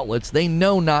news outlets, they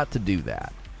know not to do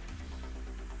that.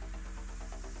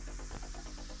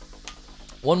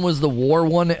 One was the War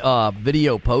One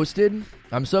video posted.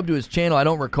 I'm subbed to his channel. I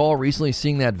don't recall recently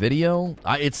seeing that video.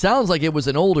 It sounds like it was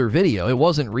an older video. It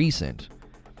wasn't recent.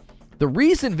 The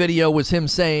recent video was him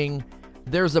saying,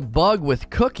 there's a bug with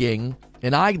cooking,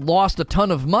 and I lost a ton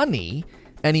of money,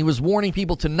 and he was warning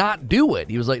people to not do it.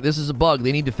 He was like, this is a bug.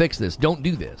 They need to fix this. Don't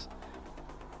do this.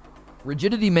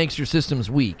 Rigidity makes your systems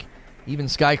weak. Even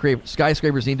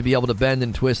skyscrapers need to be able to bend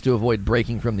and twist to avoid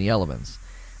breaking from the elements.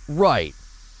 Right.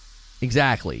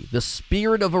 Exactly. The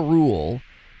spirit of a rule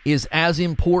is as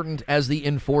important as the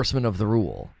enforcement of the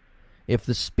rule. If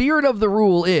the spirit of the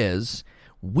rule is,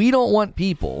 we don't want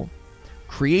people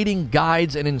creating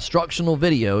guides and instructional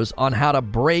videos on how to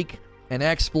break and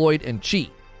exploit and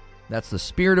cheat. That's the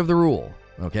spirit of the rule,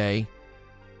 okay?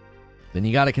 Then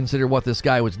you got to consider what this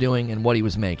guy was doing and what he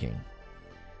was making.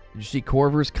 Did you see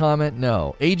Corver's comment?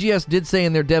 No. AGS did say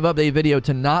in their dev update video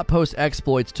to not post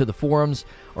exploits to the forums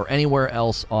or anywhere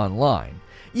else online.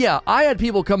 Yeah, I had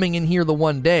people coming in here the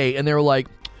one day, and they were like,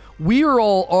 we are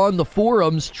all on the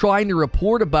forums trying to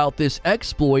report about this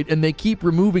exploit, and they keep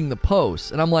removing the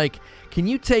posts. And I'm like, can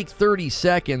you take 30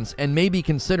 seconds and maybe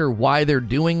consider why they're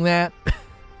doing that?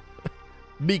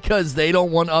 Because they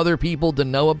don't want other people to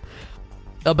know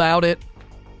about it?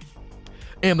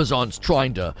 Amazon's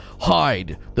trying to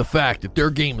hide the fact that their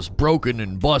game's broken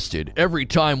and busted. Every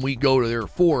time we go to their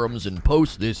forums and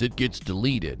post this, it gets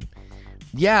deleted.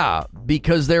 Yeah,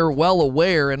 because they're well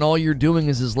aware, and all you're doing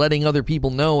is letting other people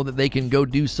know that they can go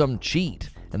do some cheat,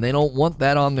 and they don't want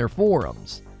that on their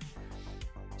forums.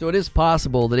 So it is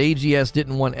possible that AGS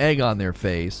didn't want egg on their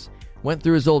face, went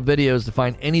through his old videos to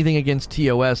find anything against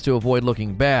TOS to avoid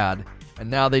looking bad, and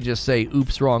now they just say,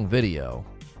 oops, wrong video.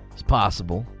 It's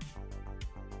possible.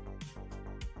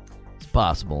 It's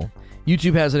possible.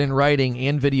 YouTube has it in writing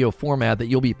and video format that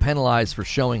you'll be penalized for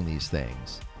showing these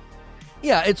things.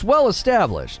 Yeah, it's well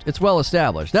established. It's well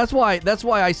established. That's why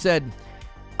I said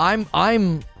I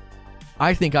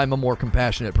think I'm a more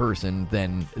compassionate person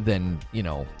than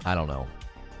I don't know,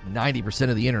 90%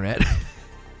 of the internet.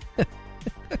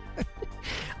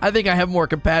 I think I have more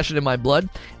compassion in my blood,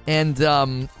 and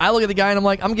I look at the guy and I'm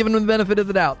like, I'm giving him the benefit of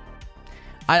the doubt.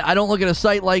 I don't look at a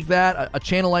site like that, a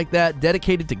channel like that,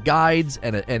 dedicated to guides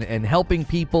and helping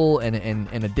people and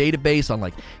a database on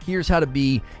like, here's how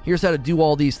to do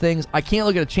all these things. I can't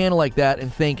look at a channel like that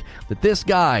and think that this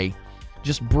guy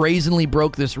just brazenly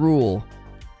broke this rule.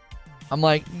 I'm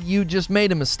like, you just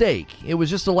made a mistake. It was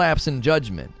just a lapse in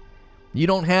judgment. You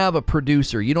don't have a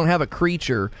producer. You don't have a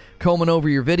creature combing over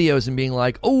your videos and being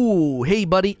like, oh, hey,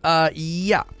 buddy,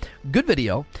 yeah, good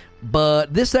video.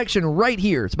 But this section right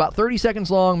here, it's about 30 seconds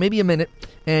long, maybe a minute,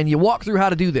 and you walk through how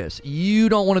to do this. You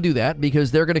don't want to do that because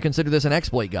they're going to consider this an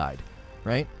exploit guide,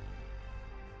 right?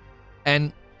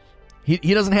 And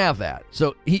he doesn't have that.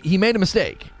 So he made a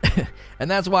mistake. And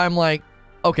that's why I'm like,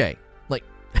 okay, like,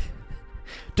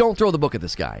 don't throw the book at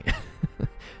this guy.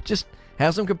 Just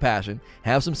have some compassion,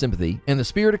 have some sympathy in the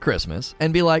spirit of Christmas,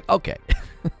 and be like, okay,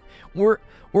 we're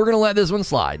going to let this one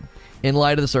slide in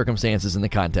light of the circumstances and the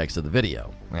context of the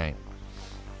video, right?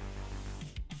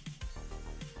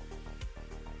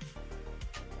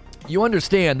 You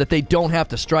understand that they don't have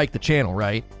to strike the channel,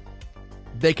 right?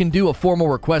 They can do a formal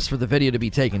request for the video to be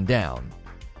taken down.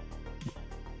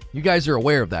 You guys are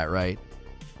aware of that, right?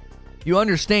 You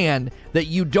understand that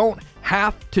you don't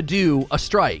have to do a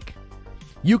strike.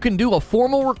 You can do a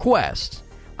formal request.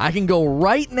 I can go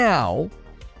right now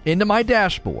into my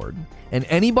dashboard, and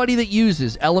anybody that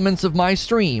uses elements of my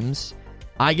streams,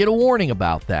 I get a warning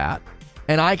about that,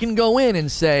 and I can go in and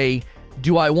say,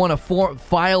 do I want to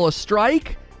file a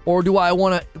strike, or do I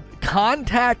want to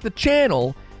contact the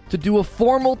channel to do a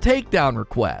formal takedown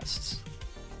request?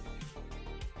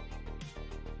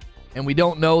 And we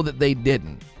don't know that they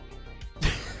didn't.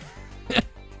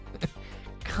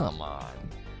 Come on.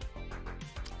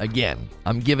 Again,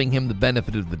 I'm giving him the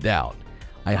benefit of the doubt.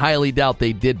 I highly doubt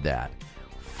they did that.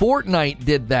 Fortnite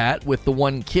did that with the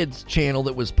one kid's channel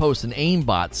that was posting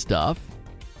aimbot stuff,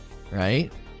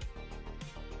 right?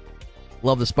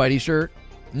 Love the Spidey shirt?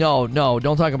 No,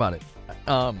 don't talk about it.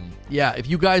 Yeah, if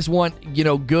you guys want,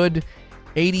 good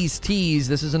 80s tees,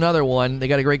 this is another one. They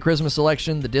got a great Christmas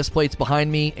selection. The disc plate's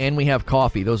behind me, and we have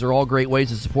coffee. Those are all great ways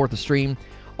to support the stream.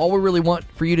 All we really want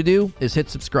for you to do is hit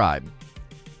subscribe.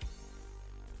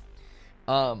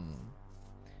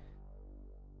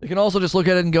 You can also just look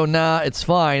at it and go, nah, it's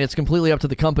fine. It's completely up to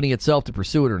the company itself to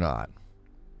pursue it or not.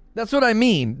 That's what I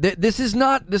mean. This is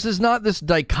not this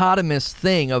dichotomous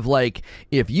thing of like,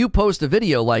 if you post a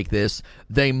video like this,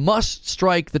 they must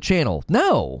strike the channel.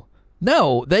 No,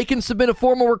 they can submit a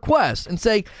formal request and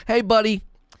say, hey, buddy,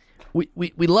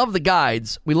 we love the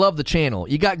guides. We love the channel.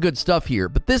 You got good stuff here.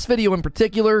 But this video in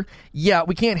particular, yeah,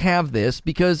 we can't have this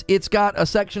because it's got a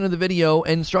section of the video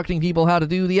instructing people how to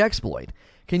do the exploit.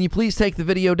 Can you please take the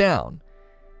video down?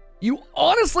 You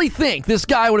honestly think this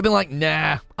guy would have been like,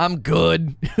 nah, I'm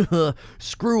good.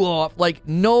 Screw off. Like,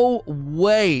 no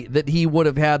way that he would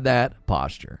have had that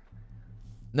posture.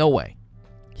 No way.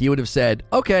 He would have said,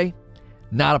 okay,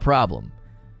 not a problem.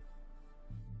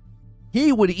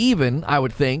 He would even, I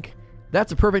would think,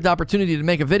 that's a perfect opportunity to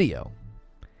make a video.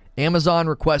 Amazon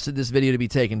requested this video to be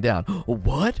taken down.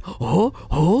 What?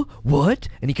 What?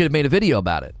 And he could have made a video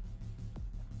about it.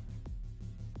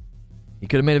 He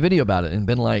could have made a video about it and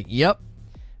been like, yep,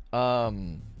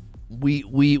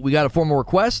 we got a formal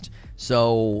request,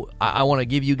 so I want to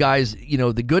give you guys,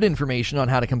 the good information on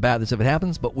how to combat this if it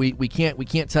happens, but we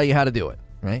can't tell you how to do it,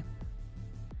 right?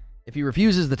 If he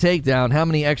refuses the takedown, how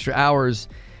many extra hours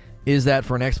is that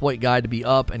for an exploit guide to be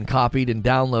up and copied and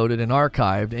downloaded and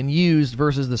archived and used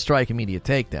versus the strike immediate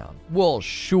takedown? Well,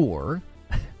 sure.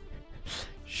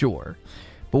 Sure.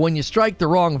 But when you strike the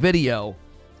wrong video,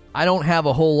 I don't have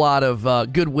a whole lot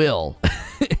of goodwill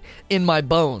in my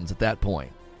bones at that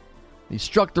point. You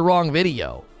struck the wrong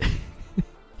video.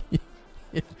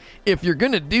 If you're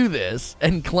going to do this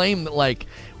and claim that, like,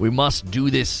 we must do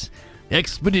this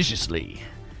expeditiously,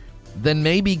 then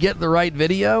maybe get the right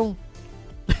video.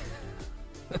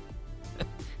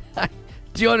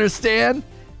 Do you understand?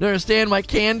 Do you understand my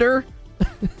candor?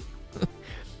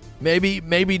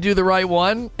 maybe do the right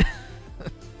one.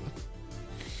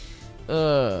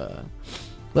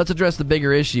 Let's address the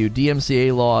bigger issue.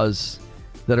 DMCA laws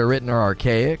that are written are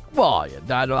archaic. Well,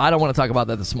 I don't want to talk about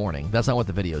that this morning. That's not what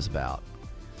the video is about.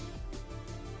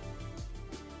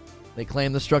 They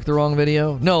claim they struck the wrong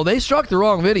video. No, they struck the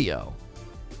wrong video.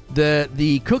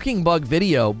 The cooking bug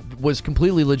video was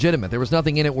completely legitimate. There was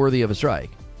nothing in it worthy of a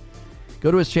strike.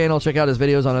 Go to his channel, check out his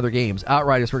videos on other games.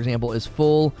 Outriders, for example, is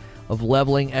full of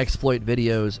leveling exploit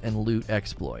videos and loot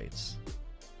exploits.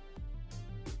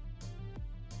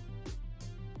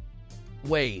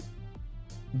 Wait,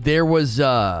 there was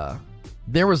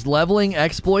leveling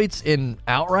exploits in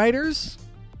Outriders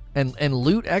and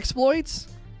loot exploits?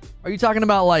 Are you talking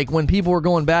about like when people were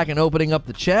going back and opening up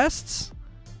the chests?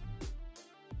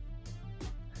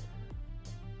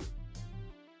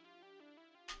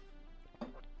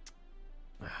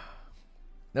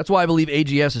 That's why I believe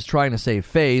AGS is trying to save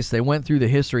face. They went through the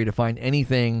history to find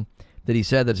anything that he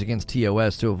said that's against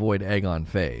TOS to avoid egg on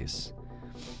face.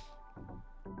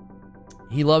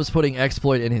 He loves putting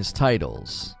exploit in his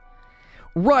titles.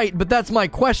 Right, but that's my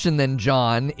question then,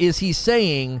 John. Is he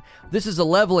saying this is a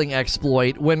leveling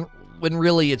exploit when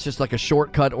really it's just like a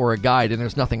shortcut or a guide and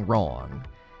there's nothing wrong?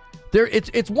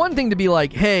 It's one thing to be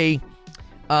like, hey,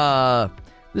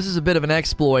 this is a bit of an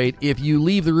exploit. If you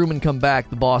leave the room and come back,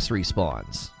 the boss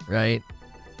respawns, right?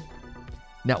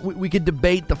 Now, we could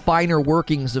debate the finer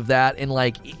workings of that and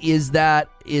like, is that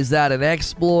an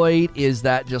exploit? Is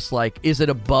that just like, is it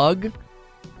a bug?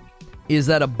 Is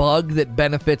that a bug that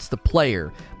benefits the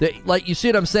player? Like, you see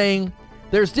what I'm saying?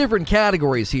 There's different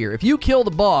categories here. If you kill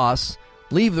the boss,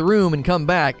 leave the room and come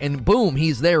back, and boom,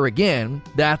 he's there again,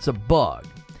 that's a bug.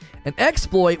 An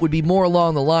exploit would be more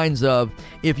along the lines of,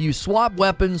 if you swap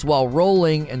weapons while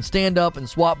rolling and stand up and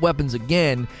swap weapons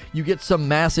again, you get some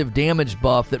massive damage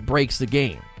buff that breaks the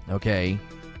game, okay?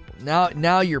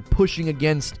 Now you're pushing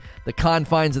against the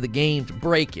confines of the game to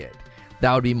break it.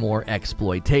 That would be more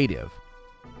exploitative.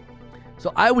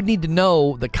 So I would need to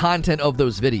know the content of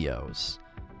those videos.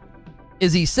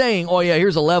 Is he saying, oh yeah,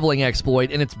 here's a leveling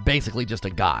exploit, and it's basically just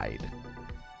a guide,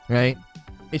 right?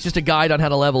 It's just a guide on how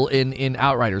to level in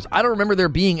Outriders. I don't remember there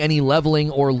being any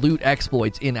leveling or loot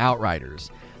exploits in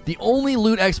Outriders. The only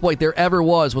loot exploit there ever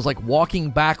was like walking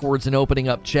backwards and opening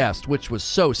up chests, which was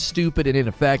so stupid and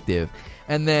ineffective.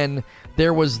 And then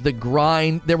there was the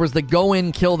grind, there was the go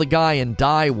in, kill the guy, and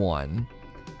die one.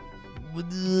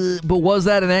 But was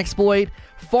that an exploit?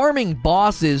 Farming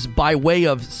bosses by way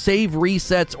of save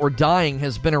resets or dying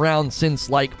has been around since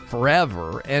like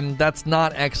forever, and that's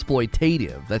not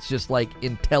exploitative. That's just like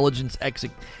intelligent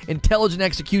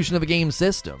execution of a game's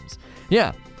systems.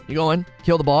 Yeah, you go in,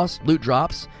 kill the boss, loot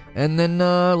drops, and then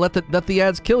let the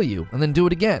ads kill you, and then do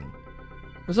it again.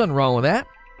 There's nothing wrong with that.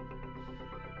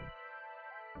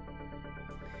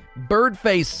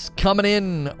 Birdface coming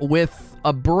in with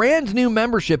a brand new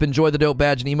membership. Enjoy the dope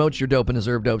badge and emotes. You're dope and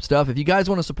deserve dope stuff. If you guys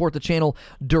want to support the channel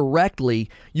directly,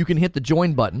 you can hit the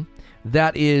join button.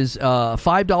 That is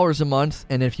 $5 a month,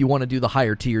 and if you want to do the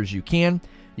higher tiers, you can.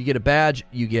 You get a badge,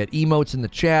 you get emotes in the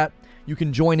chat. You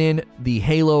can join in the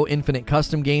Halo Infinite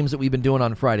custom games that we've been doing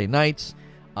on Friday nights.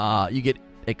 You get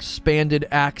expanded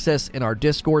access in our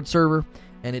Discord server,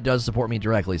 and it does support me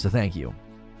directly, so thank you.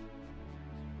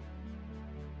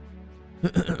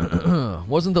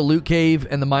 Wasn't the loot cave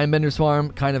and the Mindbender's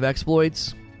farm kind of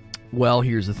exploits? Well,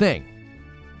 here's the thing.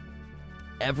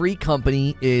 Every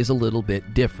company is a little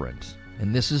bit different,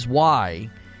 and this is why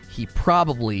he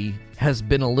probably has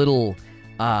been a little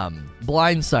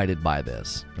blindsided by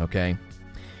this, okay?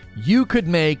 You could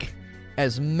make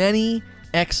as many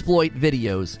exploit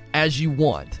videos as you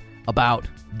want about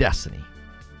Destiny.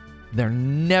 They're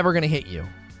never going to hit you.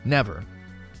 Never.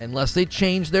 Unless they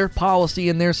change their policy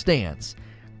and their stance.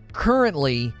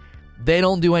 Currently, they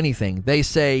don't do anything. They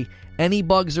say, any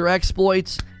bugs or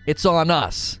exploits, it's on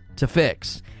us to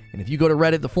fix. And if you go to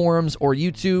Reddit, the forums, or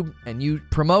YouTube, and you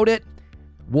promote it,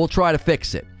 we'll try to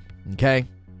fix it. Okay?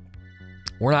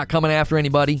 We're not coming after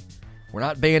anybody. We're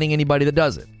not banning anybody that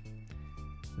does it.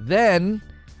 Then,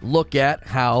 look at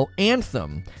how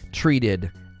Anthem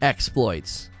treated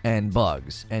exploits and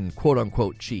bugs and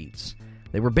quote-unquote cheats.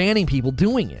 They were banning people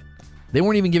doing it. They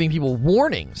weren't even giving people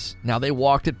warnings. Now, they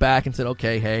walked it back and said,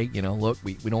 okay, hey, look,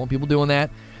 we don't want people doing that.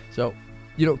 So,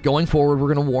 going forward,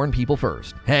 we're going to warn people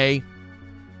first. Hey,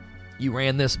 you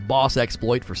ran this boss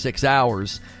exploit for 6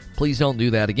 hours. Please don't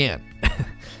do that again.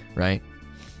 Right?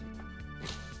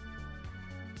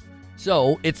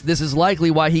 So, this is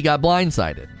likely why he got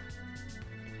blindsided.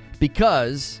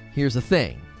 Because, here's the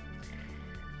thing.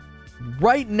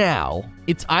 Right now,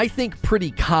 it's, I think,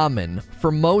 pretty common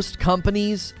for most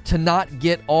companies to not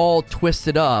get all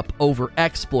twisted up over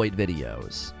exploit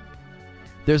videos.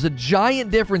 There's a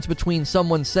giant difference between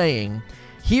someone saying,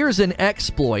 here's an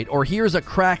exploit, or here's a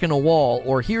crack in a wall,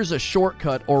 or here's a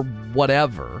shortcut, or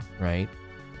whatever, right?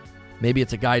 Maybe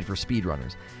it's a guide for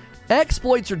speedrunners.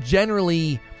 Exploits are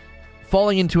generally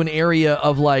falling into an area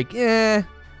of like,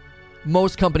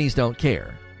 most companies don't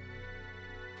care.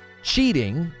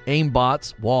 cheating,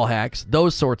 aimbots, wall hacks,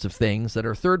 those sorts of things that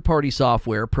are third-party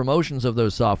software, promotions of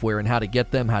those software, and how to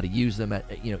get them, how to use them at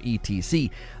etc.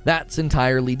 That's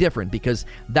entirely different because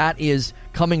that is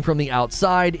coming from the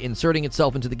outside, inserting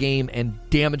itself into the game, and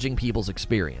damaging people's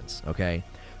experience, okay?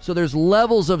 So there's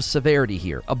levels of severity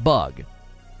here. A bug.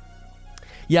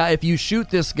 Yeah, if you shoot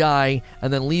this guy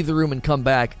and then leave the room and come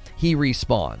back, he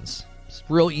respawns. It's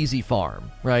real easy farm,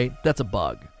 right? That's a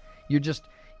bug.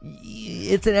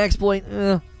 It's an exploit,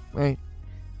 right?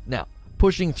 Now,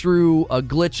 pushing through a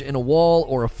glitch in a wall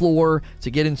or a floor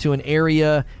to get into an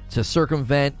area to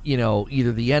circumvent,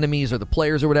 either the enemies or the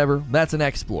players or whatever, that's an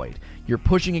exploit. You're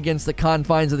pushing against the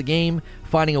confines of the game,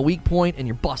 finding a weak point, and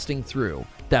you're busting through.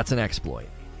 That's an exploit.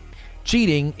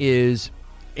 Cheating is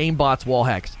aimbots, wall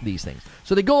hacks, these things.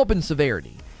 So they go up in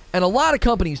severity. And a lot of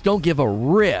companies don't give a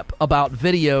rip about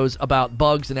videos about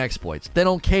bugs and exploits. They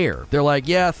don't care. They're like,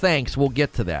 yeah, thanks, we'll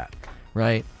get to that,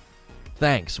 right?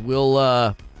 Thanks, we'll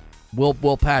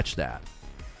patch that.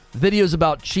 Videos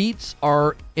about cheats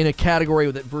are in a category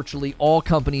that virtually all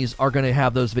companies are going to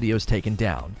have those videos taken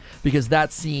down because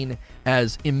that's seen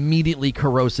as immediately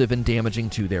corrosive and damaging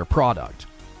to their product.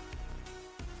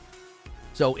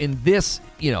 So in this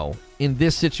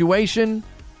situation,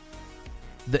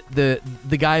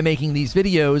 the guy making these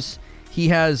videos, he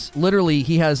has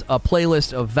a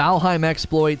playlist of Valheim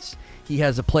exploits, he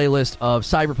has a playlist of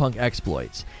Cyberpunk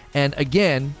exploits. And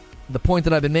again, the point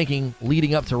that I've been making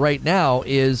leading up to right now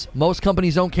is most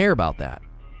companies don't care about that.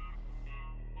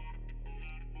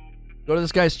 Go to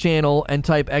this guy's channel and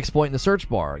type exploit in the search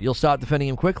bar. You'll stop defending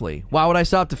him quickly. Why would I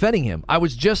stop defending him? I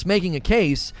was just making a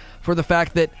case for the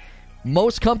fact that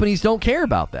most companies don't care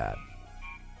about that.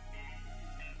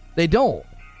 They don't.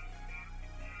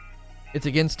 It's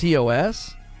against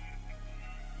TOS.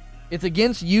 It's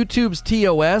against YouTube's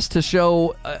TOS to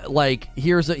show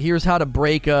here's how to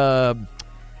break through a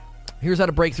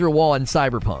wall in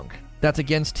Cyberpunk. That's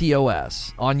against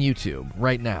TOS on YouTube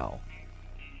right now.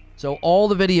 So all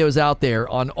the videos out there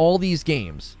on all these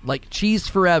games, like Cheese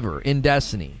Forever in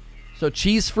Destiny. So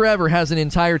Cheese Forever has an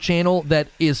entire channel that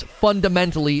is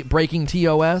fundamentally breaking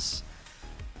TOS.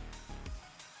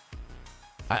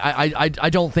 I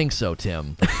don't think so,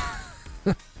 Tim.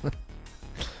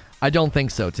 I don't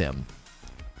think so, Tim.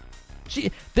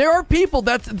 There are people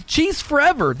that's Cheese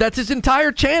Forever. That's his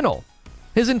entire channel.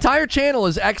 His entire channel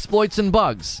is exploits and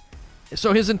bugs.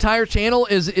 So his entire channel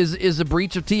is a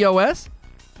breach of TOS?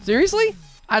 Seriously?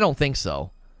 I don't think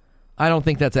so. I don't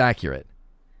think that's accurate.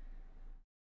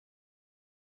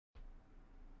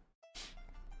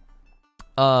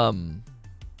 DevReact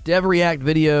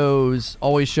videos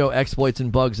always show exploits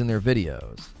and bugs in their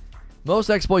videos.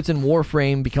 Most exploits in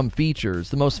Warframe become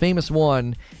features. The most famous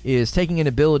one is taking an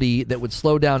ability that would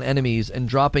slow down enemies and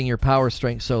dropping your power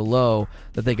strength so low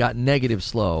that they got negative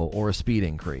slow or a speed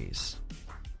increase.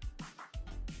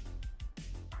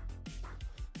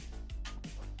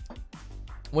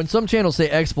 When some channels say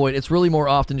exploit, it's really more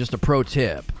often just a pro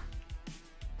tip.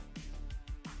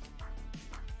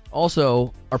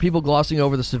 Also, are people glossing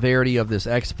over the severity of this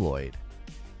exploit?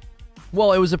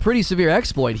 Well, it was a pretty severe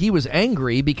exploit. He was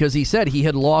angry because he said he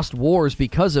had lost wars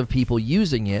because of people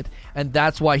using it, and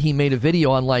that's why he made a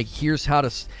video on here's how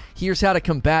to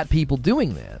combat people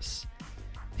doing this.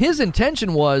 His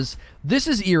intention was, this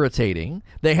is irritating.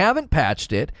 They haven't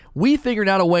patched it. We figured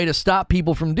out a way to stop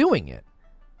people from doing it.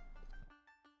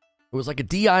 It was like a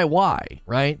DIY,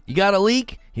 right? You got a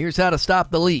leak? Here's how to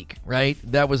stop the leak, right?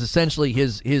 That was essentially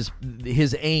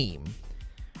his aim.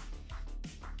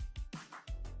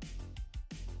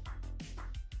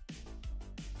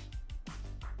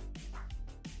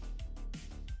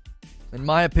 In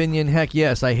my opinion, heck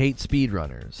yes, I hate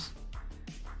speedrunners.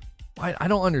 I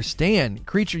don't understand.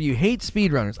 Creature, you hate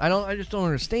speedrunners. I just don't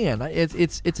understand.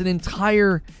 It's an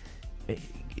entire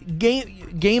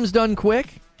games done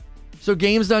quick. So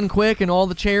games done quick and all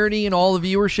the charity and all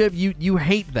the viewership, you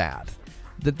hate that.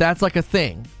 That's like a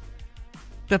thing.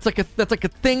 That's like a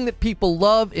thing that people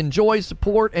love, enjoy,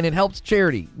 support, and it helps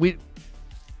charity. We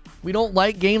don't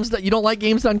like games that you don't like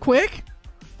games done quick?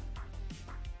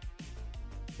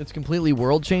 It's completely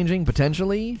world-changing,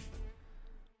 potentially.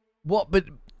 Well, but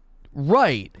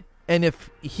right. And if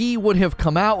he would have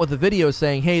come out with a video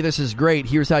saying, hey, this is great,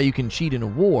 here's how you can cheat in a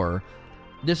war,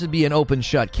 this would be an open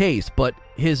shut case. But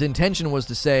his intention was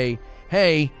to say,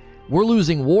 hey, we're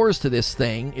losing wars to this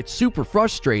thing. It's super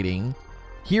frustrating.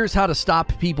 Here's how to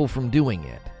stop people from doing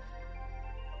it.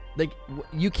 Like,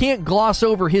 you can't gloss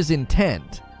over his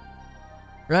intent.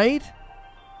 Right?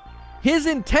 His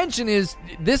intention is,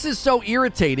 this is so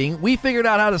irritating, we figured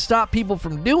out how to stop people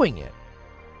from doing it.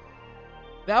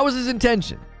 That was his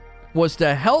intention. was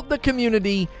to help the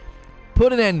community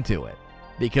put an end to it,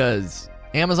 because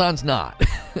Amazon's not.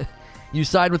 You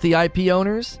side with the IP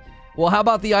owners? Well, how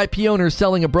about the IP owners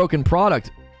selling a broken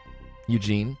product,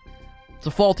 Eugene? It's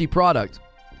a faulty product.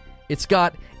 It's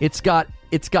got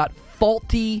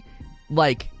faulty,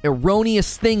 like,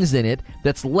 erroneous things in it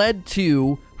that's led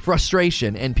to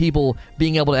frustration and people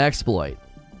being able to exploit.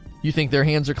 You think their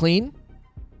hands are clean?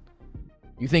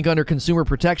 You think under consumer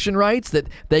protection rights that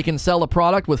they can sell a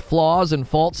product with flaws and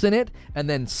faults in it and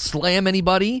then slam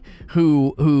anybody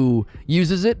who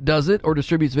uses it, does it, or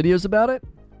distributes videos about it?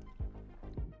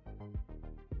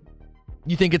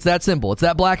 You think it's that simple? It's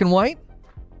that black and white?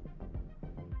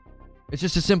 It's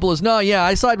just as simple as, no, yeah,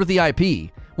 I side with the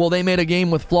IP. Well, they made a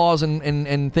game with flaws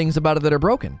and things about it that are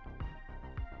broken.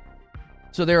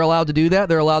 So they're allowed to do that.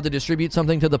 They're allowed to distribute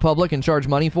something to the public and charge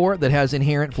money for it that has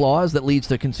inherent flaws that leads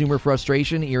to consumer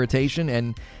frustration,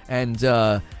 irritation, and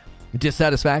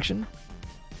dissatisfaction.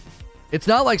 It's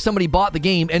not like somebody bought the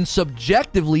game and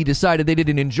subjectively decided they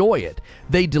didn't enjoy it.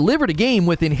 They delivered a game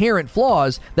with inherent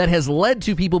flaws that has led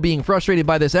to people being frustrated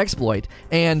by this exploit,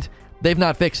 and they've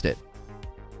not fixed it.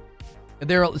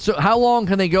 So how long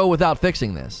can they go without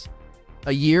fixing this?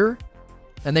 A year?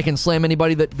 And they can slam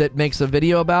anybody that makes a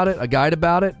video about it, a guide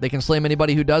about it. They can slam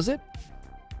anybody who does it.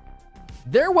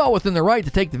 They're well within their right to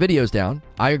take the videos down.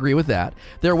 I agree with that.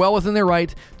 They're well within their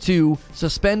right to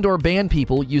suspend or ban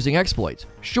people using exploits.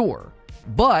 Sure.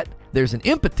 But there's an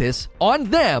impetus on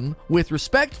them with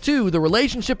respect to the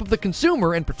relationship of the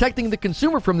consumer and protecting the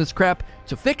consumer from this crap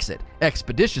to fix it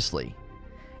expeditiously.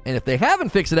 And if they haven't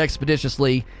fixed it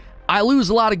expeditiously, I lose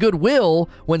a lot of goodwill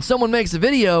when someone makes a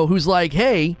video who's like,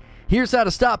 hey, here's how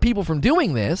to stop people from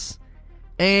doing this,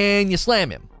 and you slam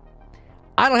him.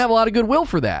 I don't have a lot of goodwill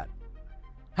for that.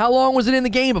 How long was it in the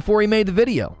game before he made the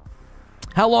video?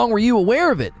 How long were you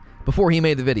aware of it before he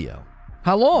made the video?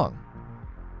 How long?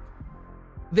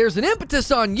 There's an impetus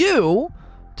on you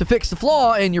to fix the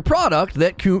flaw in your product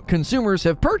that consumers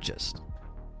have purchased.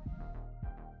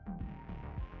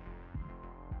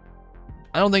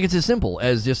 I don't think it's as simple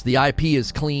as just the IP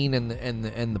is clean and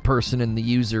the person and the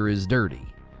user is dirty.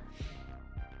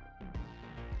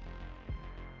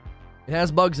 It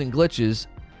has bugs and glitches.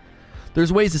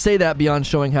 There's ways to say that beyond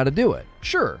showing how to do it.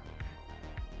 Sure.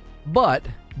 But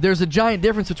there's a giant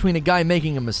difference between a guy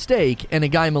making a mistake and a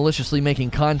guy maliciously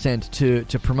making content to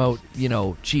promote,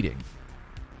 cheating.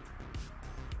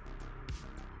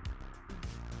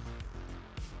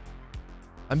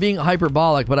 I'm being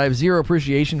hyperbolic, but I have zero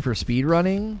appreciation for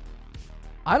speedrunning.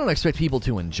 I don't expect people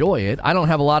to enjoy it. I don't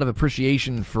have a lot of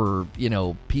appreciation for,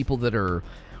 people that are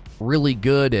really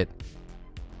good at,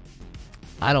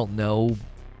 I don't know,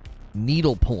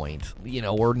 needlepoint,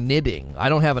 or knitting. I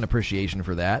don't have an appreciation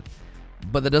for that.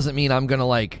 But that doesn't mean I'm going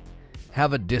to,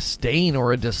 have a disdain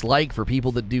or a dislike for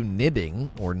people that do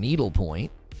knitting or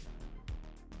needlepoint.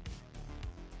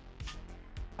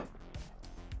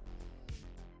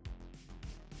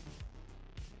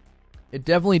 It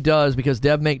definitely does, because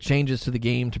dev make changes to the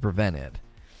game to prevent it.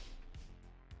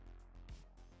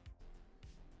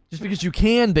 Just because you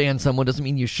can ban someone doesn't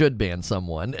mean you should ban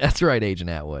someone. That's right, Agent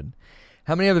Atwood.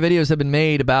 How many other videos have been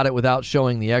made about it without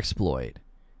showing the exploit?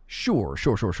 Sure.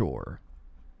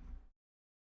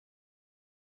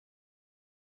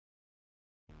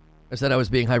 I said I was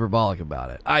being hyperbolic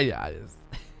about it.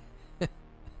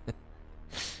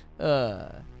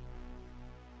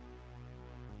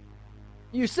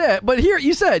 You said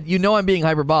I'm being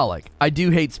hyperbolic. I do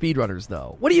hate speedrunners,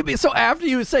 though. What do you mean? So after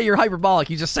you say you're hyperbolic,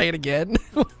 you just say it again?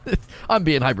 I'm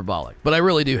being hyperbolic, but I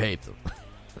really do hate them.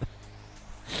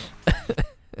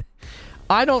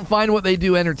 I don't find what they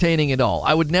do entertaining at all.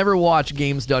 I would never watch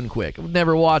games done quick. I would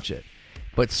never watch it.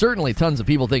 But certainly tons of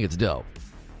people think it's dope.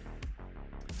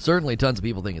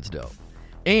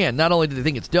 And not only do they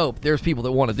think it's dope, there's people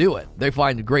that want to do it. They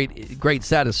find great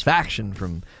satisfaction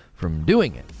from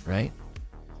doing it, right?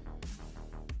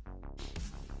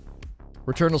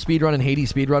 Returnal speedrun and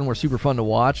Hades speedrun were super fun to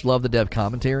watch. Love the dev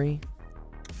commentary.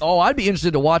 Oh, I'd be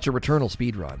interested to watch a Returnal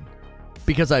speedrun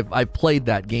because I've played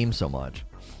that game so much.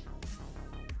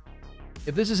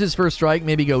 If this is his first strike,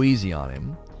 maybe go easy on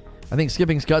him. I think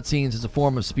skipping cutscenes is a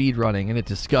form of speedrunning, and it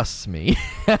disgusts me.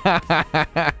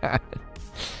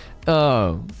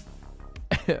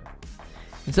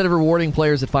 Instead of rewarding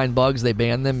players that find bugs, they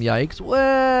ban them. Yikes.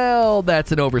 Well,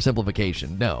 that's an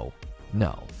oversimplification. No.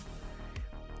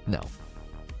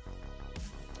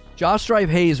 Josh Strife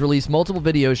Hayes released multiple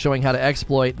videos showing how to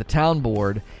exploit the town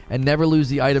board and never lose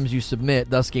the items you submit,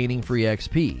 thus gaining free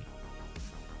XP.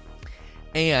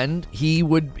 And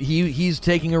he's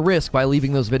taking a risk by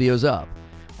leaving those videos up.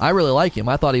 I really like him.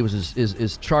 I thought he was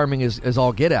as charming as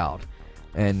all get out,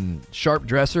 and sharp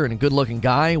dresser and a good-looking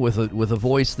guy with a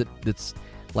voice that's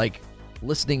like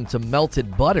listening to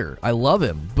melted butter. I love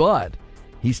him, but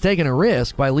he's taking a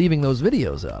risk by leaving those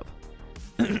videos up.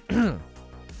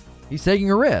 He's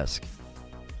taking a risk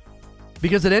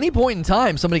because at any point in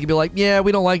time, somebody could be like, "Yeah,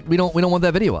 we don't want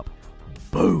that video up."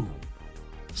 Boom,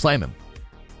 slam him.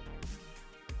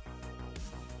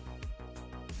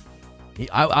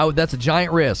 That's a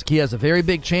giant risk. He has a very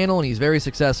big channel and he's very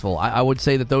successful. I would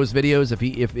say that those videos,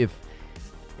 if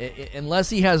unless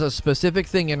he has a specific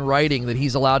thing in writing that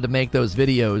he's allowed to make those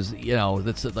videos,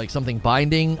 that's like something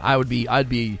binding, I'd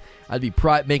be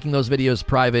making those videos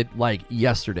private like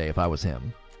yesterday if I was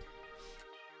him.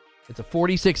 It's a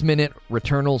 46-minute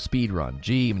Returnal speedrun.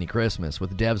 Gee, many Christmas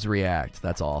with Devs React.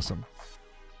 That's awesome.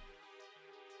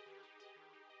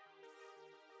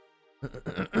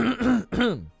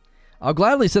 I'll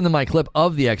gladly send them my clip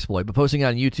of the exploit, but posting it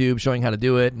on YouTube, showing how to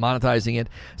do it, monetizing it,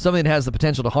 something that has the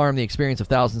potential to harm the experience of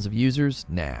thousands of users,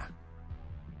 nah.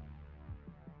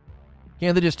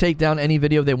 Can't they just take down any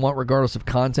video they want regardless of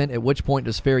content? At which point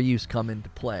does fair use come into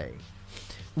play?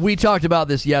 We talked about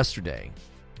this yesterday.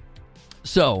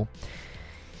 So,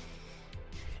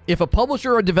 if a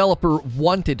publisher or developer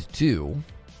wanted to,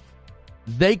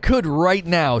 they could right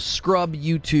now scrub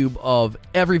YouTube of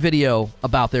every video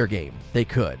about their game. They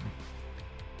could.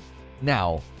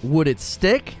 Now, would it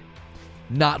stick?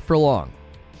 Not for long.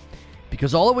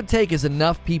 Because all it would take is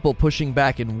enough people pushing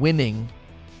back and winning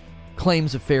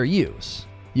claims of fair use.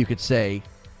 You could say,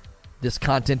 this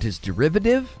content is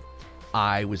derivative.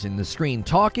 I was in the screen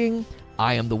talking.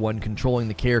 I am the one controlling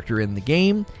the character in the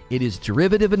game. It is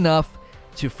derivative enough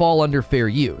to fall under fair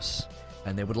use.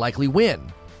 And they would likely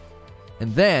win.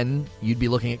 And then you'd be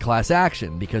looking at class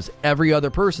action because every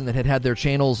other person that had their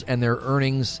channels and their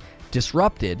earnings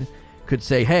disrupted could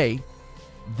say, hey,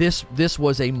 this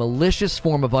was a malicious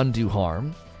form of undue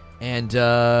harm, and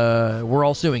we're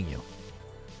all suing you.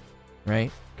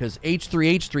 Right? Because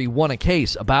H3H3 won a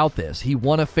case about this. He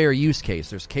won a fair use case.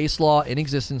 There's case law in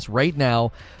existence right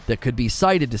now that could be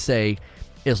cited to say,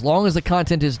 as long as the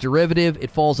content is derivative,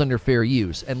 it falls under fair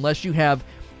use. Unless you have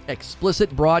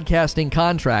explicit broadcasting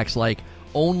contracts like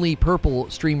only purple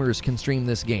streamers can stream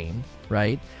this game,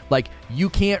 right? Like, you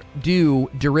can't do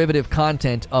derivative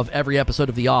content of every episode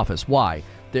of The Office. Why?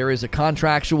 There is a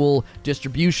contractual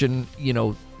distribution,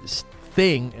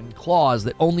 thing and clause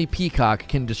that only Peacock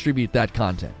can distribute that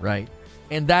content, right?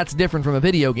 And that's different from a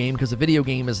video game because a video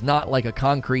game is not like a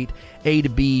concrete A to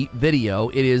B video.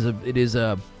 It is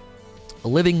a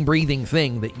living, breathing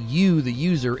thing that you, the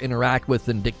user, interact with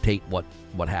and dictate what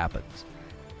happens.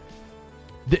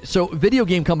 So video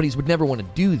game companies would never want to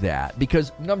do that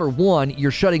because, number one,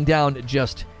 you're shutting down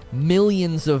just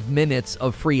millions of minutes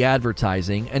of free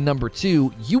advertising, and number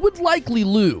two, you would likely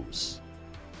lose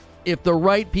if the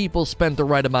right people spent the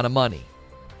right amount of money.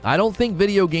 I don't think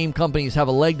video game companies have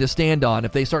a leg to stand on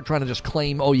if they start trying to just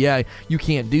claim, oh yeah, you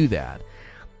can't do that.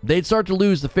 They'd start to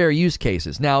lose the fair use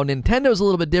cases. Now, Nintendo's a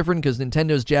little bit different because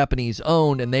Nintendo's Japanese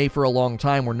owned, and they, for a long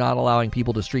time, were not allowing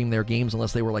people to stream their games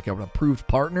unless they were like an approved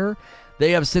partner.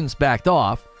 They have since backed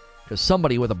off because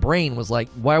somebody with a brain was like,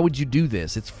 why would you do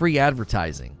this? It's free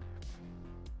advertising.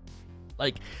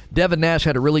 Like, Devin Nash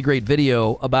had a really great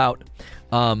video about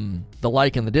the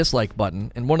like and the dislike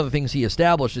button, and one of the things he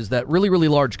established is that really, really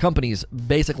large companies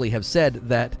basically have said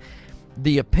that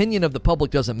the opinion of the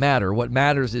public doesn't matter. What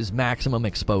matters is maximum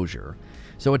exposure.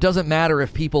 So it doesn't matter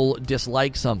if people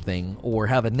dislike something or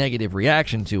have a negative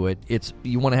reaction to it.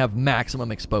 You want to have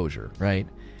maximum exposure, right?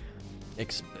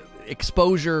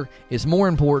 Exposure is more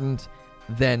important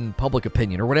than public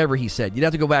opinion, or whatever he said. You'd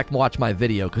have to go back and watch my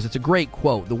video because it's a great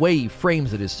quote. The way he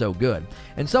frames it is so good.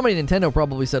 And somebody at Nintendo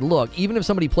probably said, look, even if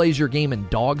somebody plays your game and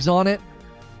dogs on it,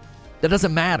 that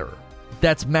doesn't matter.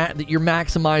 That you're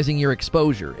maximizing your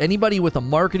exposure. Anybody with a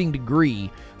marketing degree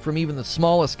from even the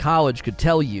smallest college could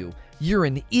tell you you're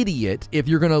an idiot if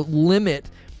you're going to limit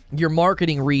your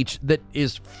marketing reach that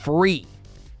is free.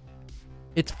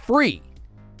 It's free.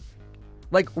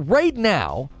 Like right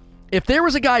now, if there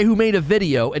was a guy who made a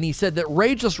video and he said that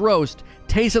Rageless Roast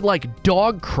tasted like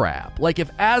dog crap, like if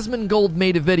Asmongold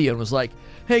made a video and was like,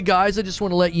 hey guys, I just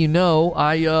want to let you know,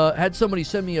 I had somebody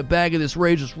send me a bag of this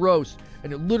Rageless Roast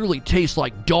and it literally tastes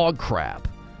like dog crap,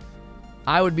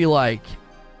 I would be like,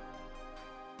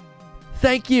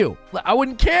 thank you. I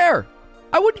wouldn't care.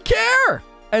 I wouldn't care.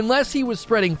 Unless he was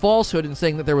spreading falsehood and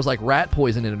saying that there was like rat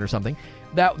poison in it or something.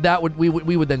 We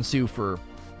would then sue for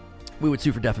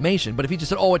defamation. But if he just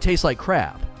said, oh, it tastes like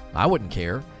crap, I wouldn't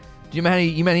care. Do you know how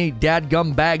many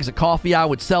dadgum bags of coffee I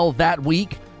would sell that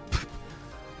week?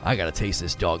 I gotta taste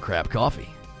this dog crap coffee.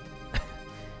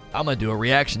 I'm gonna do a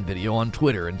reaction video on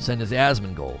Twitter and send it to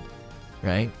Asmongold,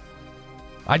 right?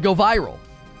 I'd go viral.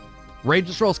 Rage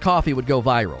Destroy's coffee would go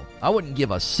viral. I wouldn't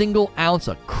give a single ounce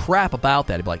of crap about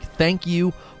that. I'd be like, thank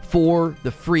you for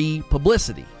the free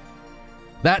publicity.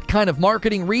 That kind of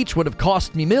marketing reach would have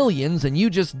cost me millions, and you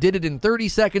just did it in 30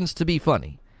 seconds to be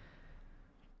funny.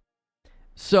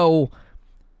 So,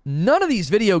 none of these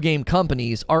video game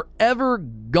companies are ever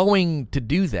going to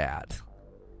do that.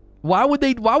 Why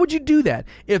would you do that?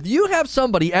 If you have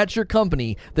somebody at your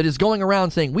company that is going around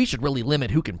saying, we should really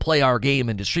limit who can play our game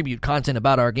and distribute content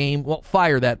about our game, well,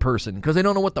 fire that person, because they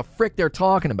don't know what the frick they're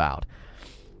talking about.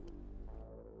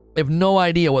 They have no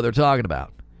idea what they're talking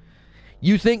about.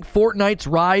 You think Fortnite's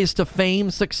rise to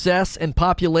fame, success, and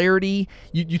popularity,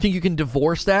 you think you can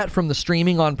divorce that from the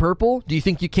streaming on Purple? Do you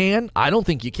think you can? I don't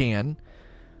think you can.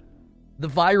 The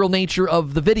viral nature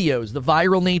of the videos, the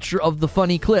viral nature of the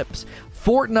funny clips.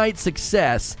 Fortnite's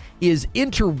success is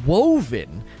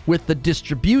interwoven with the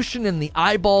distribution and the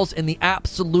eyeballs and the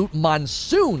absolute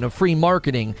monsoon of free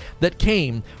marketing that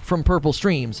came from Purple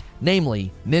Streams,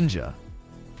 namely Ninja.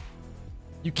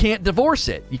 You can't divorce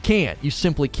it. You can't. You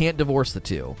simply can't divorce the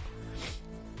two.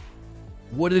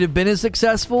 Would it have been as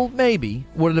successful? Maybe.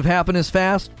 Would it have happened as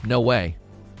fast? No way.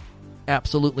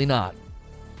 Absolutely not.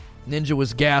 Ninja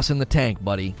was gas in the tank,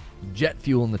 buddy. Jet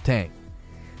fuel in the tank.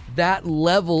 That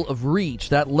level of reach,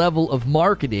 that level of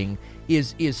marketing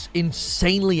is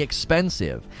insanely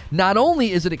expensive. Not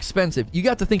only is it expensive, you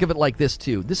got to think of it like this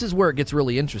too. This is where it gets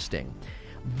really interesting.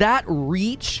 That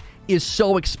reach is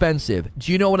so expensive.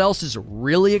 Do you know what else is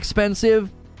really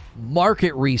expensive?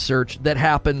 Market research that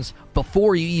happens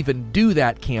before you even do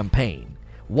that campaign.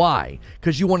 Why?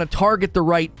 Because you want to target the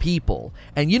right people,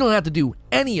 and you don't have to do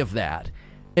any of that.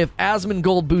 If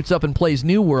Asmongold boots up and plays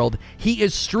New World, he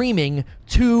is streaming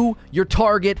to your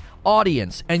target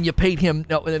audience, and you paid him.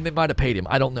 No, they might have paid him.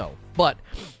 I don't know. But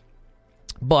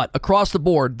across the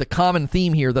board, the common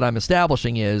theme here that I'm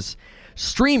establishing is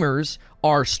streamers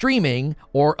are streaming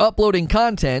or uploading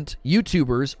content,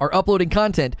 YouTubers are uploading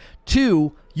content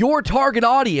to your target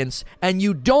audience, and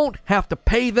you don't have to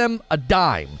pay them a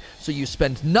dime. So you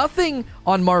spend nothing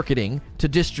on marketing to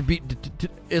distribute,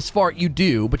 as far you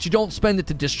do, but you don't spend it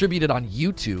to distribute it on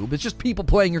YouTube. It's just people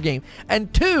playing your game.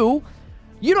 And two,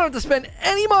 you don't have to spend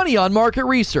any money on market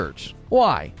research.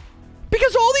 Why?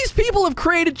 Because all these people have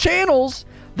created channels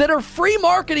that are free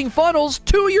marketing funnels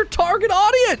to your target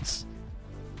audience.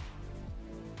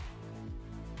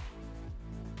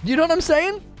 You know what I'm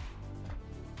saying?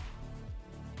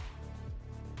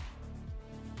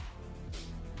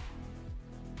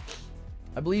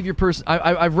 I believe your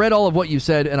I've read all of what you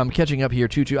said, and I'm catching up here,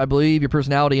 Choo-Choo. I believe your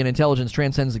personality and intelligence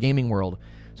transcends the gaming world.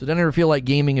 So don't ever feel like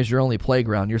gaming is your only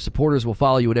playground. Your supporters will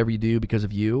follow you whatever you do because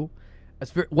of you.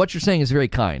 What you're saying is very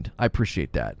kind. I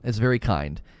appreciate that. It's very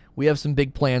kind. We have some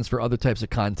big plans for other types of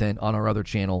content on our other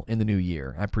channel in the new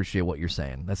year. I appreciate what you're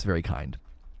saying. That's very kind.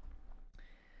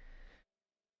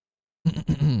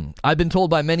 I've been told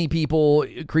by many people,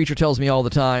 Creature tells me all the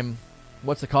time,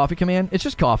 what's the coffee command? It's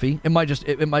just coffee. It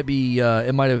might be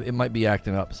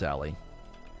acting up, Sally.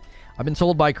 I've been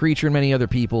told by Creature and many other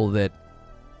people that,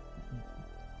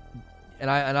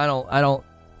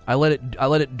 I let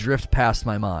it drift past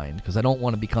my mind because I don't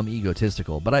want to become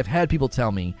egotistical. But I've had people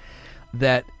tell me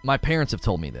that my parents have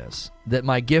told me this, that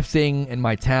my gifting and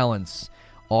my talents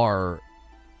are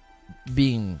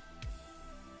being,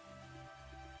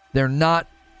 they're not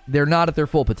at their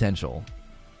full potential.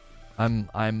 I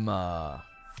don't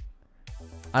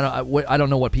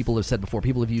know what people have said before.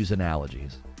 People have used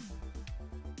analogies.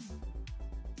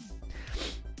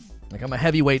 Like I'm a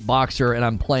heavyweight boxer and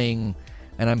I'm playing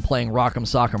Rock'em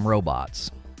Sock'em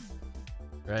Robots.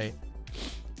 Right?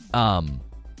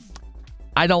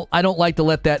 I don't like to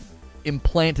let that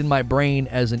implant in my brain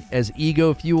as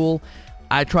ego fuel.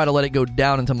 I try to let it go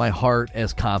down into my heart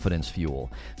as confidence fuel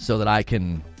so that I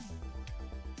can,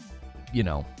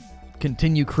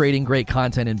 continue creating great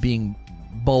content and being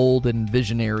bold and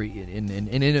visionary and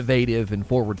innovative and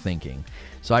forward thinking.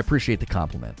 So I appreciate the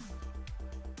compliment.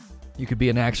 You could be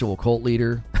an actual cult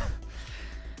leader.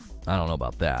 I don't know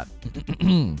about that.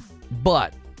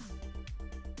 But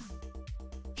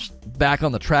back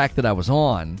on the track that I was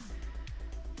on,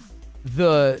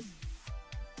 the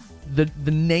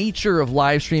nature of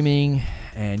live streaming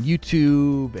and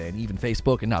YouTube and even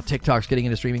Facebook, and now TikTok's getting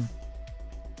into streaming,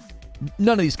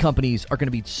 none of these companies are going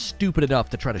to be stupid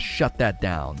enough to try to shut that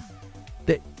down.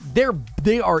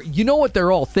 They are, you know what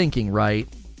they're all thinking, right?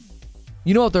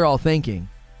 You know what they're all thinking?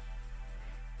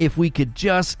 If we could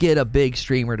just get a big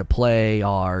streamer to play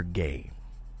our game.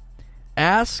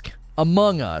 Ask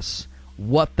among us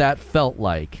what that felt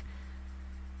like.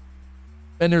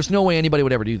 And there's no way anybody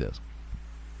would ever do this.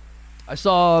 I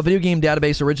saw a Video Game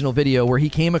Database original video where he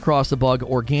came across the bug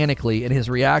organically, and his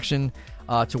reaction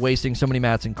to wasting so many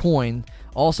mats and coin.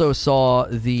 Also saw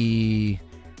the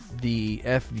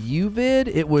FU vid.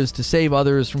 It was to save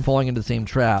others from falling into the same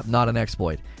trap, not an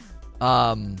exploit.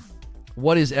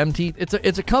 What is MT?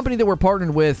 It's a company that we're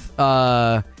partnered with.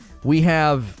 We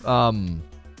have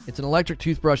it's an electric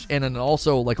toothbrush and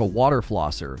also like a water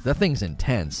flosser. That thing's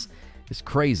intense. It's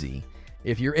crazy.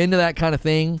 If you're into that kind of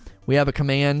thing, we have a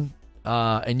command,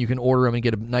 and you can order them and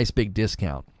get a nice big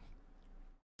discount.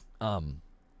 And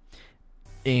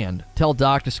tell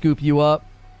Doc to scoop you up.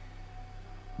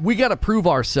 We got to prove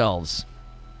ourselves.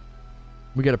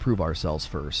 We got to prove ourselves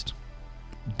first.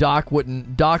 Doc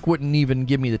wouldn't even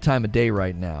give me the time of day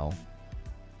right now.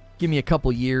 Give me a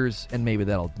couple years, and maybe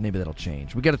that'll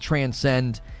change. We got to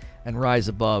transcend and rise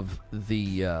above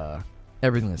the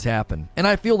everything that's happened, and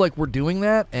I feel like we're doing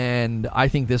that. And I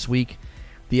think this week,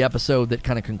 the episode that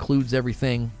kind of concludes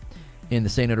everything in the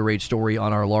Say No to Rage story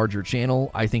on our larger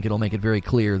channel, I think it'll make it very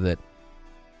clear that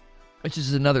it's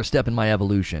just another step in my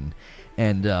evolution,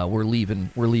 and we're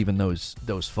leaving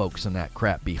those folks and that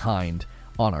crap behind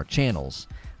on our channels,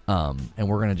 and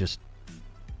we're gonna just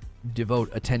devote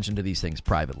attention to these things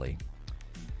privately.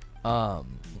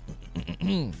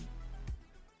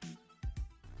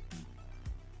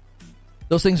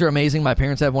 Those things are amazing. My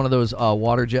parents have one of those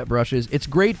water jet brushes. It's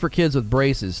great for kids with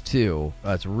braces too.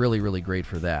 It's really, really great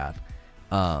for that.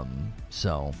 For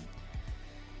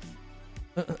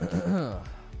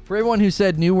everyone who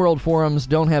said New World forums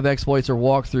don't have exploits or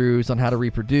walkthroughs on how to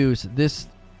reproduce, this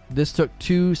took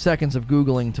 2 seconds of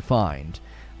Googling to find.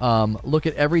 Look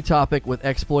at every topic with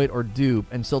exploit or dupe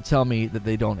and still tell me that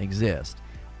they don't exist.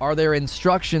 Are there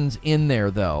instructions in there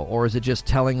though, or is it just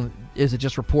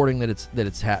reporting that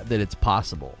it's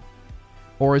possible,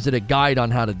 or is it a guide on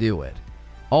how to do it?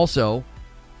 Also,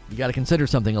 you got to consider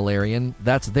something, Alarian.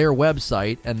 That's their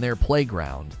website and their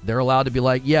playground. They're allowed to be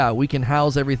like, yeah, we can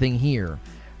house everything here.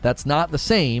 That's not the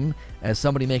same as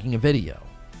somebody making a video.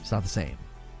 It's not the same.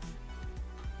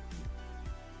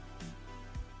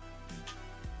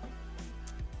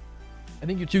 I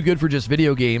think you're too good for just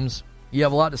video games. You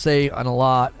have a lot to say on a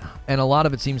lot, and a lot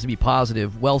of it seems to be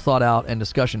positive, well thought out, and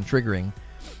discussion triggering.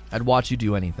 I'd watch you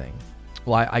do anything.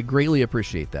 Well, I greatly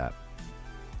appreciate that.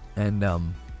 And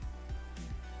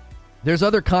there's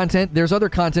other content. There's other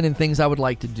content and things I would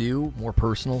like to do, more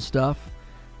personal stuff.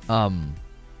 And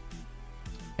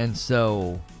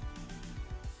so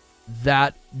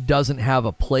that doesn't have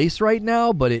a place right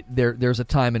now, but there's a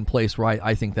time and place where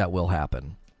I think that will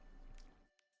happen.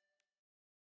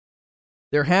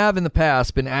 There have in the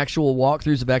past been actual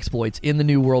walkthroughs of exploits in the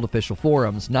New World official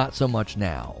forums, not so much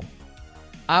now.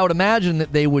 I would imagine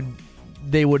that they would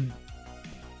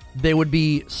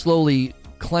be slowly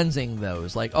cleansing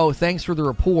those, like, oh, thanks for the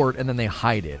report, and then they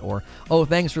hide it, or oh,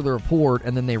 thanks for the report,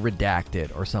 and then they redact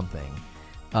it, or something.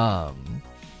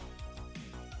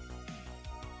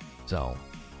 So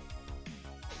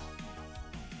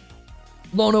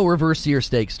Lono reverse seer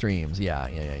stake streams.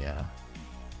 Yeah.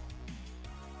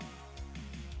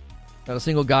 Not a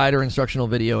single guide or instructional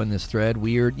video in this thread.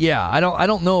 Weird. Yeah, I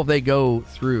don't know if they go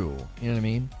through. You know what I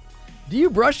mean? Do you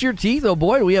brush your teeth? Oh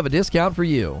boy, do we have a discount for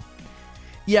you.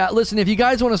 Yeah, listen, if you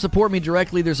guys want to support me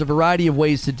directly, there's a variety of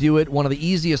ways to do it. One of the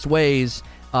easiest ways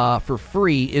for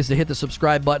free is to hit the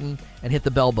subscribe button and hit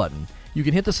the bell button. You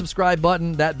can hit the subscribe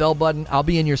button, that bell button. I'll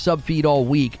be in your sub feed all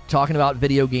week talking about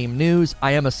video game news.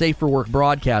 I am a safe for work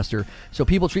broadcaster, so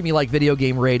people treat me like video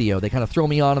game radio. They kind of throw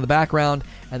me on in the background,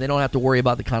 and they don't have to worry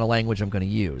about the kind of language I'm going to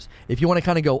use. If you want to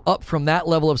kind of go up from that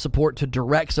level of support to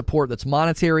direct support that's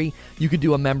monetary, you could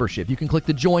do a membership. You can click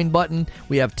the join button.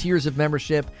 We have tiers of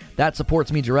membership. That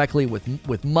supports me directly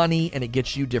with money, and it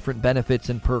gets you different benefits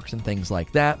and perks and things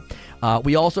like that.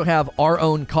 We also have our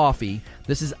own coffee.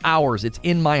 This is ours. It's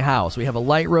in my house. We have a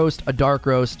light roast, a dark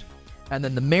roast, and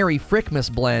then the Merry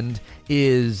Frickmas blend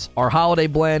is our holiday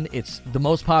blend. It's the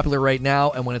most popular right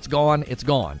now, and when it's gone,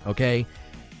 okay?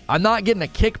 I'm not getting a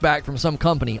kickback from some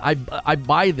company. I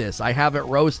buy this. I have it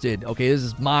roasted. Okay, this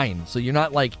is mine. So you're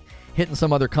not like hitting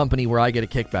some other company where I get a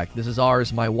kickback. This is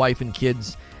ours. My wife and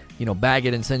kids, bag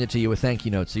it and send it to you with thank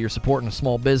you notes. So you're supporting a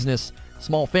small business,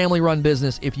 small family-run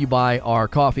business if you buy our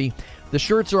coffee. The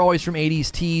shirts are always from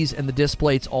 80s Tees, and the disc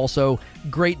plates also.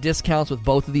 Great discounts with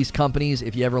both of these companies.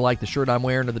 If you ever like the shirt I'm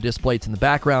wearing or the disc plates in the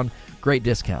background, great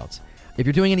discounts. If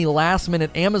you're doing any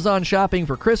last-minute Amazon shopping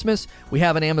for Christmas, we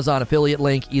have an Amazon affiliate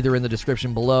link either in the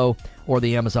description below or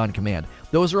the Amazon command.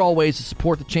 Those are all ways to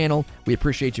support the channel. We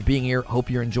appreciate you being here. Hope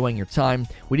you're enjoying your time.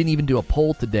 We didn't even do a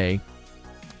poll today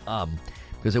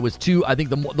because it was I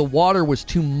think the water was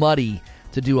too muddy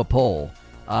to do a poll.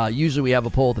 Usually we have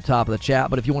a poll at the top of the chat,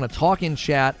 but if you want to talk in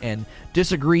chat and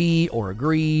disagree or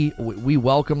agree, we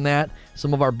welcome that.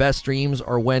 Some of our best streams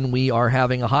are when we are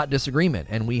having a hot disagreement,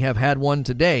 and we have had one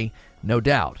today, no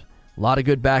doubt. A lot of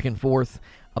good back and forth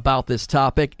about this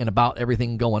topic and about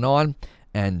everything going on,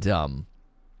 and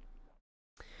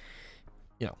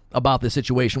about the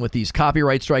situation with these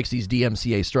copyright strikes, these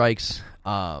DMCA strikes.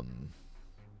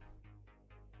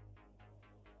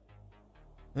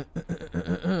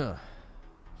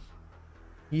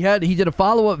 He did a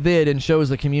follow-up vid and shows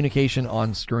the communication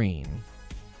on screen.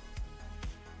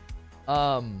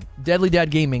 Deadly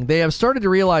Dad Gaming. They have started to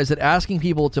realize that asking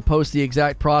people to post the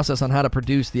exact process on how to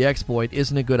produce the exploit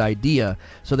isn't a good idea,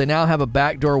 so they now have a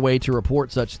backdoor way to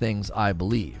report such things, I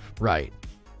believe. Right.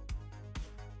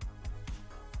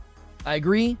 I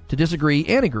agree to disagree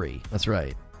and agree. That's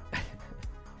right.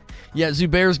 Yeah,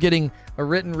 Zubair's getting a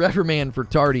written reprimand for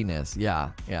tardiness. Yeah.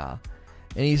 And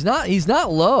he's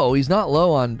not low. He's not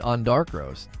low on Dark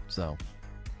Roast. So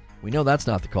we know that's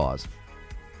not the cause.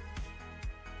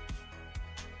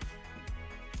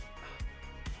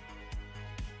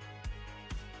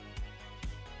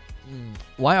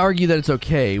 Why argue that it's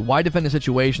okay? Why defend a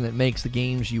situation that makes the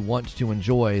games you want to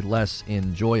enjoy less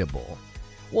enjoyable?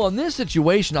 Well, in this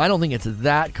situation, I don't think it's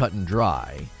that cut and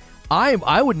dry.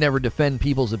 I would never defend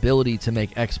people's ability to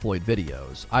make exploit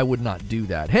videos. I would not do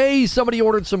that. Hey, somebody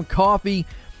ordered some coffee,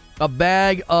 a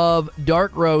bag of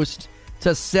Dark Roast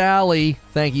to Sally.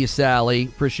 Thank you, Sally.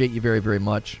 Appreciate you very, very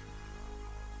much.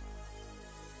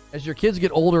 As your kids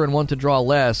get older and want to draw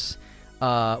less,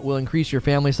 will increase your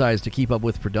family size to keep up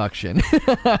with production.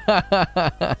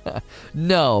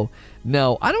 No.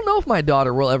 I don't know if my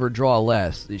daughter will ever draw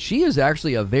less. She is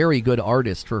actually a very good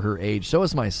artist for her age. So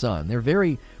is my son. They're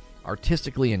very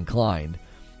artistically inclined,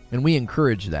 and we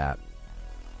encourage that.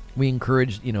 We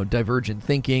encourage, divergent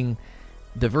thinking.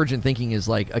 Divergent thinking is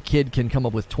like a kid can come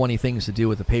up with 20 things to do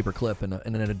with a paperclip, and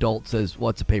an adult says,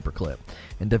 what's a paperclip?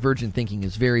 And divergent thinking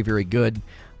is very, very good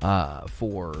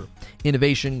for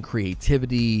innovation,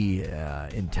 creativity,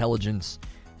 intelligence.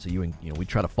 So we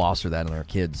try to foster that in our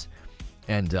kids.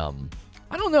 And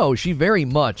I don't know, she very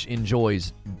much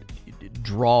enjoys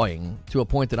drawing to a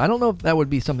point that I don't know if that would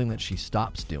be something that she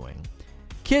stops doing.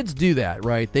 Kids do that,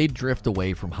 right? They drift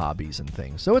away from hobbies and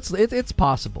things. So it's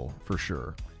possible for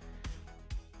sure.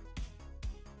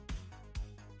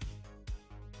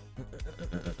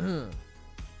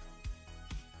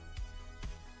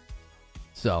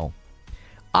 So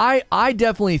I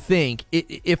definitely think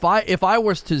if I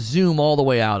was to zoom all the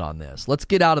way out on this, let's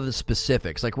get out of the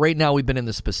specifics. Like right now we've been in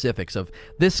the specifics of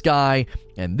this guy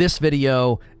and this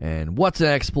video and what's an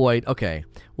exploit. Okay,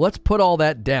 let's put all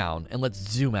that down and let's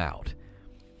zoom out.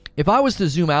 If I was to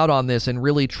zoom out on this and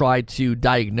really try to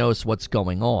diagnose what's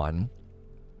going on,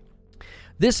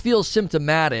 this feels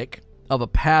symptomatic of a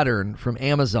pattern from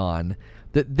Amazon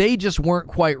that they just weren't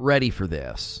quite ready for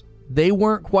this. They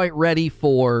weren't quite ready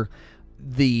for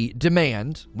the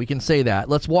demand. We can say that.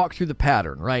 Let's walk through the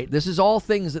pattern, right? This is all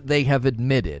things that they have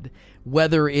admitted,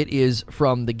 whether it is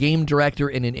from the game director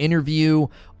in an interview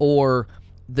or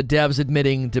the devs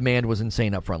admitting demand was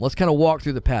insane up front. Let's kind of walk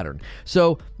through the pattern.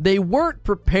 So they weren't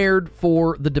prepared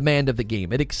for the demand of the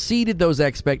game. It exceeded those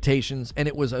expectations, and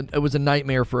it was a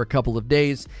nightmare for a couple of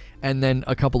days, and then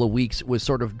a couple of weeks was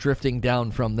sort of drifting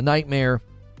down from the nightmare,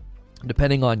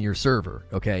 depending on your server,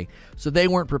 okay? So they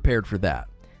weren't prepared for that.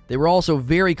 They were also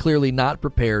very clearly not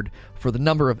prepared for the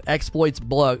number of exploits,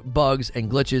 bugs, and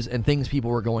glitches and things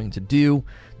people were going to do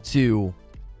to,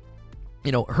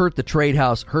 hurt the trade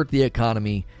house, hurt the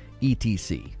economy,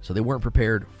 etc. So they weren't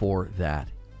prepared for that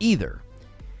either.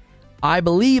 I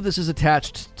believe this is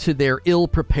attached to their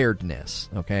ill-preparedness,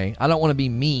 okay? I don't want to be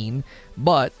mean,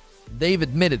 but they've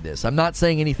admitted this. I'm not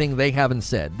saying anything they haven't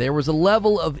said. There was a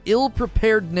level of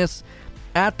ill-preparedness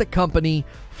at the company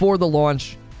for the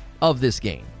launch of this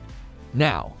game.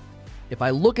 Now, if I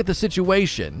look at the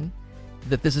situation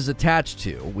that this is attached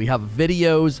to, we have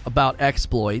videos about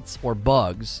exploits or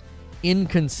bugs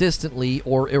inconsistently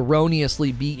or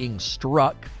erroneously being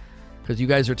struck, because you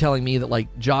guys are telling me that like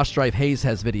Josh Strife Hayes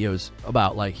has videos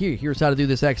about like, here's how to do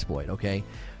this exploit, okay?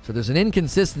 So there's an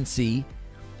inconsistency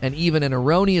and even an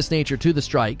erroneous nature to the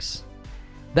strikes.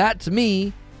 That to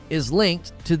me is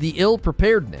linked to the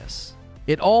ill-preparedness.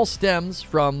 It all stems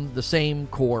from the same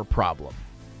core problem.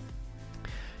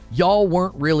 Y'all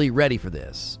weren't really ready for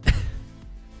this.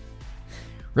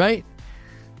 right?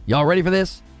 Y'all ready for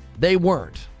this? They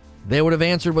weren't. They would have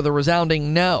answered with a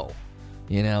resounding no.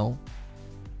 You know,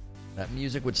 that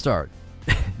music would start.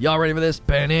 Y'all ready for this?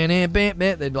 They'd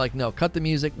be like, no, cut the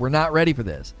music. We're not ready for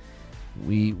this.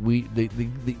 We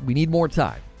need more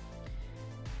time.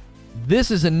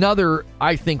 This is another,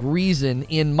 I think, reason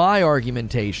in my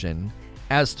argumentation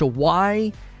as to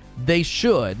why they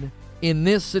should, in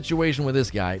this situation with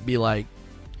this guy, be like,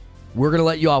 we're going to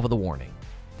let you off with a warning.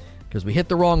 Because we hit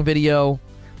the wrong video.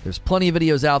 There's plenty of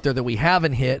videos out there that we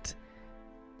haven't hit.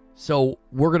 So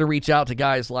we're going to reach out to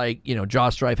guys like, you know,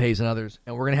 Josh Strife Hayes and others,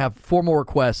 and we're going to have formal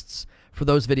requests for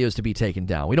those videos to be taken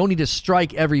down. We don't need to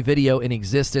strike every video in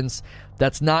existence.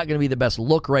 That's not going to be the best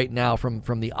look right now from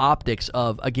the optics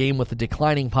of a game with a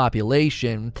declining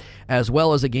population, as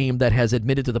well as a game that has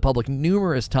admitted to the public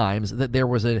numerous times that they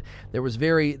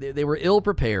were ill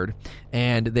prepared,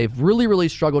 and they've really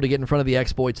struggled to get in front of the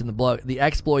exploits and the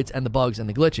bugs and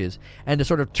the glitches, and to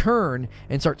sort of turn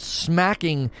and start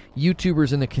smacking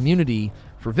YouTubers in the community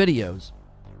for videos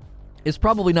is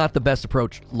probably not the best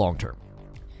approach long term.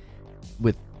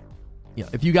 With, you know,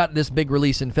 if you got this big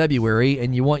release in February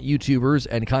and you want YouTubers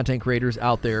and content creators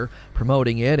out there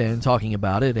promoting it and talking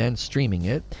about it and streaming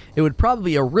it, it would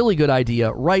probably be a really good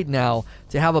idea right now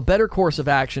to have a better course of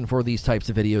action for these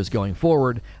types of videos going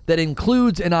forward that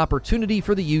includes an opportunity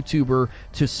for the YouTuber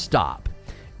to stop.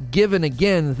 Given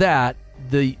again that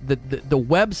the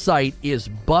website is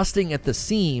busting at the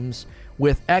seams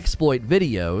with exploit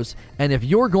videos, and if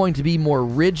you're going to be more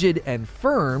rigid and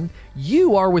firm,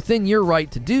 you are within your right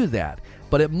to do that.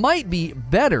 But it might be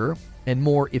better and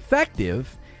more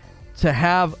effective to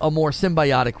have a more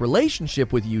symbiotic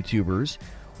relationship with YouTubers,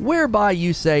 whereby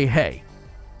you say, hey,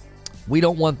 we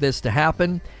don't want this to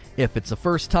happen. If it's a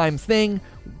first-time thing,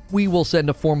 we will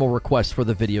send a formal request for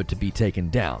the video to be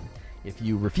taken down. If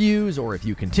you refuse or if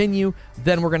you continue,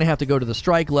 then we're going to have to go to the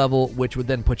strike level, which would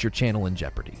then put your channel in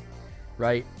jeopardy.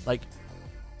 Right? Like,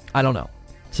 I don't know.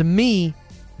 To me,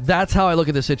 that's how I look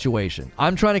at the situation.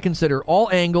 I'm trying to consider all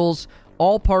angles,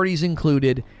 all parties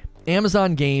included.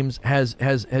 Amazon Games has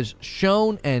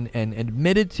shown and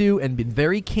admitted to and been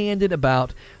very candid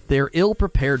about their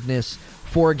ill-preparedness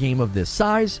for a game of this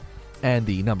size and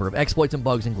the number of exploits and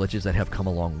bugs and glitches that have come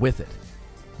along with it.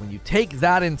 When you take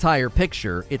that entire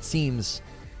picture, it seems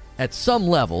at some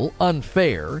level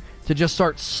unfair to just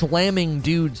start slamming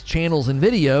dudes' channels and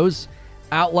videos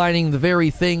outlining the very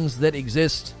things that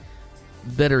exist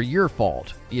that are your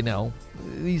fault. You know,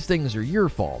 these things are your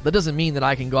fault. That doesn't mean that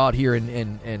I can go out here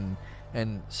and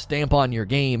stamp on your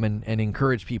game and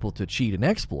encourage people to cheat and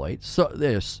exploit. So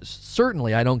there's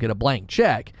certainly I don't get a blank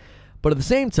check, but at the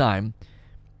same time,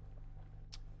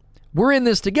 we're in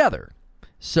this together.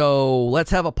 So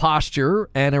let's have a posture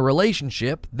and a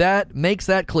relationship that makes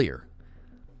that clear.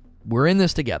 We're in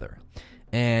this together.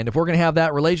 And if we're going to have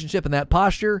that relationship and that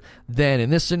posture, then in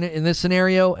this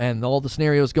scenario and all the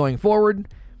scenarios going forward,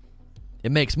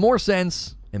 it makes more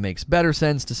sense, it makes better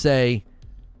sense to say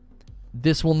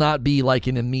this will not be like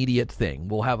an immediate thing.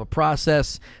 We'll have a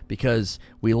process because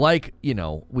we like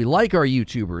our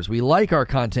YouTubers, we like our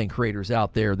content creators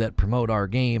out there that promote our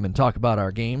game and talk about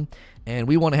our game. And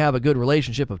we want to have a good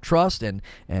relationship of trust and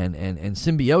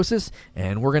symbiosis,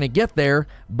 and we're going to get there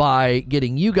by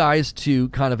getting you guys to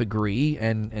kind of agree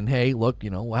and hey, look, you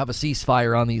know, we'll have a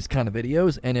ceasefire on these kind of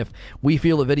videos, and if we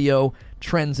feel a video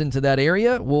trends into that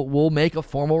area, we'll make a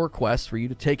formal request for you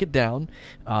to take it down,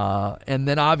 and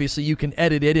then obviously you can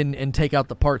edit it and take out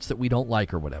the parts that we don't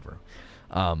like or whatever.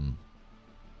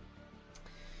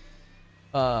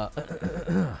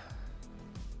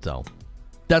 So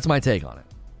that's my take on it.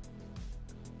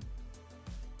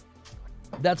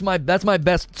 That's my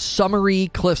best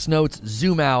summary, Cliff's Notes,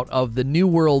 zoom out of the New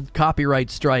World copyright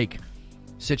strike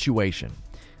situation.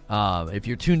 If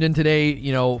you're tuned in today,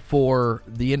 you know, for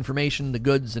the information, the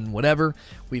goods, and whatever,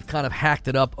 we've kind of hacked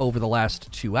it up over the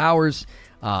last 2 hours,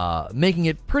 making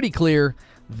it pretty clear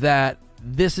that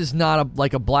this is not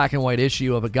like a black and white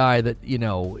issue of a guy that, you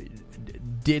know,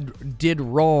 did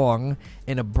wrong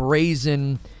in a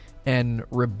brazen and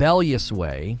rebellious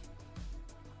way.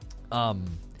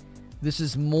 This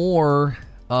is more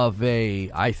of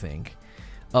I think,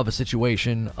 of a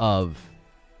situation of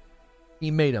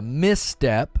he made a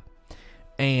misstep,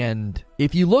 and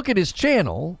if you look at his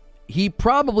channel, he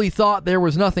probably thought there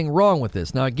was nothing wrong with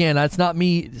this. Now, again, that's not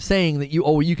me saying that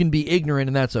you can be ignorant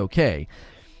and that's okay.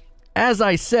 As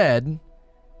I said,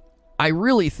 I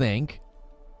really think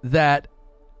that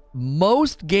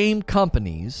most game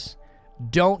companies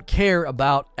don't care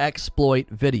about exploit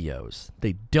videos.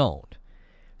 They don't.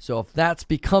 So if that's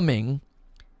becoming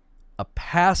a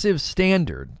passive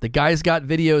standard. The guy's got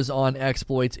videos on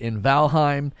exploits in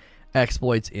Valheim,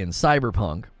 exploits in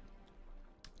Cyberpunk.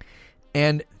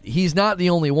 And he's not the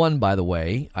only one, by the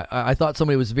way. I thought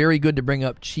somebody was very good to bring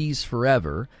up Cheese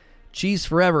Forever. Cheese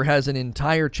Forever has an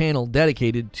entire channel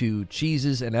dedicated to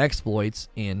cheeses and exploits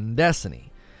in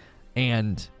Destiny.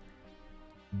 And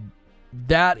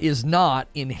that is not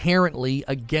inherently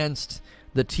against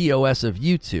the TOS of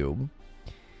YouTube.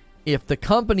 If the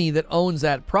company that owns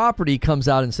that property comes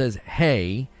out and says,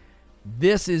 hey,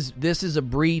 this is a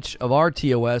breach of our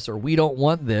TOS, or we don't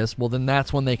want this, well, then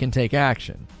that's when they can take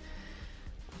action.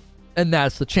 And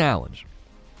that's the challenge,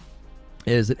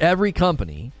 is that every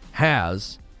company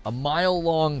has a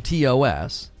mile-long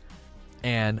TOS,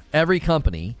 and every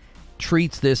company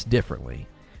treats this differently.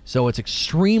 So it's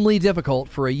extremely difficult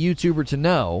for a YouTuber to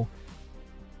know,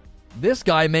 this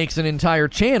guy makes an entire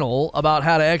channel about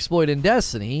how to exploit in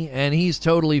Destiny, and he's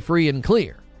totally free and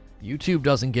clear. YouTube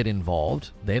doesn't get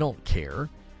involved. They don't care.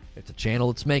 It's a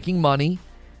channel that's making money,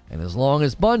 and as long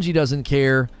as Bungie doesn't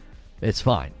care, it's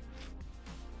fine.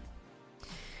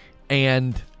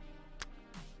 And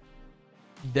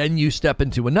then you step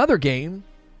into another game,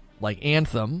 like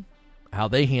Anthem, how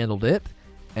they handled it,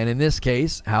 and in this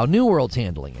case, how New World's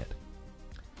handling it.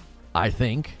 I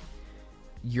think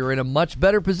you're in a much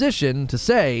better position to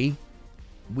say,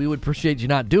 we would appreciate you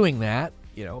not doing that,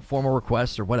 formal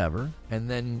requests or whatever, and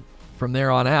then from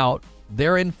there on out,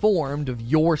 they're informed of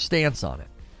your stance on it.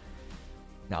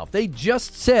 Now, if they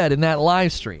just said in that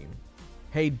live stream,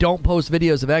 hey, don't post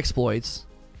videos of exploits,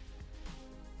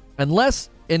 unless,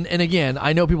 and again,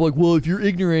 I know people are like, well, if you're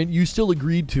ignorant, you still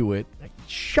agreed to it.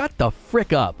 Shut the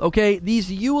frick up, okay? These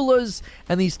EULAs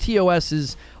and these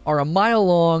TOSs are a mile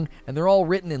long, and they're all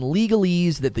written in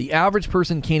legalese that the average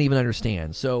person can't even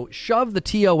understand. So shove the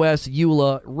TOS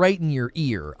EULA right in your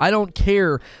ear. I don't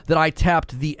care that I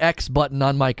tapped the X button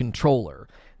on my controller.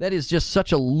 That is just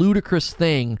such a ludicrous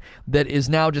thing that is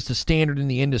now just a standard in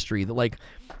the industry. That, like,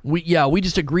 we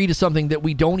just agree to something that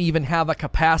we don't even have a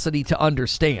capacity to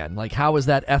understand. Like, how is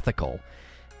that ethical?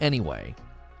 Anyway,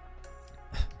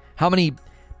 how many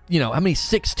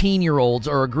 16-year-olds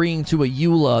are agreeing to a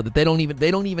EULA that they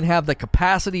don't even have the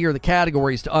capacity or the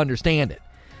categories to understand it?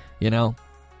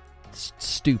 It's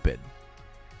stupid.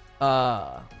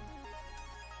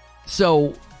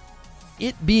 So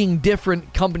it being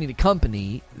different company to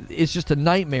company is just a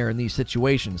nightmare in these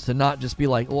situations, to not just be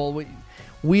like, well,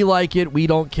 we like it, we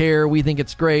don't care, we think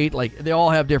it's great. Like, they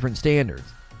all have different standards.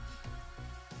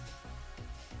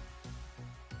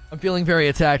 I'm feeling very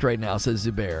attacked right now, says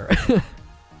Zubair.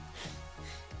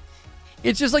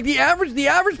 It's just like the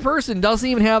average person doesn't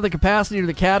even have the capacity or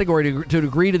the category to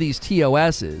agree to these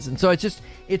TOSs. And so it's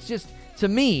just to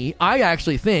me, I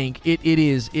actually think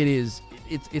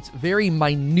it's very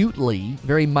minutely,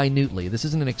 this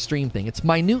isn't an extreme thing, it's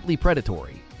minutely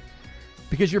predatory.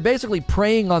 Because you're basically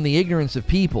preying on the ignorance of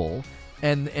people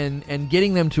and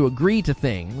getting them to agree to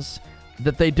things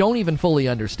that they don't even fully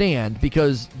understand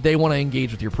because they want to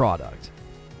engage with your product.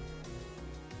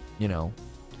 It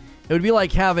would be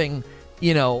like having, a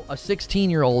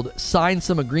 16-year-old sign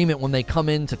some agreement when they come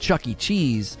into Chuck E.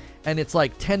 Cheese, and it's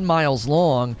like 10 miles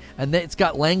long, and it's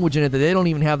got language in it that they don't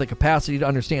even have the capacity to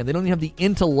understand. They don't even have the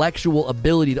intellectual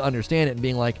ability to understand it, and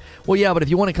being like, well, yeah, but if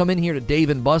you want to come in here to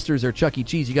Dave & Buster's or Chuck E.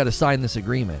 Cheese, you got to sign this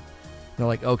agreement. They're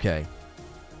like, okay.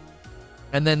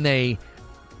 And then they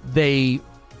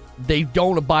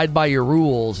don't abide by your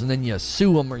rules, and then you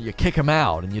sue them or you kick them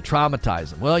out and you traumatize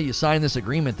them. Well, you signed this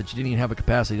agreement that you didn't even have a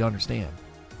capacity to understand.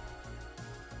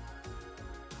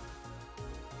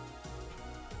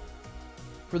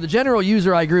 For the general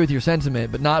user, I agree with your sentiment,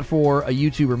 but not for a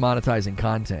YouTuber monetizing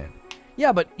content.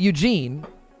 Yeah, but Eugene,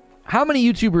 how many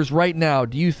YouTubers right now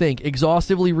do you think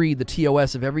exhaustively read the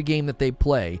TOS of every game that they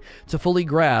play to fully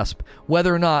grasp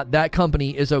whether or not that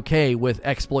company is okay with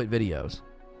exploit videos?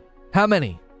 How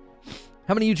many?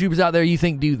 How many YouTubers out there you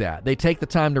think do that? They take the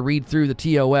time to read through the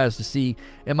TOS to see,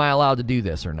 am I allowed to do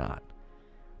this or not?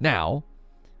 Now,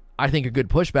 I think a good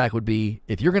pushback would be,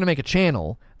 if you're going to make a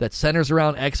channel that centers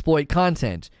around exploit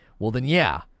content, well then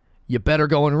yeah, you better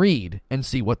go and read and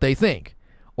see what they think.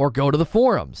 Or go to the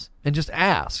forums and just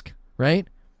ask, right?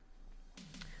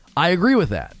 I agree with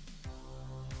that.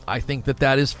 I think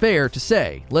that is fair to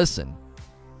say. Listen,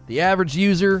 the average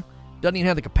user doesn't even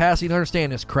have the capacity to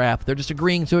understand this crap. They're just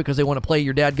agreeing to it because they want to play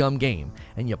your dadgum game.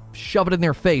 And you shove it in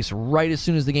their face right as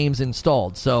soon as the game's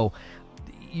installed. So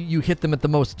you hit them at the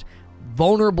most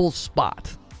vulnerable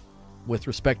spot with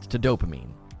respect to dopamine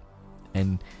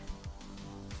and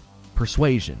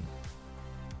persuasion.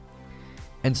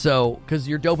 And so, because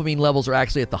your dopamine levels are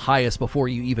actually at the highest before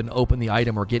you even open the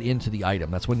item or get into the item.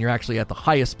 That's when you're actually at the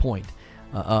highest point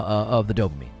of the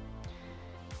dopamine.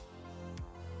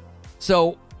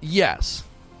 So, yes.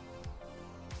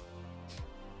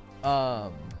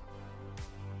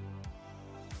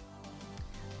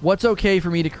 What's okay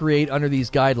for me to create under these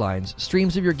guidelines?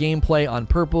 Streams of your gameplay on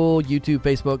Purple, YouTube,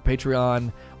 Facebook,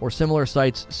 Patreon, or similar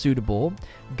sites suitable.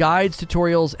 Guides,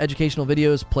 tutorials, educational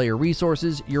videos, player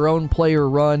resources, your own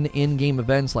player-run in-game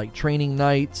events like training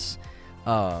nights,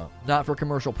 not for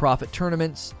commercial profit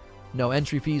tournaments, no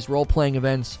entry fees, role-playing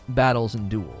events, battles, and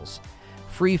duels.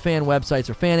 Free fan websites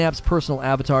or fan apps, personal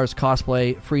avatars,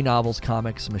 cosplay, free novels,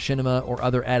 comics, machinima, or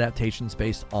other adaptations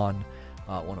based on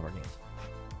one of our games.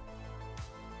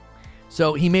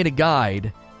 So he made a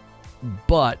guide,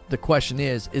 but the question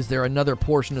is there another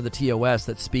portion of the TOS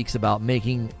that speaks about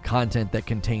making content that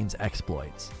contains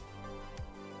exploits?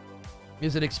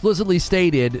 Is it explicitly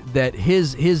stated that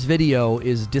his video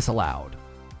is disallowed?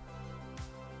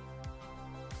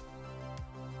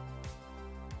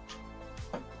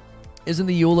 Isn't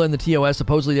the EULA and the TOS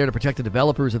supposedly there to protect the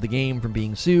developers of the game from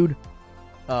being sued?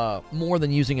 More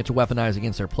than using it to weaponize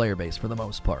against their player base for the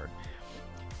most part.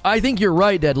 I think you're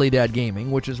right, Deadly Dad Gaming,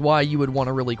 which is why you would want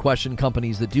to really question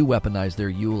companies that do weaponize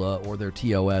their EULA or their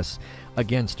TOS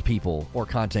against people or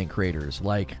content creators.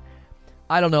 Like,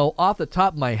 I don't know, off the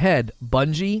top of my head,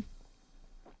 Bungie.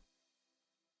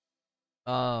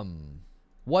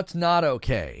 What's not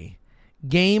okay?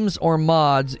 Games or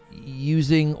mods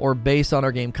using or based on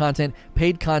our game content,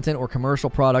 paid content or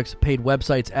commercial products, paid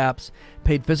websites, apps,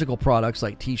 paid physical products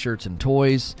like t-shirts and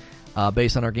toys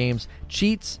based on our games,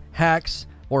 cheats, hacks,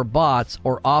 or bots,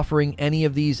 or offering any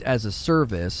of these as a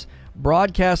service,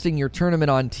 broadcasting your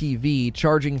tournament on TV,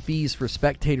 charging fees for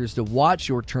spectators to watch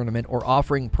your tournament, or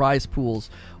offering prize pools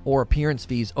or appearance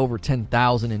fees over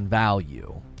 $10,000 in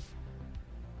value.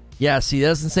 Yeah, see, it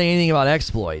doesn't say anything about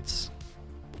exploits.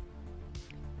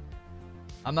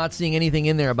 I'm not seeing anything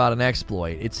in there about an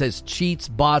exploit. It says cheats,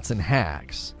 bots, and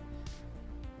hacks.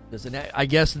 I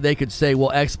guess they could say,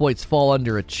 well, exploits fall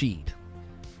under a cheat.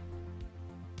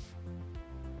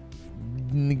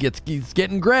 It's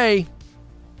getting gray.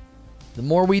 The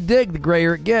more we dig, the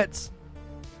grayer it gets.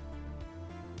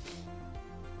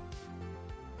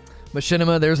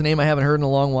 Machinima, there's a name I haven't heard in a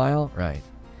long while. Right.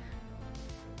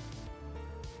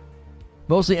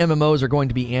 Mostly MMOs are going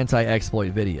to be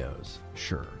anti-exploit videos.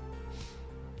 Sure.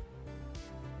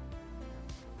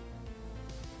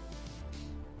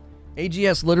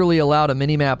 AGS literally allowed a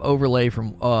minimap overlay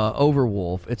from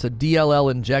Overwolf. It's a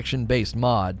DLL injection-based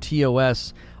mod.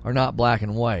 TOS are not black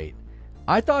and white.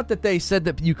 I thought that they said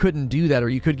that you couldn't do that or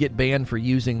you could get banned for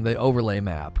using the overlay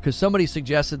map because somebody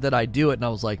suggested that I do it and I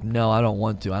was like, no, I don't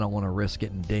want to. I don't want to risk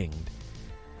getting dinged.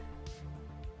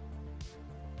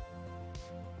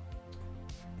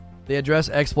 They address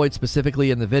exploits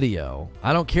specifically in the video.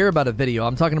 I don't care about a video.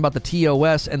 I'm talking about the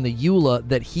TOS and the EULA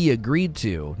that he agreed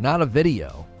to, not a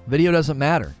video. Video doesn't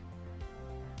matter.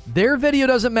 Their video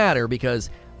doesn't matter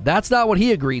because that's not what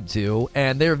he agreed to,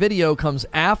 and their video comes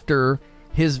after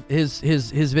his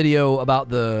video about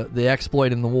the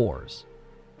exploit in the wars.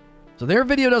 So their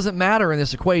video doesn't matter in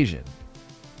this equation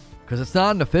because it's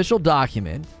not an official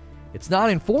document. It's not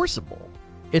enforceable.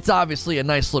 It's obviously a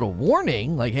nice little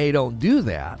warning, like, hey, don't do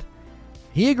that.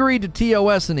 He agreed to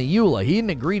TOS and a EULA. He didn't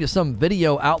agree to some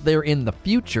video out there in the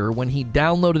future when he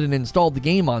downloaded and installed the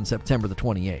game on September the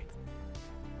 28th.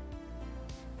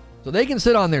 So they can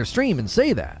sit on their stream and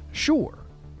say that. Sure.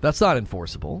 That's not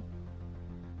enforceable.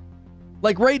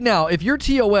 Like right now, if your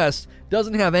TOS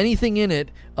doesn't have anything in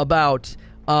it about,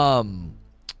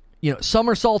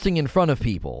 somersaulting in front of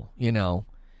people,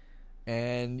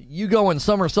 and you go and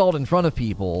somersault in front of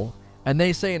people, and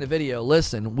they say in a video,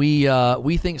 listen, we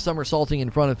think somersaulting in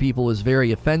front of people is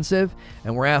very offensive,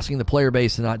 and we're asking the player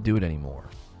base to not do it anymore.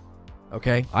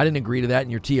 Okay? I didn't agree to that in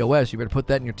your TOS. You better put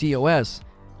that in your TOS.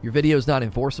 Your video is not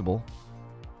enforceable.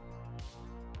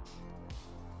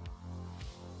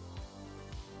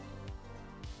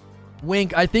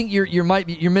 Wink, I think you're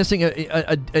missing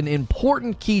an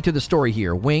important key to the story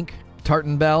here. Wink,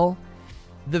 Tartan Bell.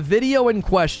 The video in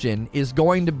question is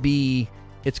going to be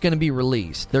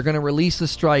released. They're going to release the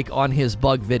strike on his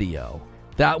bug video.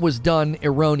 That was done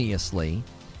erroneously.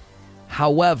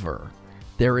 However,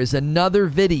 there is another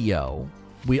video.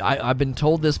 I've been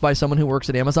told this by someone who works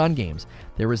at Amazon Games.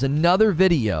 There is another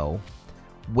video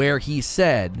where he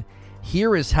said,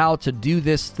 here is how to do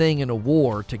this thing in a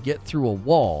war to get through a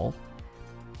wall,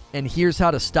 and here's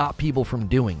how to stop people from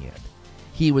doing it.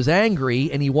 He was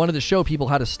angry, and he wanted to show people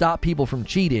how to stop people from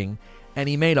cheating, and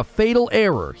he made a fatal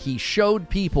error. He showed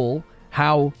people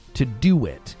how to do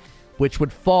it, which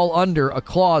would fall under a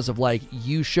clause of like,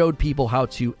 you showed people how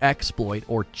to exploit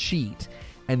or cheat,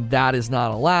 and that is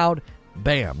not allowed.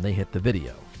 Bam, they hit the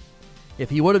video. If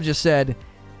he would have just said,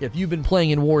 if you've been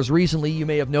playing in wars recently, you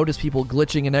may have noticed people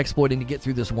glitching and exploiting to get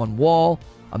through this one wall.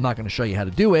 I'm not going to show you how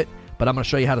to do it, but I'm going to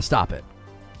show you how to stop it.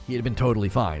 He'd have been totally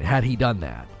fine had he done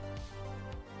that.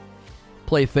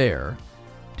 Play fair.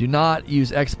 Do not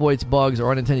use exploits, bugs,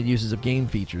 or unintended uses of game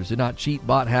features. Do not cheat,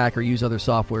 bot, hack, or use other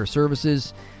software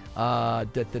services. Do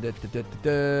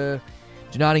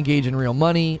not engage in real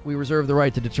money. We reserve the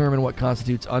right to determine what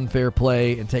constitutes unfair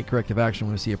play and take corrective action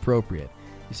when we see appropriate.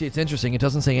 You see, it's interesting. It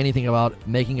doesn't say anything about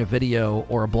making a video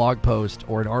or a blog post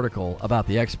or an article about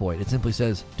the exploit. It simply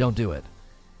says, don't do it.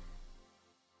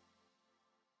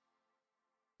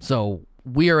 So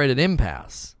we are at an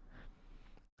impasse.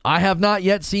 I have not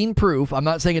yet seen proof. I'm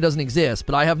not saying it doesn't exist,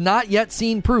 but I have not yet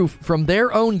seen proof from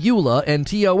their own EULA and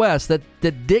TOS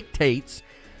that dictates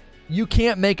you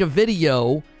can't make a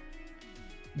video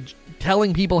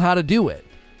telling people how to do it.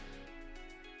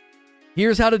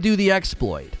 Here's how to do the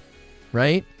exploit.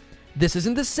 Right? This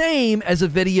isn't the same as a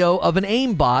video of an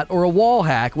aimbot or a wall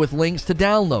hack with links to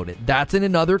download it. That's in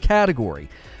another category.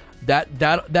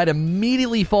 That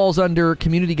immediately falls under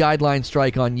community guideline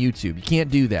strike on YouTube. You can't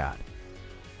do that.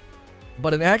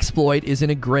 But an exploit is in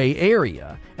a gray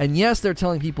area. And yes, they're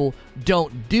telling people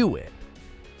don't do it.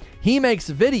 He makes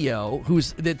a video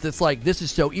that's like, this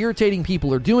is so irritating,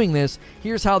 people are doing this,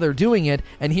 here's how they're doing it,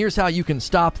 and here's how you can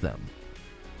stop them.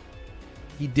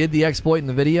 He did the exploit in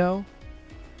the video.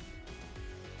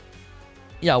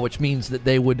 Yeah, which means that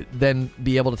they would then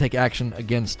be able to take action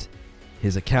against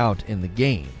his account in the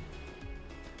game,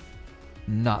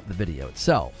 not the video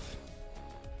itself.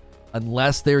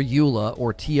 Unless their EULA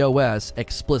or TOS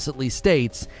explicitly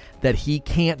states that he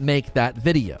can't make that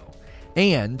video.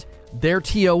 And their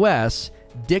TOS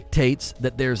dictates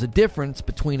that there's a difference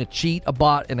between a cheat, a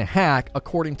bot, and a hack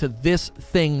according to this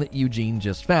thing that Eugene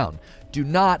just found. Do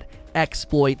not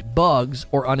exploit bugs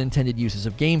or unintended uses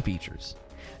of game features.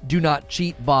 Do not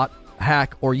cheat, bot,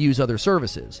 hack, or use other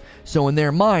services. So in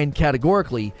their mind,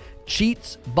 categorically,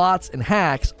 cheats, bots, and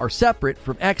hacks are separate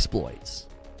from exploits.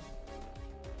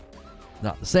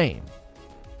 Not the same.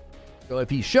 So if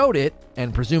he showed it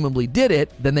and presumably did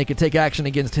it, then they could take action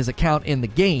against his account in the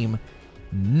game,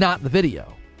 not the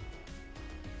video.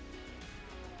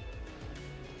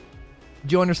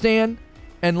 Do you understand?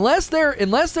 Unless their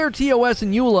TOS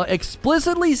and EULA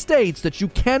explicitly states that you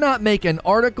cannot make an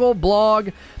article,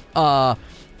 blog,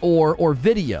 or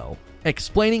video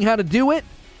explaining how to do it,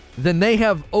 then they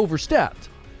have overstepped.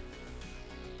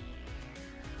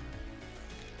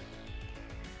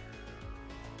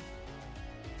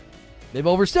 They've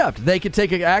overstepped. They could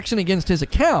take action against his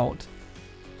account,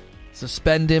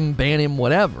 suspend him, ban him,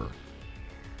 whatever.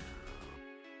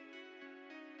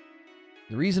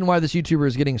 The reason why this YouTuber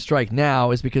is getting strike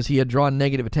now is because he had drawn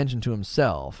negative attention to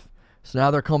himself. So now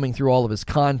they're combing through all of his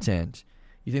content.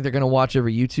 You think they're going to watch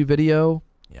every YouTube video?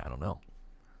 Yeah, I don't know.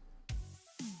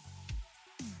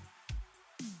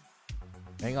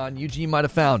 Hang on, Eugene might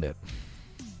have found it.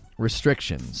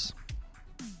 Restrictions.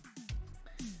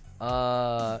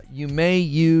 You may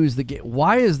use the game.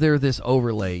 Why is there this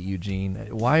overlay, Eugene?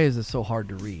 Why is this so hard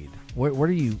to read? What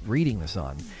are you reading this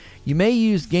on? You may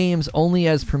use games only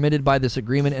as permitted by this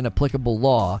agreement and applicable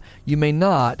law. You may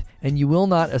not, and you will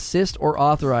not assist or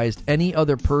authorize any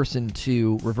other person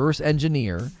to reverse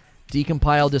engineer,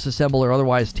 decompile, disassemble, or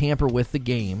otherwise tamper with the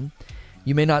game.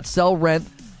 You may not sell, rent,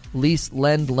 lease,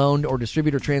 lend, loan, or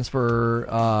distribute or transfer,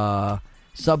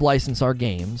 sublicense our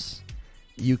games.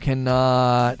 You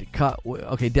cannot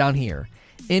down here.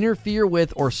 Interfere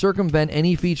with or circumvent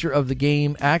any feature of the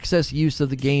game, access use of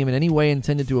the game in any way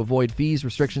intended to avoid fees,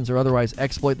 restrictions, or otherwise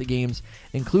exploit the games,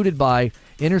 included by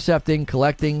intercepting,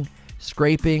 collecting,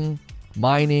 scraping,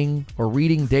 mining, or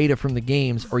reading data from the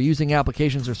games, or using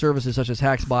applications or services such as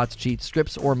hacks, bots, cheats,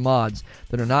 scripts, or mods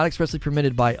that are not expressly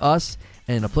permitted by us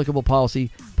and an applicable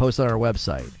policy posted on our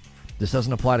website. This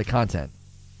doesn't apply to content.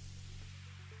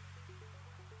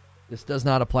 This does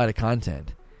not apply to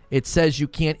content. It says you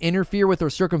can't interfere with or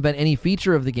circumvent any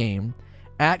feature of the game,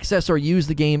 access or use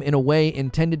the game in a way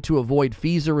intended to avoid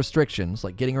fees or restrictions,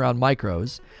 like getting around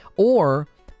micros, or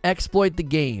exploit the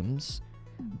games,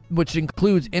 which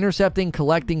includes intercepting,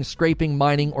 collecting, scraping,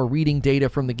 mining, or reading data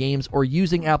from the games, or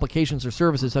using applications or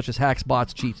services such as hacks,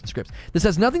 bots, cheats, and scripts. This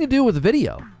has nothing to do with the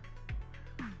video.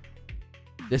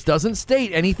 This doesn't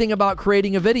state anything about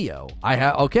creating a video.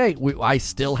 I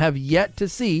still have yet to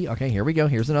see. Okay, here we go.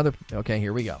 Here's another. Okay,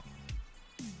 here we go.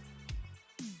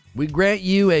 We grant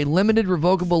you a limited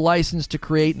revocable license to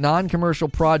create non-commercial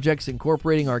projects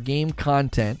incorporating our game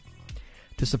content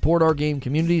to support our game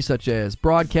community, such as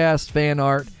broadcast, fan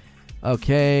art.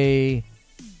 Okay,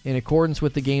 in accordance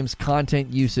with the game's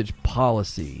content usage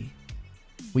policy.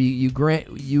 You grant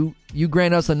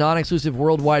us a non-exclusive,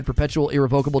 worldwide, perpetual,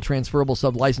 irrevocable, transferable,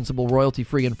 sub-licensable,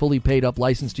 royalty-free, and fully paid-up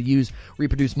license to use,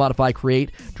 reproduce, modify,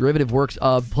 create derivative works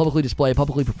of, publicly display,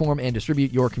 publicly perform, and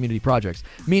distribute your community projects.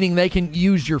 Meaning they can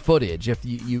use your footage if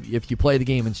you play the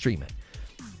game and stream it.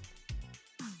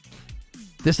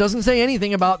 This doesn't say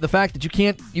anything about the fact that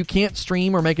you can't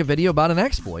stream or make a video about an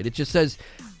exploit. It just says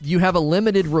you have a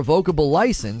limited revocable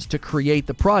license to create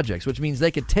the projects, which means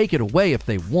they could take it away if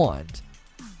they want.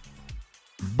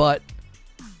 But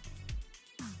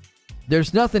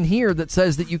there's nothing here that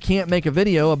says that you can't make a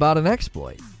video about an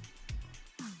exploit.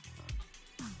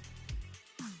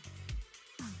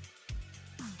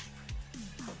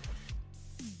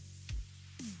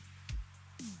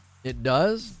 It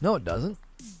does? No, it doesn't.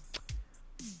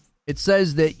 It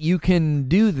says that you can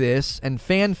do this and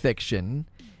fan fiction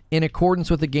in accordance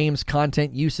with the game's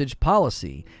content usage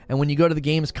policy. And when you go to the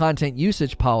game's content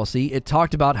usage policy, it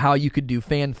talked about how you could do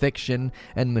fan fiction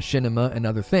and machinima and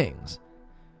other things.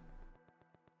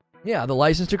 Yeah, the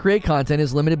license to create content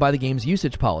is limited by the game's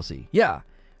usage policy. Yeah.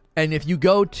 And if you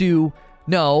go to,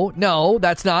 no,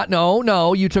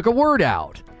 you took a word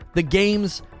out. The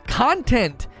game's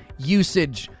content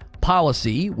usage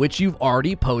policy, which you've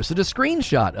already posted a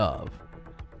screenshot of.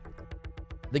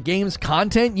 The game's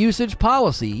content usage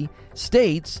policy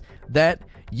states that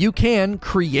you can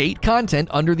create content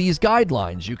under these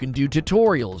guidelines. You can do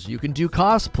tutorials, you can do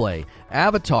cosplay,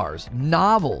 avatars,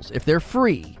 novels, if they're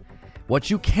free. What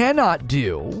you cannot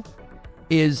do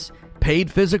is paid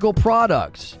physical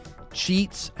products,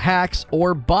 cheats, hacks,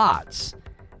 or bots.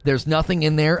 There's nothing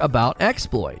in there about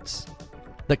exploits.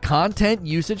 The content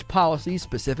usage policy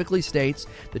specifically states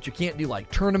that you can't do like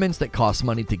tournaments that cost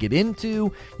money to get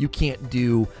into. You can't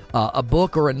do a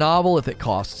book or a novel if it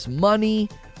costs money,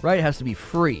 right? It has to be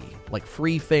free, like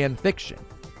free fan fiction.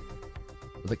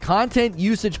 The content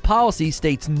usage policy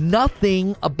states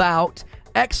nothing about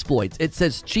exploits. It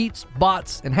says cheats,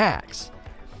 bots, and hacks.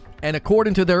 And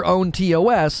according to their own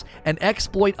TOS, an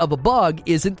exploit of a bug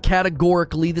isn't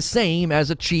categorically the same as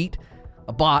a cheat,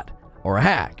 a bot, or a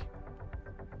hack.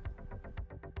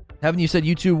 Haven't you said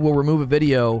YouTube will remove a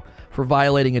video for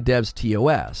violating a dev's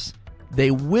TOS? They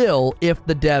will if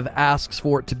the dev asks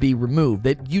for it to be removed.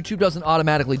 YouTube doesn't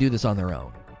automatically do this on their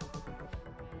own.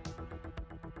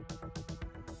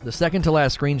 The second to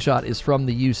last screenshot is from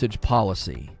the usage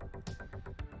policy.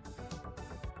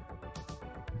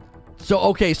 So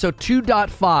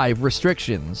 2.5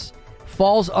 restrictions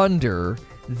falls under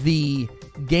the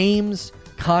game's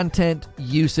content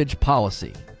usage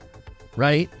policy,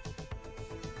 right?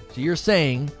 So you're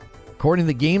saying, according to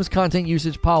the game's content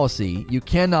usage policy, you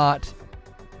cannot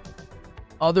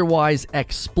otherwise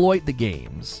exploit the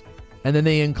games, and then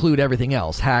they include everything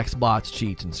else, hacks, bots,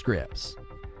 cheats, and scripts.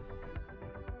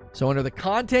 So under the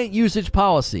content usage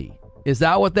policy, is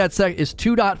that what that is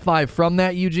 2.5 from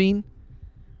that, Eugene?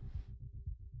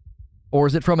 Or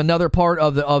is it from another part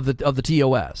of the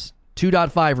TOS?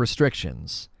 2.5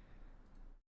 restrictions.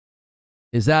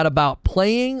 Is that about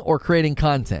playing or creating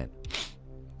content?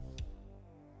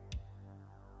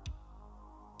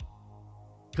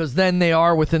 Because then they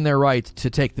are within their right to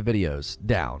take the videos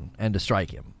down and to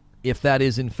strike him. If that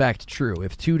is in fact true.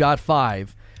 If 2.5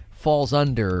 falls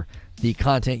under the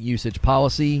content usage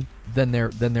policy, then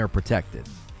they're protected.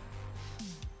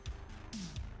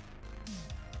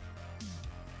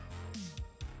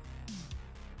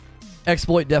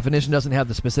 Exploit definition doesn't have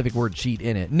the specific word cheat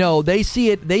in it. No, they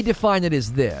define it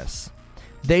as this.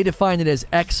 They define it as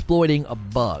exploiting a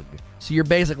bug. So you're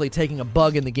basically taking a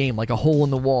bug in the game, like a hole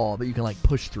in the wall that you can like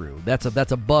push through. That's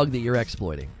a bug that you're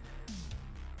exploiting.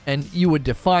 And you would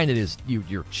define it as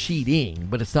you're cheating,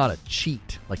 but it's not a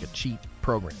cheat, like a cheat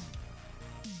program.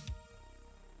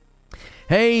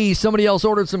 Hey, somebody else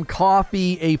ordered some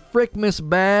coffee, a Frickmas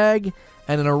bag,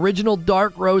 and an original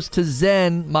dark roast to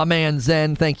Zen. My man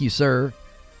Zen, thank you, sir.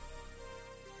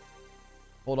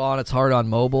 Hold on, it's hard on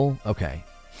mobile. Okay.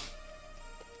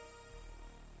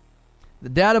 The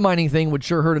data mining thing would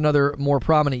sure hurt another more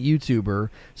prominent YouTuber,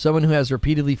 someone who has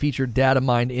repeatedly featured data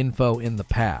mined info in the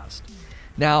past.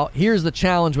 Now, here's the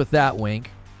challenge with that,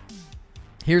 Wink.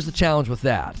 Here's the challenge with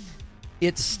that.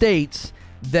 It states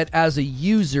that as a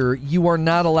user, you are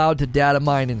not allowed to data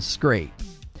mine and scrape.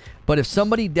 But if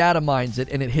somebody data mines it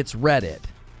and it hits Reddit,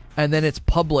 and then it's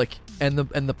public and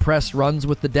the press runs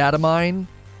with the data mine,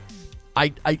 I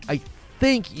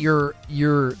think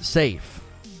you're safe.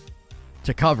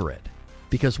 to cover it.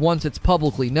 Because once it's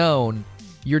publicly known,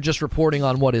 you're just reporting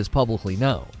on what is publicly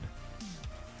known.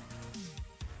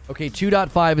 Okay,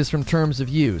 2.5 is from terms of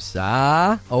use.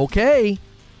 Okay.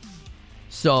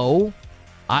 So,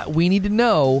 we need to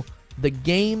know the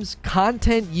game's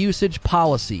content usage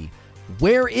policy.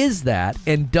 Where is that,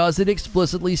 and does it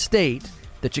explicitly state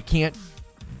that you can't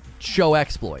show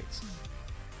exploits?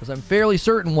 Because I'm fairly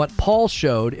certain what Paul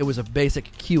showed, it was a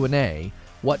basic Q&A.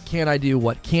 What can I do?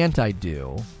 What can't I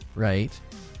do? Right?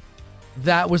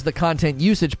 That was the content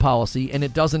usage policy, and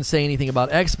it doesn't say anything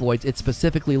about exploits. It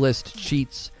specifically lists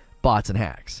cheats, bots, and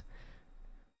hacks.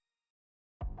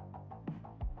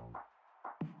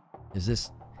 Is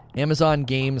this Amazon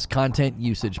Games content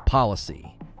usage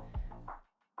policy?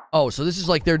 Oh, so this is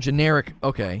like their generic...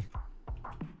 Okay.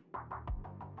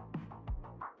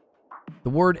 The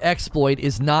word exploit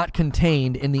is not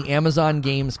contained in the Amazon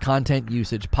Games content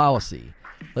usage policy.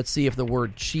 Let's see if the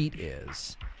word cheat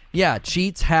is. Yeah,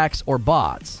 cheats, hacks, or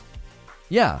bots.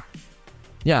 Yeah.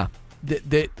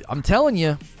 I'm telling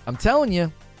you.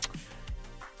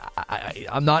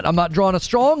 I'm not drawing a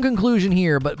strong conclusion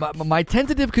here, but my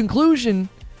tentative conclusion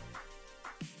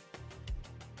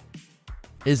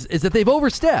is that they've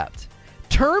overstepped.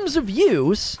 Terms of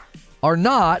use are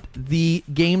not the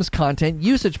game's content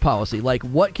usage policy. Like,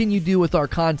 what can you do with our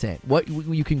content? What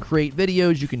you can create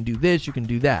videos, you can do this, you can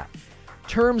do that.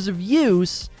 Terms of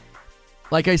use,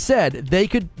 like I said, they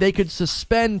could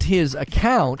suspend his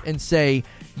account and say,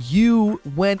 you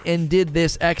went and did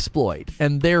this exploit,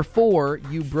 and therefore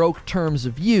you broke terms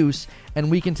of use,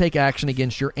 and we can take action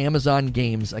against your Amazon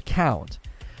Games account.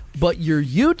 But your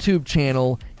YouTube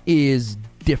channel is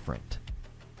different.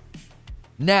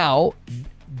 Now,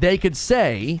 they could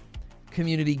say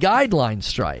community guideline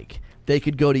strike. They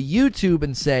could go to YouTube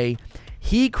and say,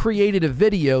 he created a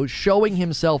video showing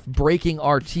himself breaking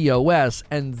our TOS,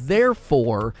 and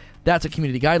therefore that's a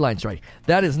community guideline strike.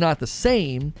 That is not the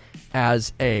same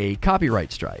as a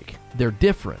copyright strike. They're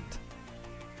different.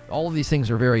 All of these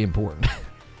things are very important.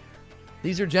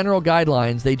 These are general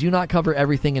guidelines. They do not cover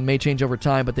everything and may change over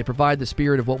time, but they provide the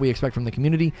spirit of what we expect from the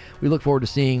community. We look forward to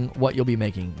seeing what you'll be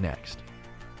making next.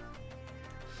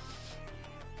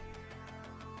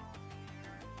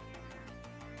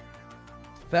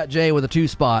 Fat J with a 2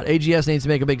 spot. AGS needs to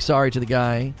make a big sorry to the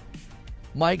guy.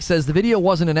 Mike says the video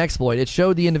wasn't an exploit. It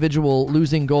showed the individual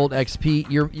losing gold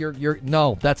XP.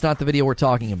 No, that's not the video we're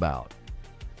talking about.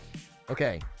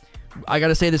 Okay. I got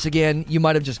to say this again. You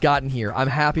might have just gotten here. I'm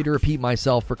happy to repeat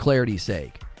myself for clarity's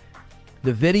sake.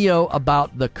 The video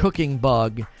about the cooking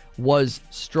bug was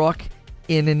struck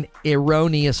in an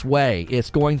erroneous way. It's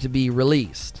going to be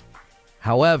released.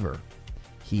 However,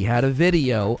 he had a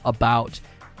video about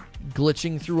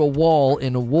glitching through a wall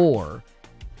in a war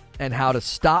and how to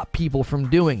stop people from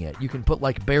doing it. You can put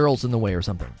like barrels in the way or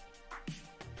something.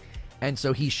 And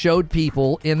so he showed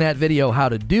people in that video how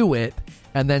to do it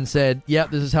and then said, yep,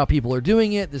 this is how people are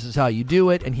doing it. This is how you do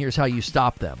it. And here's how you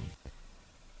stop them.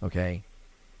 Okay.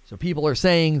 So people are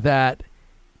saying that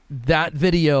that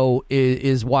video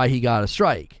is why he got a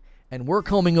strike. And we're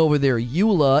combing over their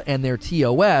EULA and their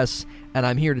TOS. And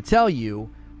I'm here to tell you,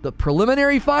 the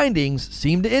preliminary findings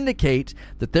seem to indicate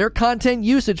that their content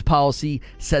usage policy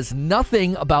says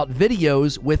nothing about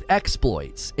videos with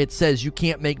exploits. It says you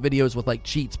can't make videos with like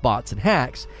cheats, bots, and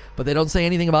hacks, but they don't say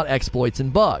anything about exploits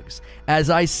and bugs. As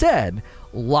I said,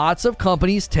 lots of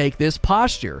companies take this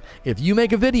posture. If you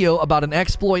make a video about an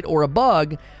exploit or a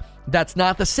bug, that's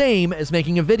not the same as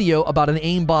making a video about an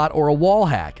aimbot or a wall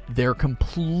hack. They're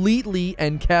completely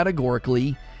and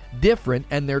categorically different,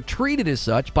 and they're treated as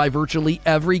such by virtually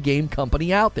every game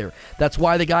company out there. That's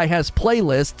why the guy has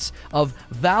playlists of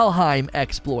Valheim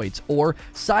exploits or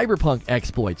Cyberpunk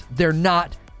exploits. They're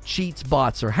not cheats,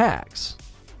 bots, or hacks.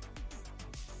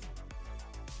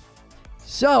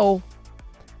 So,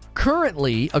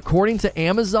 currently, according to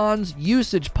Amazon's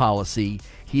usage policy,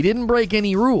 he didn't break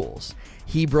any rules.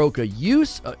 He broke a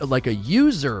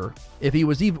user. If he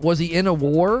was he in a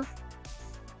war?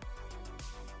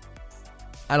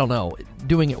 I don't know.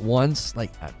 Doing it once, like,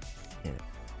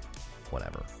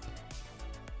 whatever.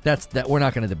 That we're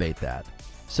not going to debate that.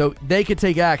 So they could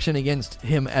take action against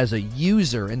him as a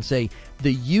user and say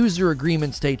the user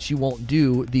agreement states you won't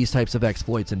do these types of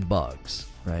exploits and bugs,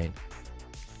 right?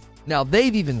 Now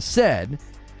they've even said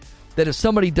that if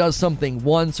somebody does something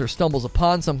once or stumbles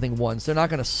upon something once, they're not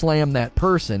going to slam that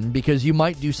person because you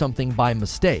might do something by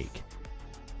mistake.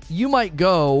 You might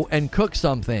go and cook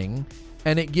something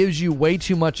and it gives you way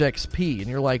too much XP, and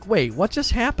you're like, wait, what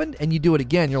just happened? And you do it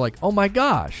again, you're like, oh my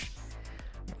gosh.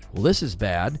 Well, this is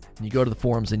bad. And you go to the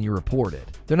forums and you report it.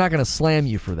 They're not going to slam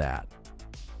you for that.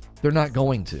 They're not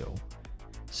going to.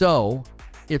 So,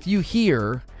 if you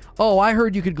hear, oh, I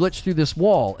heard you could glitch through this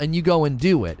wall, and you go and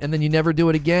do it, and then you never do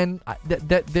it again,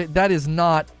 that is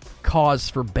not cause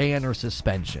for ban or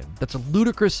suspension. That's a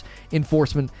ludicrous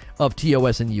enforcement of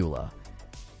TOS and EULA.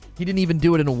 He didn't even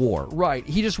do it in a war. Right.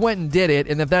 He just went and did it,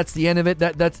 and if that's the end of it,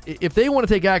 that's if they want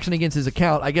to take action against his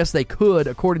account, I guess they could,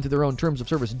 according to their own terms of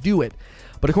service, do it.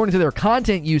 But according to their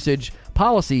content usage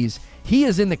policies, he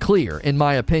is in the clear, in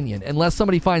my opinion, unless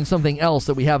somebody finds something else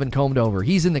that we haven't combed over.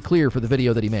 He's in the clear for the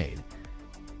video that he made.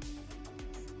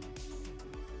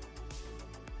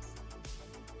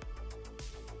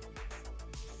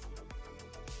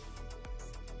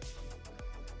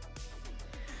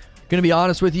 Going to be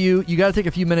honest with you, you got to take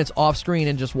a few minutes off screen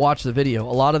and just watch the video.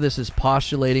 A lot of this is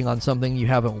postulating on something you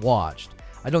haven't watched.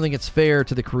 I don't think it's fair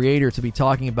to the creator to be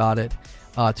talking about it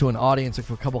to an audience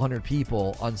of a couple hundred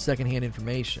people on secondhand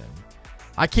information.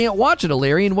 I can't watch it,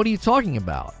 Ilarian. What are you talking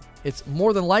about? It's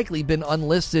more than likely been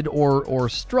unlisted or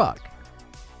struck.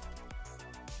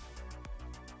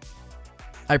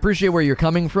 I appreciate where you're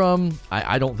coming from.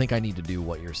 I don't think I need to do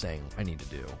what you're saying I need to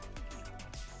do.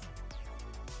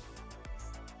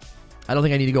 I don't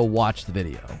think I need to go watch the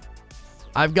video.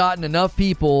 I've gotten enough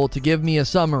people to give me a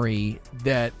summary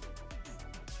that...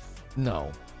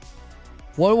 No.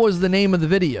 What was the name of the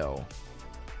video?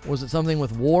 Was it something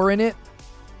with war in it?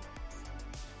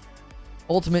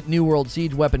 Ultimate New World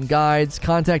Siege Weapon Guides.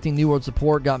 Contacting New World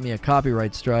Support got me a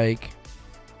copyright strike.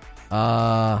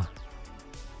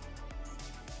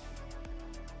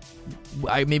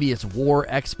 Maybe it's War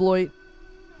Exploit.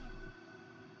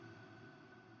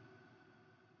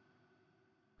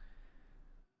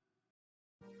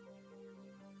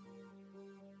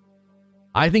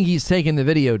 I think he's taking the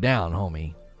video down,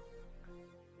 homie.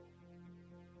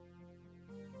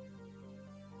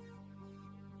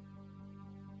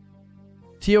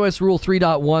 TOS Rule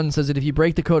 3.1 says that if you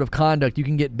break the code of conduct, you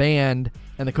can get banned,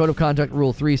 and the code of conduct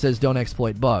Rule 3 says don't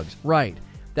exploit bugs. Right.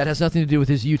 That has nothing to do with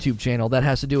his YouTube channel. That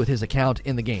has to do with his account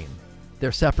in the game.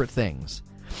 They're separate things.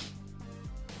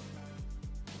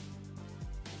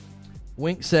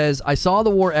 Wink says, I saw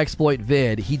the war exploit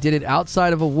vid. He did it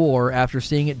outside of a war after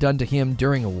seeing it done to him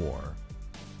during a war.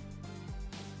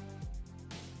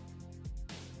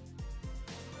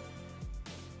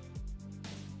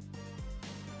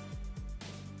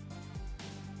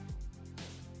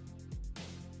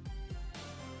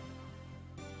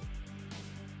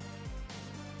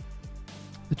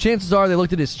 The chances are they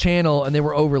looked at his channel and they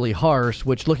were overly harsh,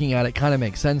 which looking at it kind of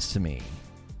makes sense to me.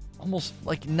 Almost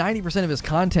like 90% of his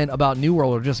content about New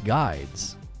World are just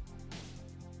guides.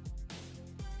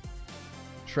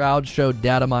 Shroud showed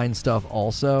data mine stuff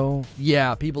also.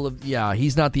 Yeah,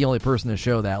 he's not the only person to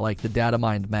show that, like the data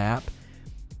mined map.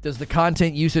 Does the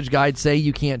content usage guide say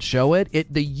you can't show it?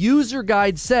 The user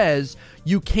guide says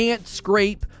you can't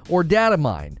scrape or data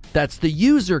mine. That's the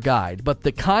user guide. But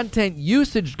the content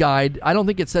usage guide, I don't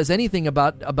think it says anything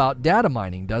about data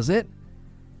mining, does it?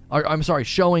 I'm sorry,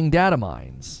 showing data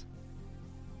mines.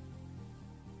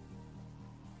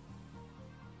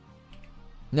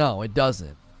 No, it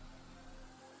doesn't.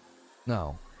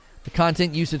 No. The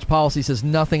content usage policy says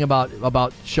nothing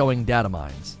about showing data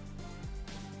mines.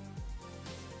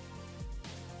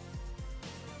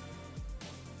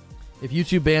 If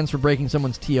YouTube bans for breaking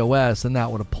someone's TOS, then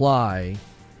that would apply,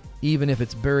 even if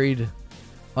it's buried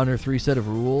under 3 set of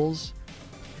rules.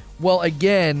 Well,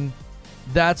 again,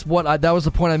 that was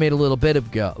the point I made a little bit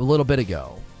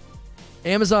ago.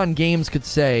 Amazon Games could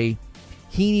say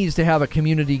he needs to have a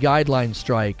community guideline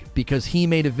strike because he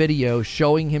made a video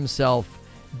showing himself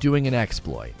doing an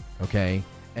exploit, okay?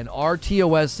 And our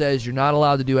TOS says you're not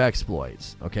allowed to do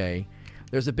exploits, okay?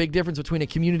 There's a big difference between a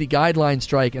community guideline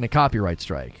strike and a copyright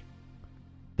strike.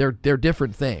 They're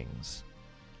different things.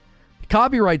 The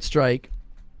copyright strike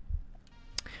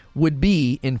would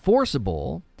be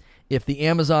enforceable if the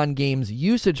Amazon Games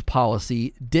usage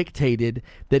policy dictated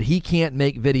that he can't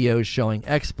make videos showing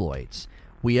exploits.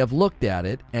 We have looked at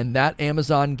it, and that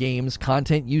Amazon Games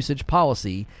content usage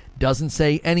policy doesn't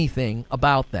say anything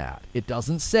about that. It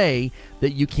doesn't say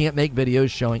that you can't make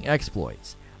videos showing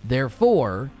exploits.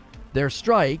 Therefore, their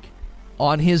strike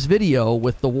on his video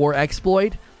with the war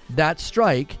exploit, that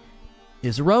strike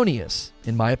is erroneous,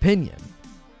 in my opinion.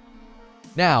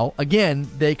 Now, again,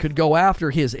 they could go after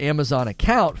his Amazon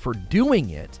account for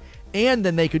doing it, and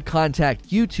then they could contact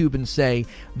YouTube and say,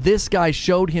 this guy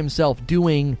showed himself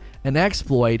doing an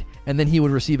exploit, and then he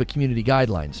would receive a community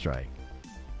guideline strike.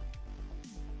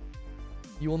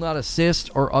 You will not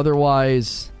assist or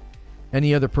otherwise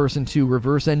any other person to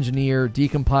reverse engineer,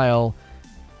 decompile,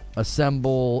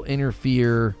 assemble,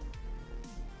 interfere,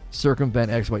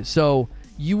 circumvent exploit. So,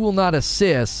 you will not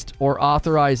assist or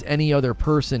authorize any other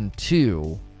person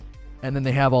to, and then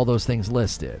they have all those things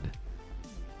listed.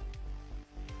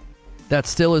 That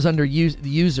still is under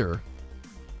user.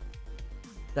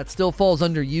 That still falls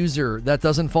under user. That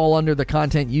doesn't fall under the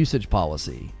content usage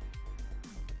policy.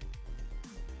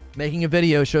 Making a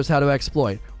video shows how to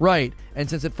exploit. Right, and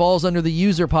since it falls under the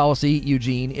user policy,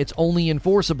 Eugene, it's only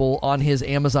enforceable on his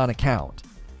Amazon account.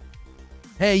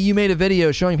 Hey, you made a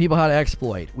video showing people how to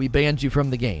exploit. We banned you from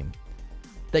the game.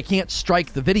 They can't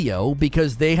strike the video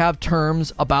because they have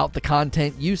terms about the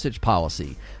content usage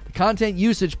policy. The content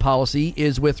usage policy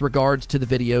is with regards to the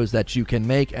videos that you can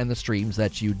make and the streams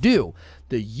that you do.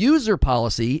 The user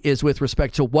policy is with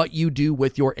respect to what you do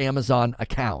with your Amazon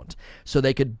account. So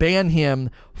they could ban him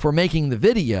for making the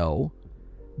video,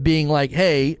 being like,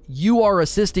 hey, you are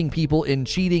assisting people in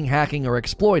cheating, hacking, or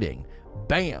exploiting.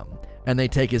 Bam. And they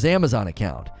take his Amazon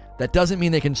account. That doesn't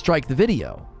mean they can strike the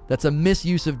video. That's a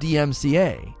misuse of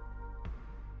DMCA.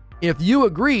 If you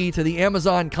agree to the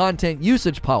Amazon content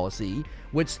usage policy,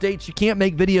 which states you can't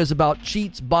make videos about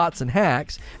cheats, bots, and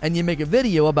hacks, and you make a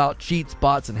video about cheats,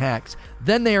 bots, and hacks,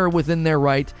 then they are within their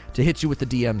right to hit you with the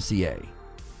DMCA.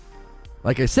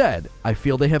 Like I said, I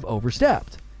feel they have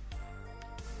overstepped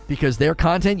because their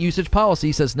content usage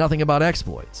policy says nothing about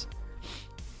exploits.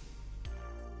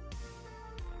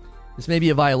 This may be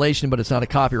a violation, but it's not a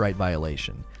copyright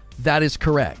violation. That is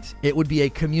correct. It would be a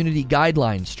community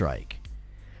guideline strike.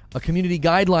 A community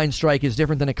guideline strike is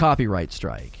different than a copyright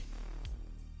strike.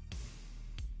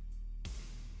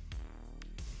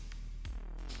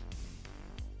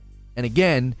 And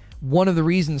again, one of the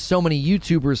reasons so many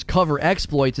YouTubers cover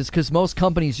exploits is because most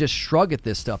companies just shrug at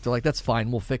this stuff. They're like, that's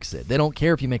fine, we'll fix it. They don't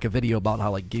care if you make a video about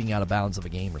how, like, getting out of bounds of a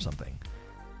game or something.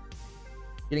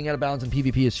 Getting out of bounds in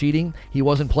PvP is cheating. He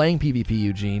wasn't playing PvP,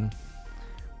 Eugene.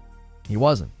 He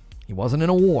wasn't. He wasn't in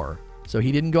a war. So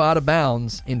he didn't go out of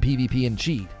bounds in PvP and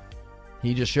cheat.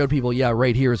 He just showed people, yeah,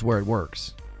 right here is where it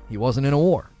works. He wasn't in a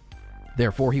war.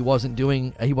 Therefore, he wasn't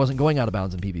going out of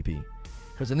bounds in PvP.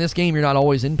 Because in this game, you're not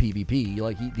always in PvP.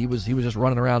 Like he was just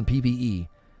running around PvE.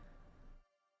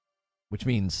 Which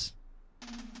means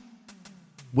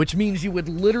you would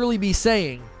literally be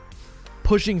saying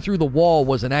pushing through the wall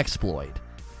was an exploit.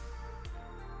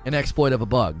 An exploit of a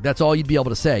bug. That's all you'd be able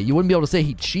to say. You wouldn't be able to say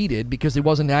he cheated because he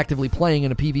wasn't actively playing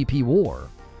in a PvP war.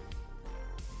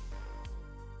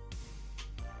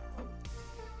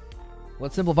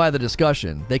 Let's simplify the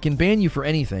discussion. They can ban you for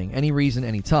anything, any reason,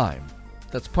 any time.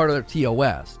 That's part of their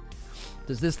TOS.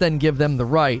 Does this then give them the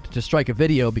right to strike a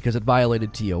video because it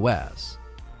violated TOS?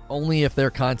 Only if their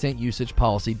content usage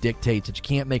policy dictates that you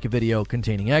can't make a video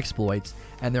containing exploits,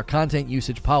 and their content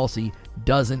usage policy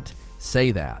doesn't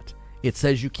say that. It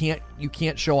says you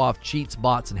can't show off cheats,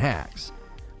 bots, and hacks.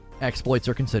 Exploits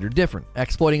are considered different.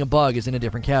 Exploiting a bug is in a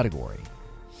different category.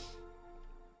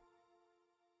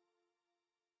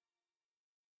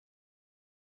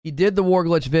 He did the War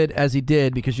Glitch vid as he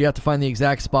did because you have to find the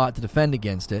exact spot to defend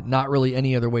against it, not really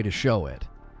any other way to show it.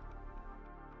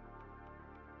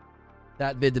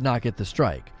 That vid did not get the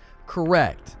strike.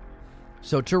 Correct.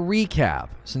 So to recap,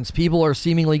 since people are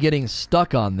seemingly getting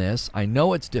stuck on this, I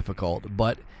know it's difficult,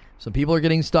 but some people are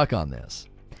getting stuck on this.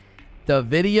 The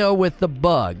video with the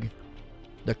bug,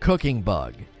 the cooking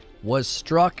bug, was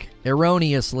struck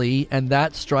erroneously, and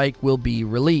that strike will be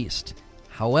released.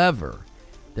 However,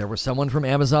 there was someone from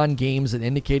Amazon Games that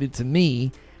indicated to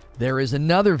me there is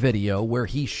another video where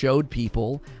he showed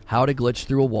people how to glitch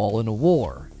through a wall in a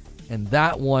war, and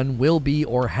that one will be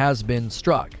or has been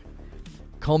struck.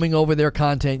 Combing over their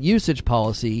content usage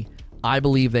policy, I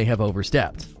believe they have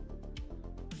overstepped.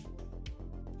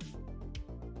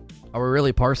 Are we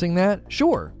really parsing that?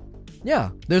 Sure.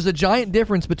 Yeah, there's a giant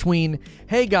difference between,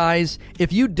 hey guys,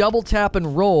 if you double tap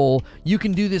and roll, you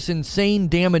can do this insane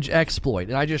damage exploit,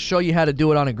 and I just show you how to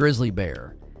do it on a grizzly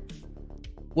bear.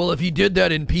 Well, if you did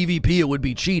that in PvP, it would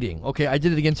be cheating. Okay, I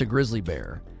did it against a grizzly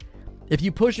bear. If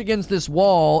you push against this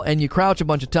wall and you crouch a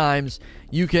bunch of times,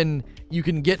 you can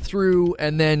get through,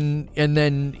 and then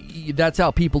that's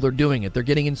how people are doing it. They're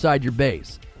getting inside your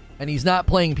base. And he's not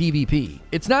playing PvP.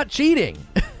 It's not cheating.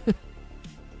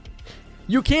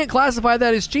 You can't classify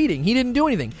that as cheating. He didn't do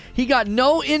anything. He got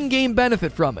no in-game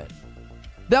benefit from it.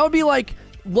 That would be like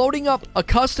loading up a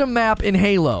custom map in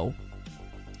Halo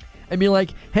and be like,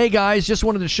 hey guys, just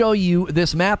wanted to show you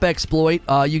this map exploit.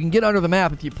 You can get under the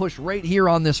map if you push right here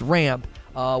on this ramp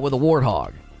with a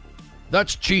warthog.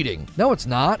 That's cheating. No, it's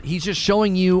not. He's just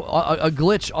showing you a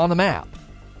glitch on the map.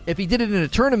 If he did it in a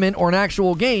tournament or an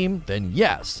actual game, then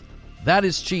yes, that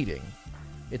is cheating.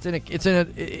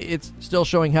 It's still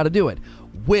showing how to do it,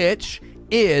 which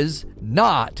is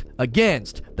not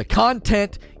against the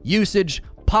content usage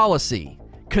policy.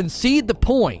 Concede the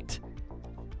point.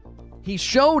 He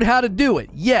showed how to do it.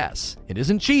 Yes, it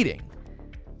isn't cheating.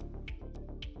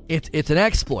 It's an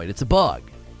exploit. It's a bug.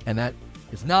 And that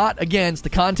is not against the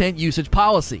content usage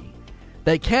policy.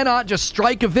 They cannot just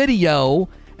strike a video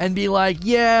and be like,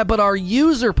 yeah, but our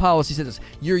user policy says this.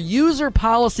 Your user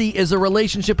policy is a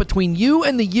relationship between you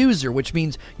and the user, which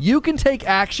means you can take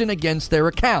action against their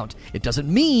account. It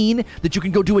doesn't mean that you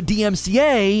can go do a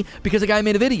DMCA because a guy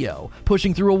made a video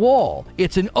pushing through a wall.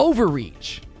 It's an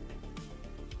overreach.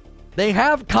 They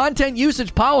have content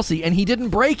usage policy, and he didn't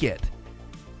break it.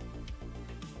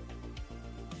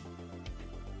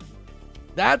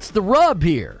 That's the rub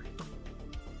here.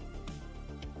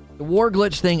 The war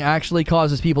glitch thing actually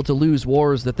causes people to lose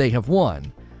wars that they have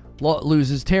won,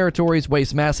 loses territories,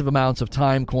 wastes massive amounts of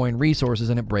time, coin, resources,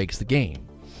 and it breaks the game.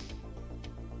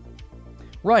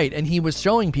 Right, and he was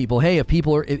showing people, hey,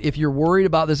 if you're worried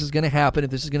about this is going to happen, if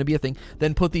this is going to be a thing,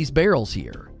 then put these barrels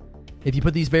here. If you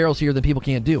put these barrels here, then people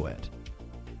can't do it.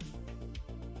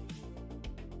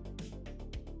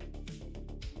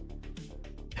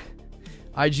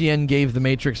 IGN gave The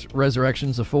Matrix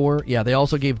Resurrections a 4. Yeah, they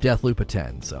also gave Deathloop a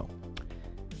 10, so.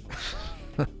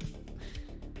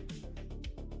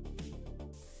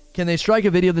 Can they strike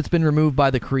a video that's been removed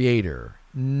by the creator?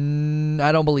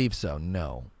 I don't believe so,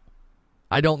 no.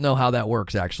 I don't know how that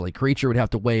works, actually. Creature would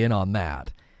have to weigh in on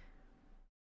that.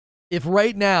 If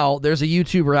right now there's a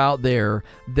YouTuber out there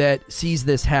that sees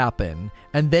this happen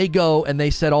and they go and they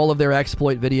set all of their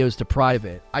exploit videos to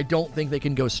private, I don't think they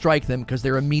can go strike them because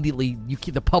they're immediately,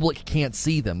 the public can't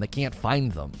see them. They can't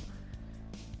find them.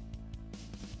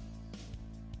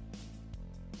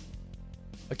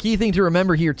 A key thing to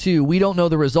remember here too, we don't know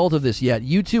the result of this yet.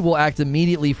 YouTube will act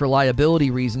immediately for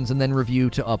liability reasons and then review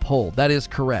to uphold. That is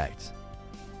correct.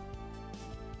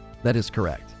 That is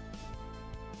correct.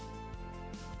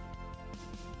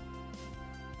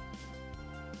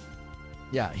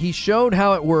 Yeah, he showed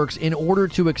how it works in order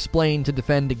to explain to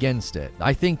defend against it.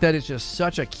 I think that is just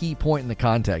such a key point in the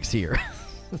context here.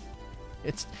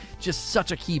 It's just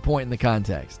such a key point in the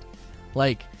context.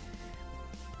 Like,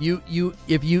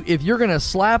 if you're gonna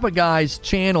slap a guy's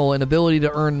channel and ability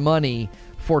to earn money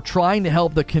for trying to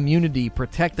help the community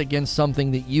protect against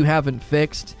something that you haven't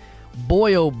fixed,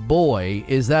 boy oh boy,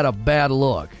 is that a bad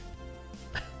look.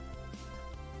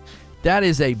 That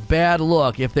is a bad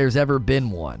look if there's ever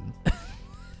been one.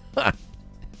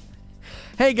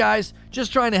 Hey guys,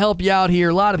 just trying to help you out here.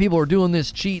 A lot of people are doing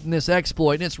this cheat and this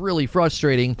exploit, and it's really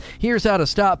frustrating. Here's how to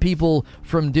stop people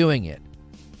from doing it.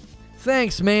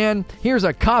 Thanks, man. Here's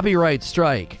a copyright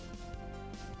strike.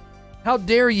 How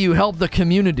dare you help the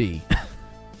community?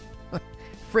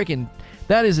 Freaking,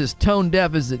 that is as tone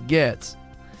deaf as it gets.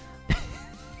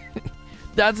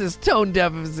 That's as tone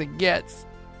deaf as it gets.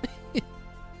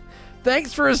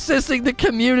 Thanks for assisting the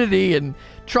community and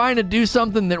trying to do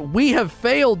something that we have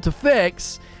failed to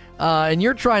fix, and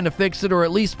you're trying to fix it or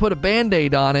at least put a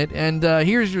Band-Aid on it, and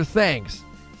here's your thanks.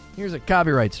 Here's a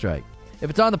copyright strike.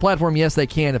 If it's on the platform, yes, they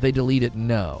can. If they delete it,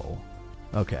 no.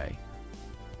 Okay.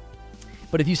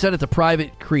 But if you set it to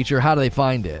private, Creature, how do they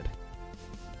find it?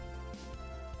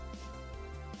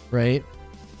 Right?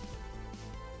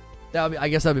 I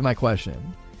guess that would be my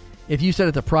question. If you set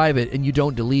it to private and you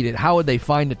don't delete it, how would they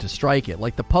find it to strike it?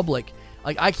 Like the public,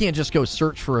 like I can't just go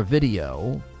search for a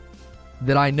video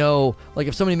that I know, like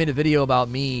if somebody made a video about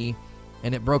me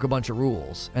and it broke a bunch of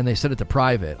rules and they set it to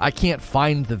private, I can't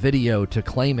find the video to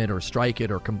claim it or strike it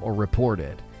or report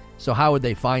it. So how would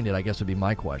they find it, I guess would be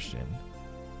my question.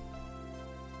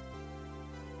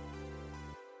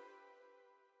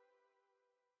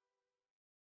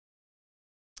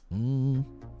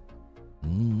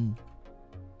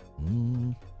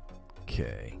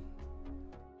 Okay.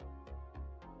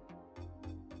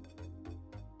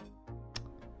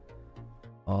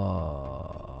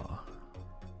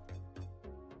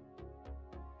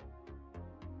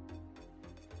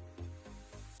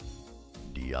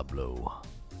 Diablo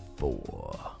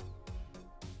 4.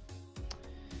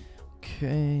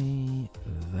 Okay,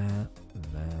 that.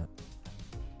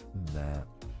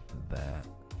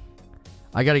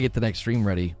 I got to get the next stream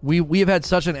ready. We have had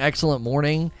such an excellent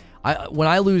morning. When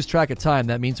I lose track of time,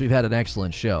 that means we've had an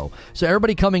excellent show. So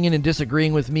everybody coming in and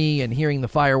disagreeing with me and hearing the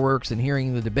fireworks and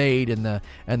hearing the debate and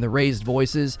the raised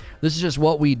voices, this is just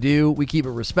what we do. We keep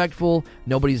it respectful.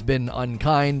 Nobody's been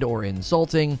unkind or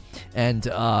insulting, and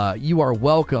you are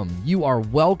welcome. You are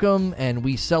welcome, and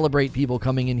we celebrate people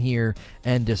coming in here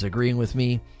and disagreeing with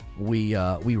me. We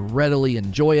readily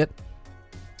enjoy it.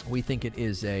 We think it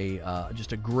is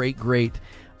just a great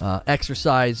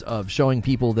exercise of showing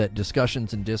people that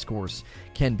discussions and discourse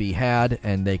can be had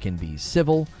and they can be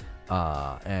civil.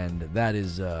 And that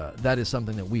is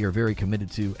something that we are very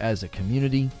committed to as a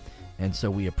community. And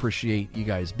so we appreciate you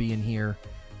guys being here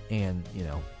and,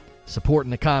 supporting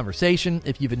the conversation.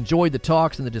 If you've enjoyed the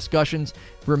talks and the discussions,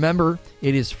 remember,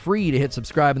 it is free to hit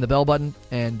subscribe and the bell button,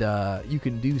 and you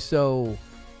can do so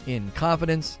in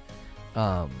confidence.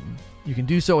 You can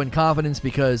do so in confidence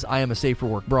because I am a Safe for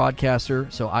Work broadcaster,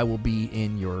 so I will be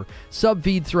in your sub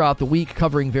feed throughout the week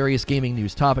covering various gaming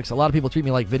news topics. A lot of people treat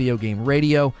me like video game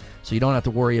radio, so you don't have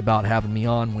to worry about having me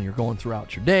on when you're going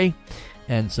throughout your day.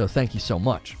 And so thank you so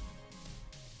much.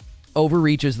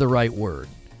 Overreach is the right word.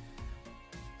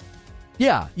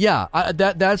 Yeah.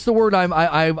 That's the word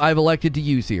I've elected to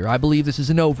use here. I believe this is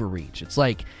an overreach. It's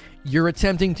like you're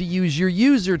attempting to use your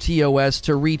user TOS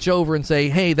to reach over and say,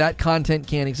 hey, that content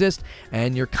can't exist,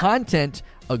 and your content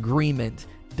agreement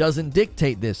doesn't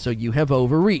dictate this, so you have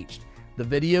overreached. The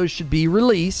videos should be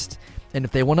released, and if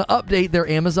they want to update their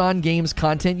Amazon Games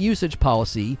content usage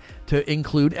policy to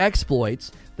include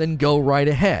exploits, then go right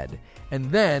ahead.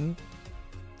 And then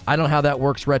I don't know how that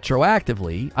works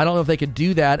retroactively. I don't know if they could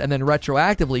do that and then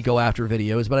retroactively go after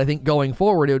videos, but I think going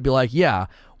forward it would be like, yeah,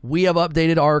 we have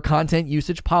updated our content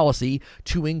usage policy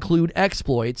to include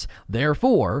exploits.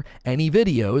 Therefore, any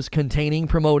videos containing,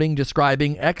 promoting,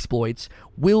 describing exploits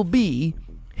will be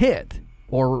hit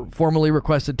or formally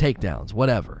requested takedowns,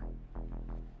 whatever.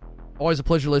 Always a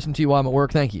pleasure listening to you while I'm at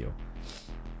work. Thank you.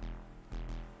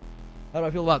 How do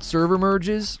I feel about server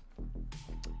merges?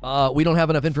 We don't have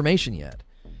enough information yet.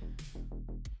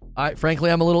 Frankly,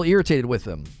 I'm a little irritated with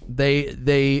them.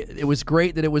 It was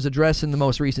great that it was addressed in the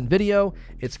most recent video.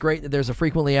 It's great that there's a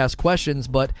frequently asked questions,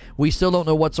 but we still don't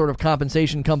know what sort of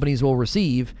compensation companies will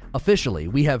receive officially.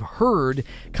 We have heard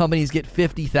companies get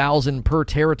 $50,000 per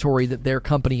territory that their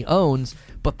company owns,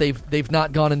 but they've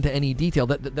not gone into any detail.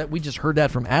 That we just heard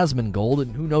that from Asmongold,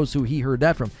 and who knows who he heard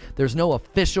that from. There's no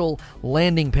official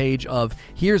landing page of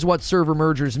here's what server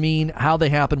mergers mean, how they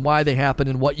happen, why they happen,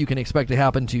 and what you can expect to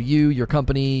happen to you, your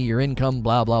company, your income,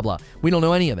 blah, blah, blah. We don't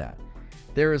know any of that.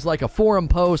 There is like a forum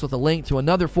post with a link to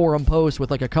another forum post with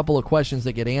like a couple of questions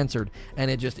that get answered, and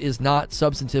it just is not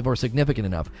substantive or significant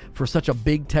enough for such a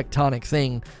big tectonic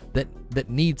thing that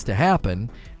needs to happen,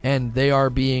 and they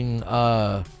are being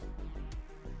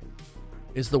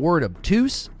is the word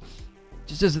obtuse?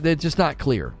 It's just not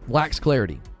clear. Lacks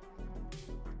clarity.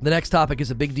 The next topic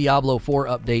is a big Diablo 4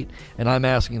 update, and I'm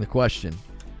asking the question,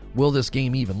 will this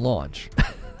game even launch?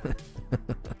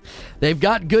 They've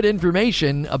got good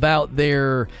information about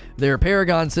their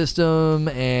Paragon system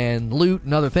and loot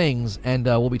and other things, and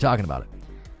we'll be talking about it.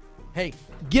 Hey,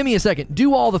 give me a second.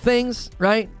 Do all the things,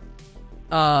 right?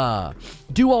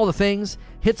 Do all the things.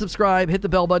 Hit subscribe, hit the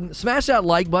bell button, smash that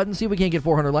like button, see if we can't get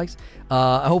 400 likes.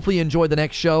 Hopefully you enjoyed the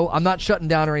next show. I'm not shutting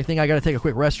down or anything. I got to take a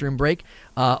quick restroom break.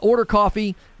 Order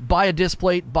coffee, buy a disc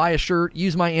plate, buy a shirt,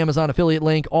 use my Amazon affiliate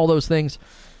link, all those things.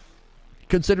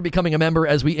 Consider becoming a member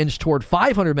as we inch toward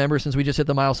 500 members since we just hit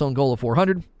the milestone goal of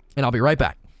 400, and I'll be right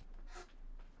back.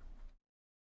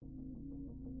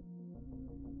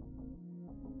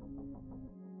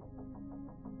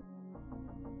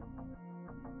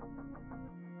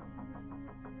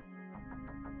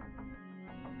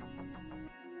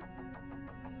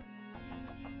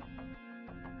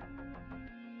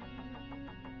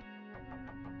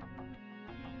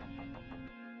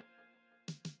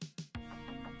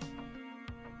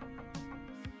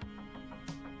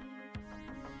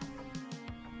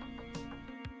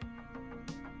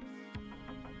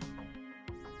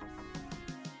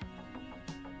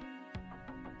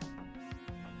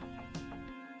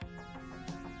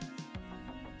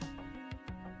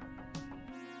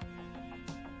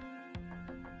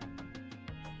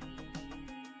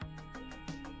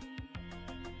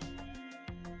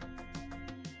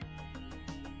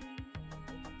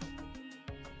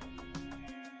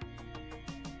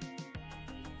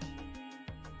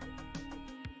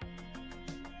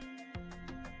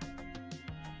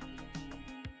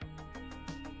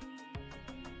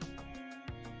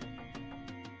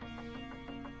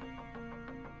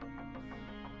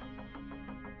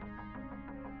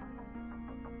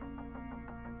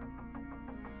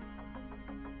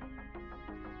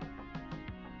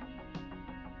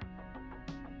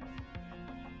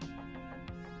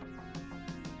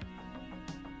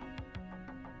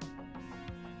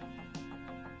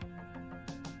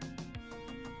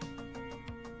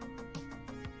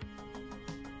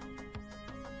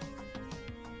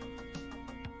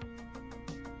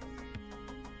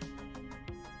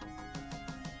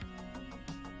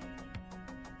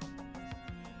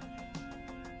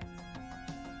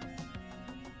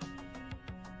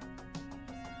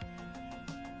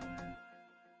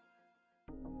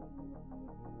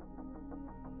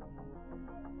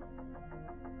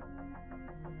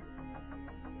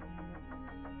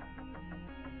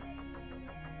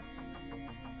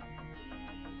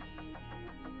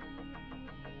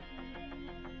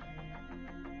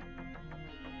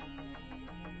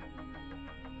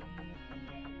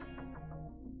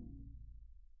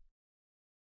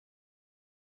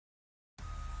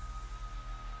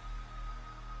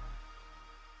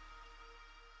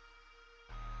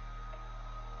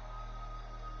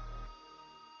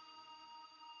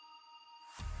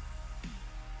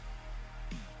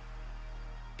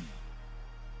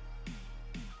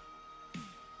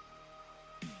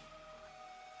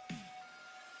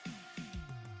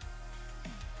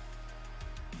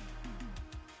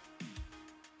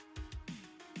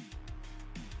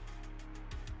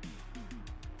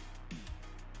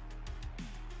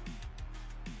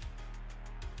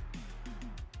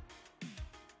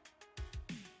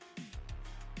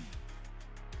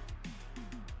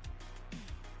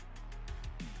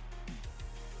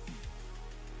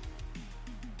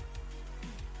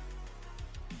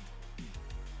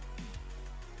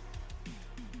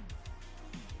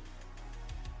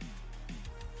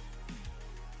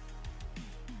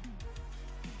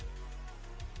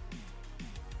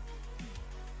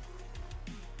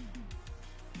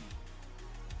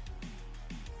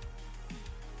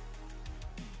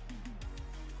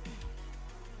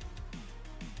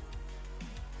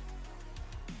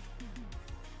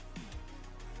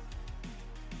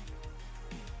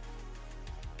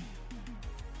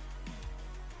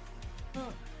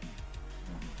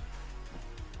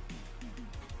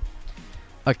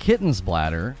 A kitten's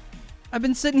bladder? I've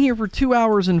been sitting here for 2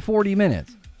 hours and 40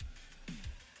 minutes.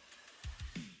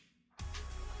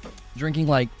 Drinking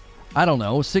like, I don't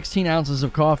know, 16 ounces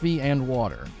of coffee and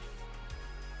water.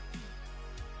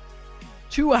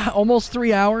 Almost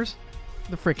 3 hours?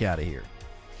 Get the frick out of here.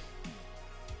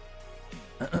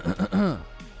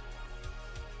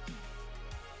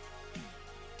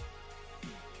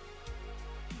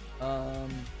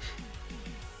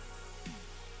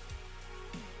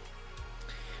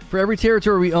 For every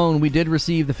territory we own, we did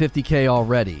receive the 50K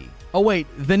already. Oh, wait,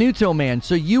 Venuto Man.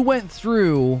 So you went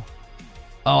through...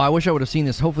 Oh, I wish I would have seen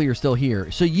this. Hopefully you're still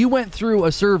here. So you went through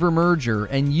a server merger,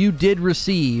 and you did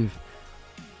receive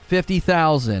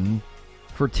 50,000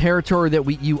 for territory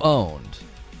that you owned.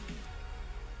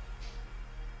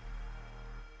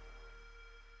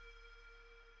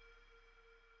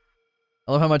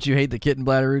 I love how much you hate the kitten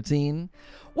bladder routine.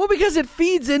 Well, because it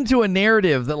feeds into a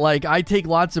narrative that, like, I take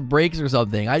lots of breaks or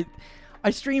something. I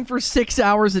stream for 6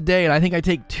 hours a day, and I think I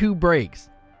take 2 breaks.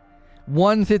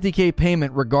 1 50K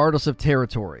payment regardless of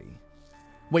territory.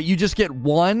 Wait, you just get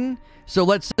 1? So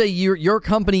let's say your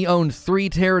company owned 3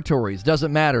 territories.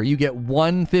 Doesn't matter. You get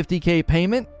 1 50K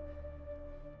payment?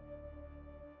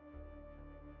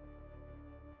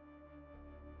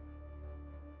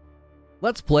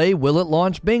 Let's play Will It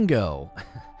Launch Bingo.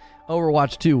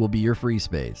 Overwatch 2 will be your free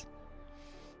space.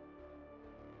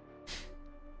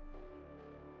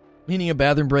 Meaning a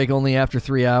bathroom break only after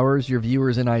 3 hours. Your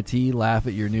viewers in IT laugh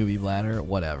at your newbie bladder.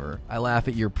 Whatever. I laugh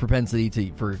at your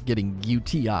propensity for getting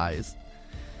UTIs.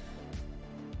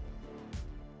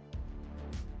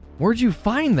 Where'd you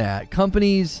find that?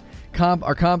 Companies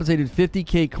are compensated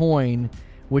 50K coin,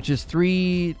 which is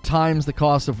 3 times the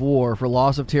cost of war for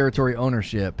loss of territory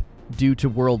ownership due to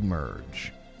world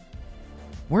merge.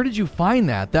 Where did you find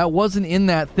that? That wasn't in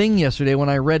that thing yesterday when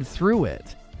I read through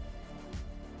it.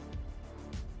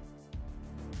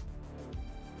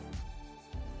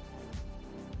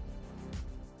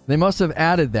 They must have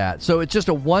added that. So it's just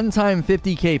a one-time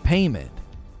 50K payment,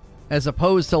 as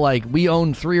opposed to, like, we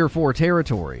own 3 or 4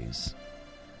 territories.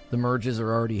 The merges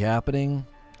are already happening.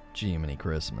 Jiminy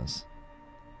Christmas.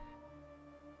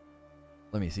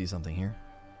 Let me see something here.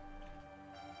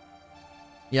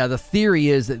 Yeah, the theory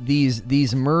is that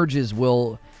these merges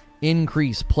will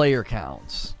increase player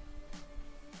counts.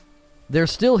 They're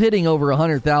still hitting over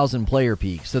 100,000 player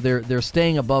peaks, so they're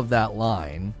staying above that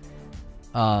line.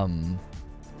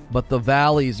 But the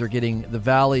valleys are the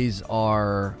valleys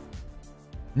are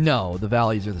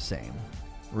the same,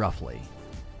 roughly.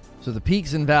 So the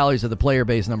peaks and valleys of the player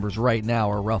base numbers right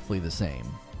now are roughly the same.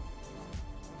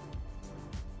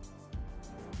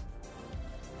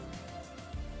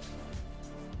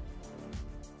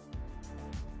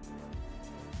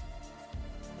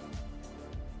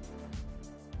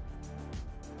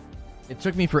 It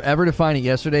took me forever to find it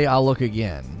yesterday. I'll look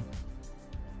again.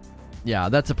 Yeah,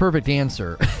 that's a perfect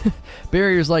answer.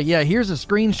 Barrier's like, yeah, here's a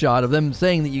screenshot of them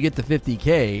saying that you get the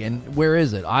 50K, and where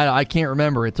is it? I can't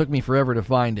remember. It took me forever to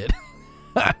find it.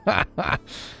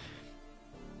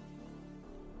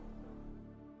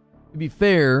 To be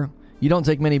fair, you don't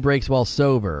take many breaks while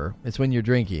sober. It's when you're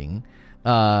drinking.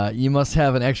 You must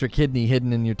have an extra kidney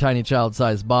hidden in your tiny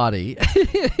child-sized body.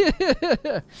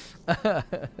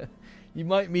 You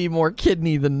might be more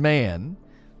kidney than man.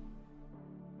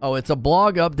 Oh, it's a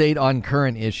blog update on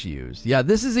current issues. Yeah,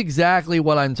 this is exactly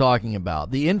what I'm talking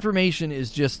about. The information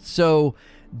is just so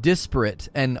disparate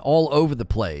and all over the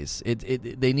place.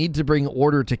 They need to bring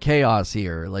order to chaos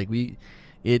here. Like we're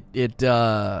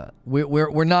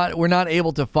not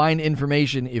able to find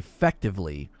information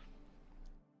effectively.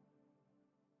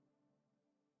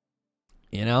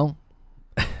 You know?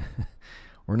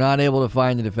 We're not able to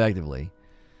find it effectively.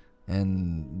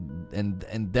 And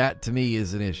that to me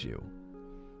is an issue.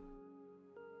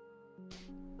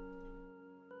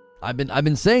 I've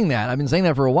been saying that. I've been saying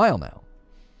that for a while now.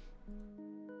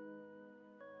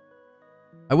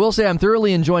 I will say I'm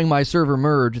thoroughly enjoying my server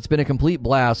merge. It's been a complete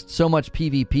blast. So much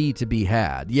PvP to be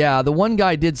had. Yeah, the one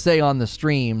guy did say on the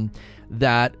stream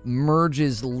that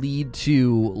merges lead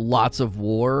to lots of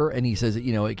war, and he says,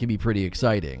 you know, it can be pretty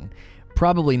exciting.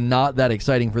 Probably not that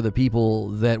exciting for the people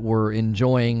that were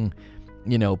enjoying,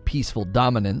 you know, peaceful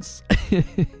dominance.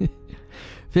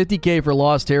 50K for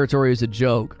Lost Territory is a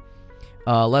joke.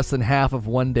 Less than half of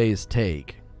one day's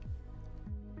take.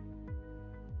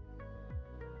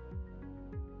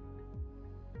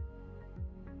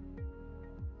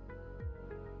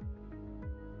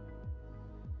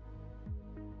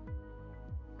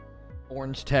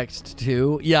 Orange text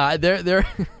too. Yeah,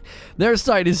 their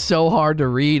site is so hard to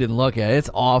read and look at. It's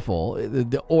awful.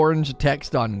 The orange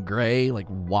text on gray, like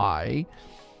why?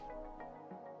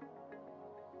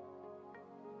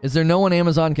 Is there no one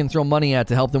Amazon can throw money at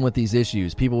to help them with these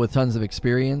issues? People with tons of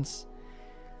experience?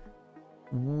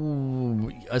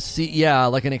 Ooh, yeah,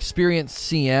 like an experienced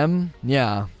CM.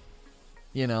 Yeah,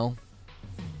 you know.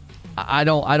 I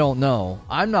don't know.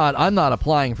 I'm not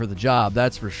applying for the job,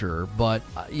 that's for sure. But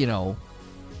you know,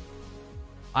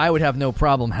 I would have no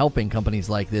problem helping companies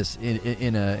like this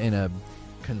in a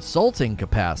consulting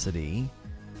capacity.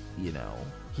 You know,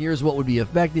 here's what would be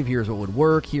effective. Here's what would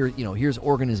work. Here's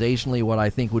organizationally what I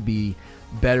think would be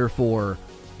better for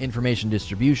information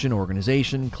distribution,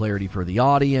 organization, clarity for the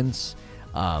audience,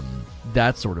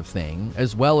 that sort of thing,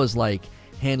 as well as like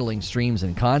handling streams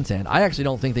and content. I actually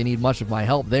don't think they need much of my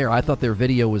help there. I thought their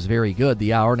video was very good.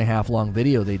 The hour-and-a-half long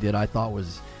video they did, I thought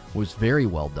was very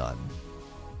well done.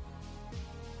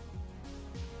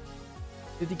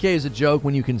 50K is a joke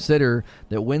when you consider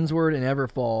that Windsward and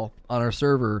Everfall on our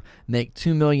server make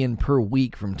 $2 million per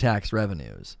week from tax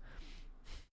revenues.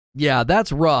 Yeah,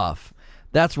 that's rough.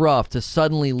 That's rough to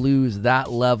suddenly lose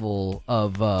that level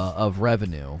of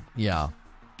revenue. Yeah.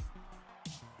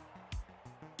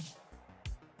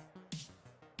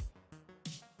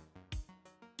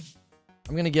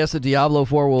 I'm going to guess that Diablo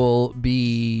 4 will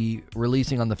be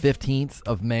releasing on the 15th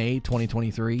of May,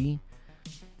 2023.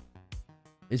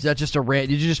 Is that just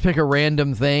did you just pick a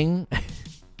random thing?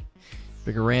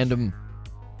 Pick a random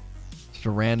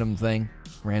thing,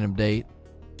 random date.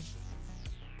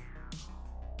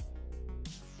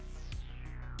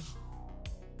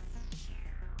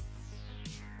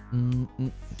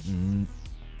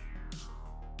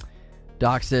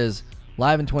 Doc says,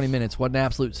 live in 20 minutes. What an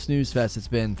absolute snooze fest it's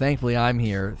been. Thankfully, I'm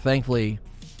here. Thankfully,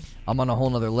 I'm on a whole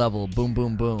nother level. Boom,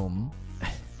 boom, boom.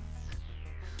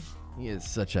 He is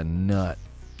such a nut.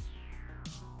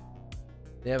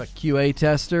 They have a QA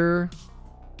tester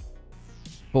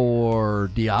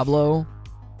for Diablo.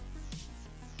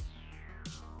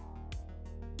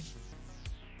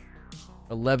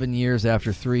 "11 years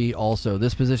after 3 also.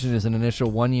 This position is an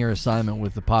initial 1-year assignment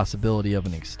with the possibility of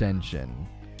an extension."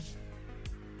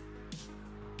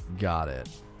 Got it.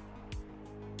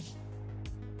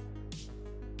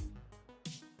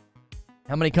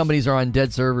 How many companies are on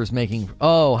dead servers making...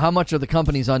 Oh, how much of the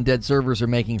companies on dead servers are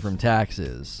making from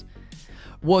taxes?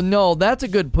 Well, no, that's a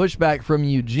good pushback from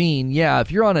Eugene. Yeah, if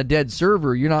you're on a dead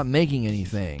server, you're not making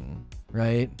anything,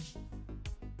 right?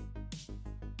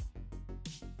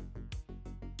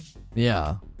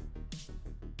 Yeah.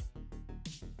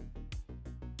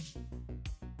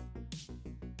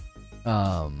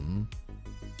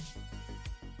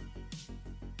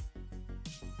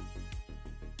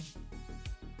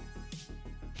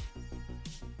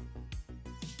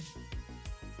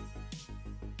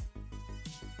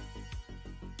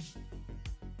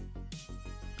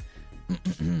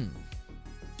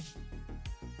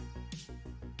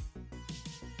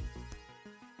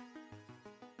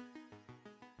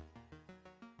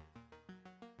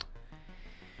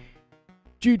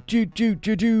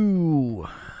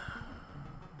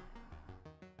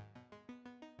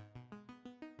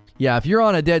 Yeah, if you're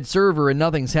on a dead server and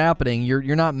nothing's happening,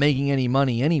 you're not making any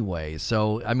money anyway.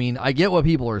 So, I mean, I get what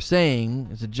people are saying.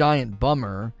 It's a giant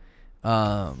bummer.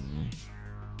 But,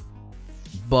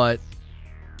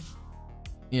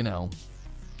 you know,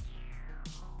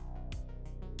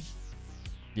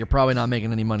 you're probably not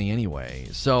making any money anyway.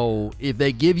 So, if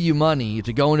they give you money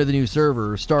to go into the new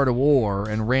server, start a war,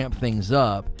 and ramp things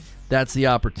up, that's the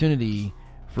opportunity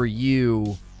for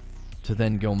you to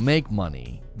then go make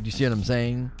money. Do you see what I'm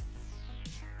saying?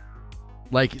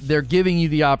 Like, they're giving you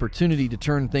the opportunity to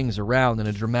turn things around in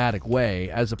a dramatic way,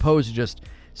 as opposed to just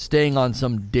staying on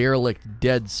some derelict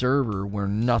dead server where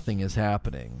nothing is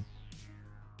happening.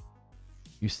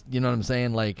 You know what I'm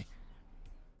saying? Like,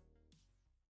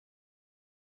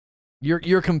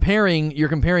 you're comparing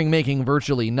making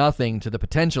virtually nothing to the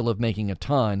potential of making a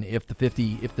ton if the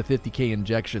 50K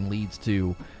injection leads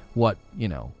to what, you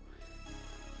know,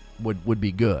 would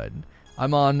be good.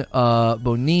 I'm on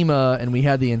Bonema, and we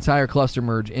had the entire cluster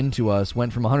merge into us.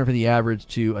 Went from 150 average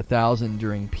to 1,000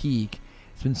 during peak.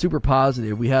 It's been super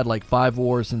positive. We had like 5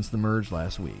 wars since the merge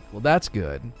last week. Well, that's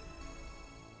good.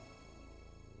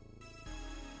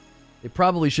 It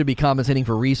probably should be compensating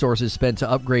for resources spent to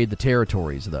upgrade the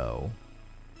territories, though.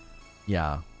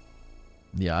 Yeah,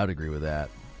 I'd agree with that.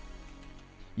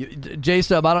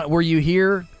 J-Stub, were you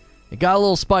here? It got a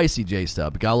little spicy,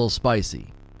 J-Stub. It got a little spicy.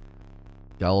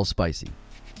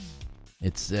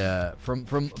 It's from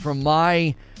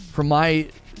my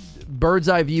bird's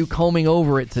eye view combing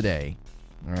over it today.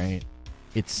 All right.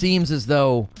 It seems as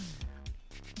though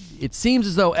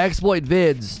exploit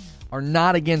vids are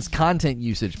not against content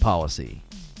usage policy.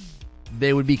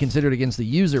 They would be considered against the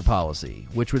user policy,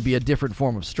 which would be a different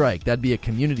form of strike. That'd be a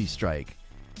community strike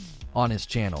on his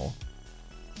channel.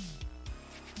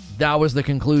 That was the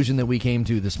conclusion that we came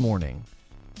to this morning.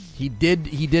 He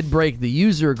did break the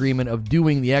user agreement of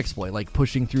doing the exploit, like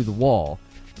pushing through the wall.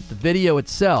 But the video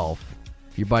itself,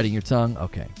 you're biting your tongue?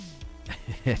 Okay.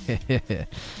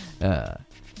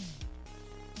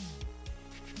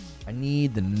 I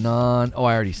need the I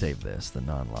already saved this, the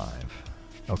non-live.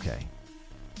 Okay.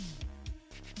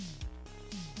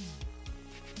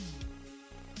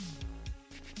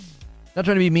 Not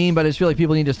trying to be mean, but I just feel like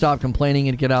people need to stop complaining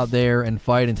and get out there and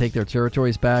fight and take their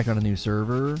territories back on a new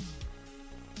server.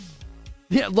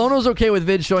 Yeah, Lono's okay with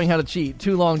vids showing how to cheat.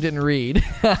 Too long, didn't read.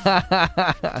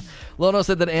 Lono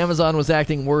said that Amazon was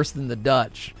acting worse than the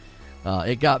Dutch.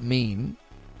 It got mean.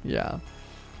 Yeah.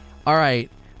 All right.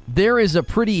 There is a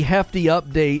pretty hefty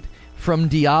update from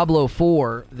Diablo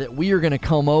 4 that we are going to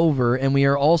come over, and we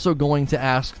are also going to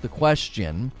ask the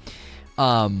question,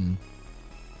 you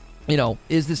know,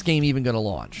 is this game even going to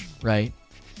launch, right?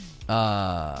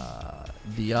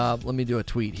 Let me do a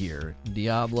tweet here.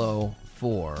 Diablo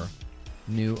 4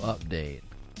 new update.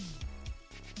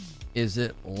 Is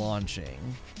it launching?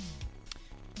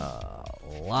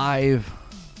 Live.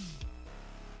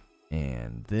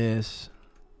 And this.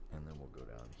 And then we'll go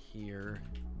down here.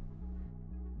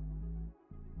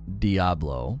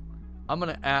 Diablo. I'm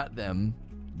going to at them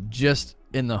just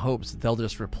in the hopes that they'll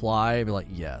just reply and be like,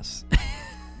 yes.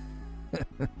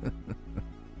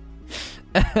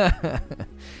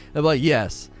 I'm like,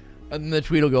 yes. And the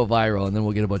tweet will go viral, and then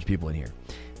we'll get a bunch of people in here.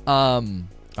 All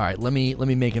right, let me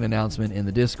make an announcement in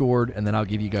the Discord, and then I'll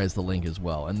give you guys the link as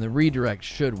well. And the redirect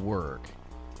should work.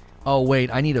 Oh, wait,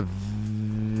 I need a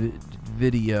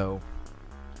video.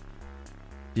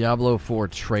 Diablo 4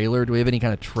 trailer. Do we have any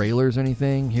kind of trailers or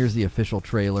anything? Here's the official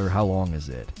trailer. How long is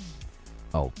it?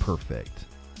 Oh, perfect.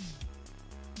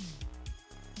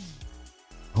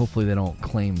 Hopefully they don't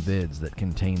claim vids that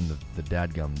contain the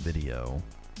dadgum video.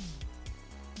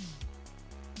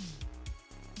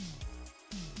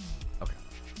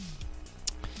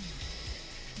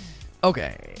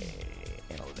 Okay.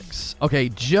 Analytics. Okay,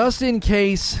 just in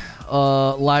case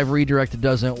live redirect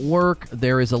doesn't work,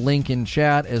 there is a link in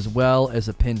chat as well as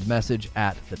a pinned message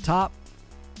at the top.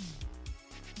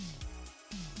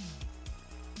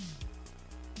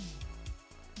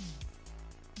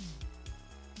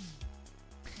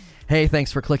 Hey,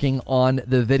 thanks for clicking on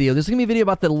the video. This is going to be a video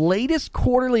about the latest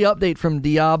quarterly update from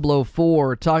Diablo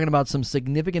 4, talking about some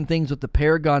significant things with the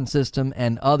Paragon system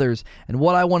and others. And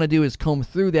what I want to do is comb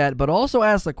through that, but also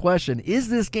ask the question, is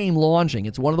this game launching?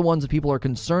 It's one of the ones that people are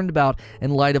concerned about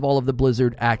in light of all of the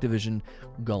Blizzard Activision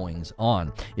goings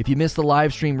on. If you missed the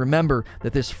live stream, remember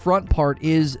that this front part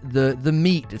is the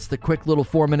meat. It's the quick little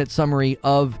 4-minute summary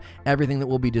of everything that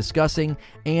we'll be discussing,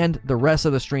 and the rest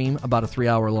of the stream, about a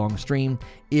 3-hour long stream,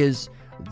 is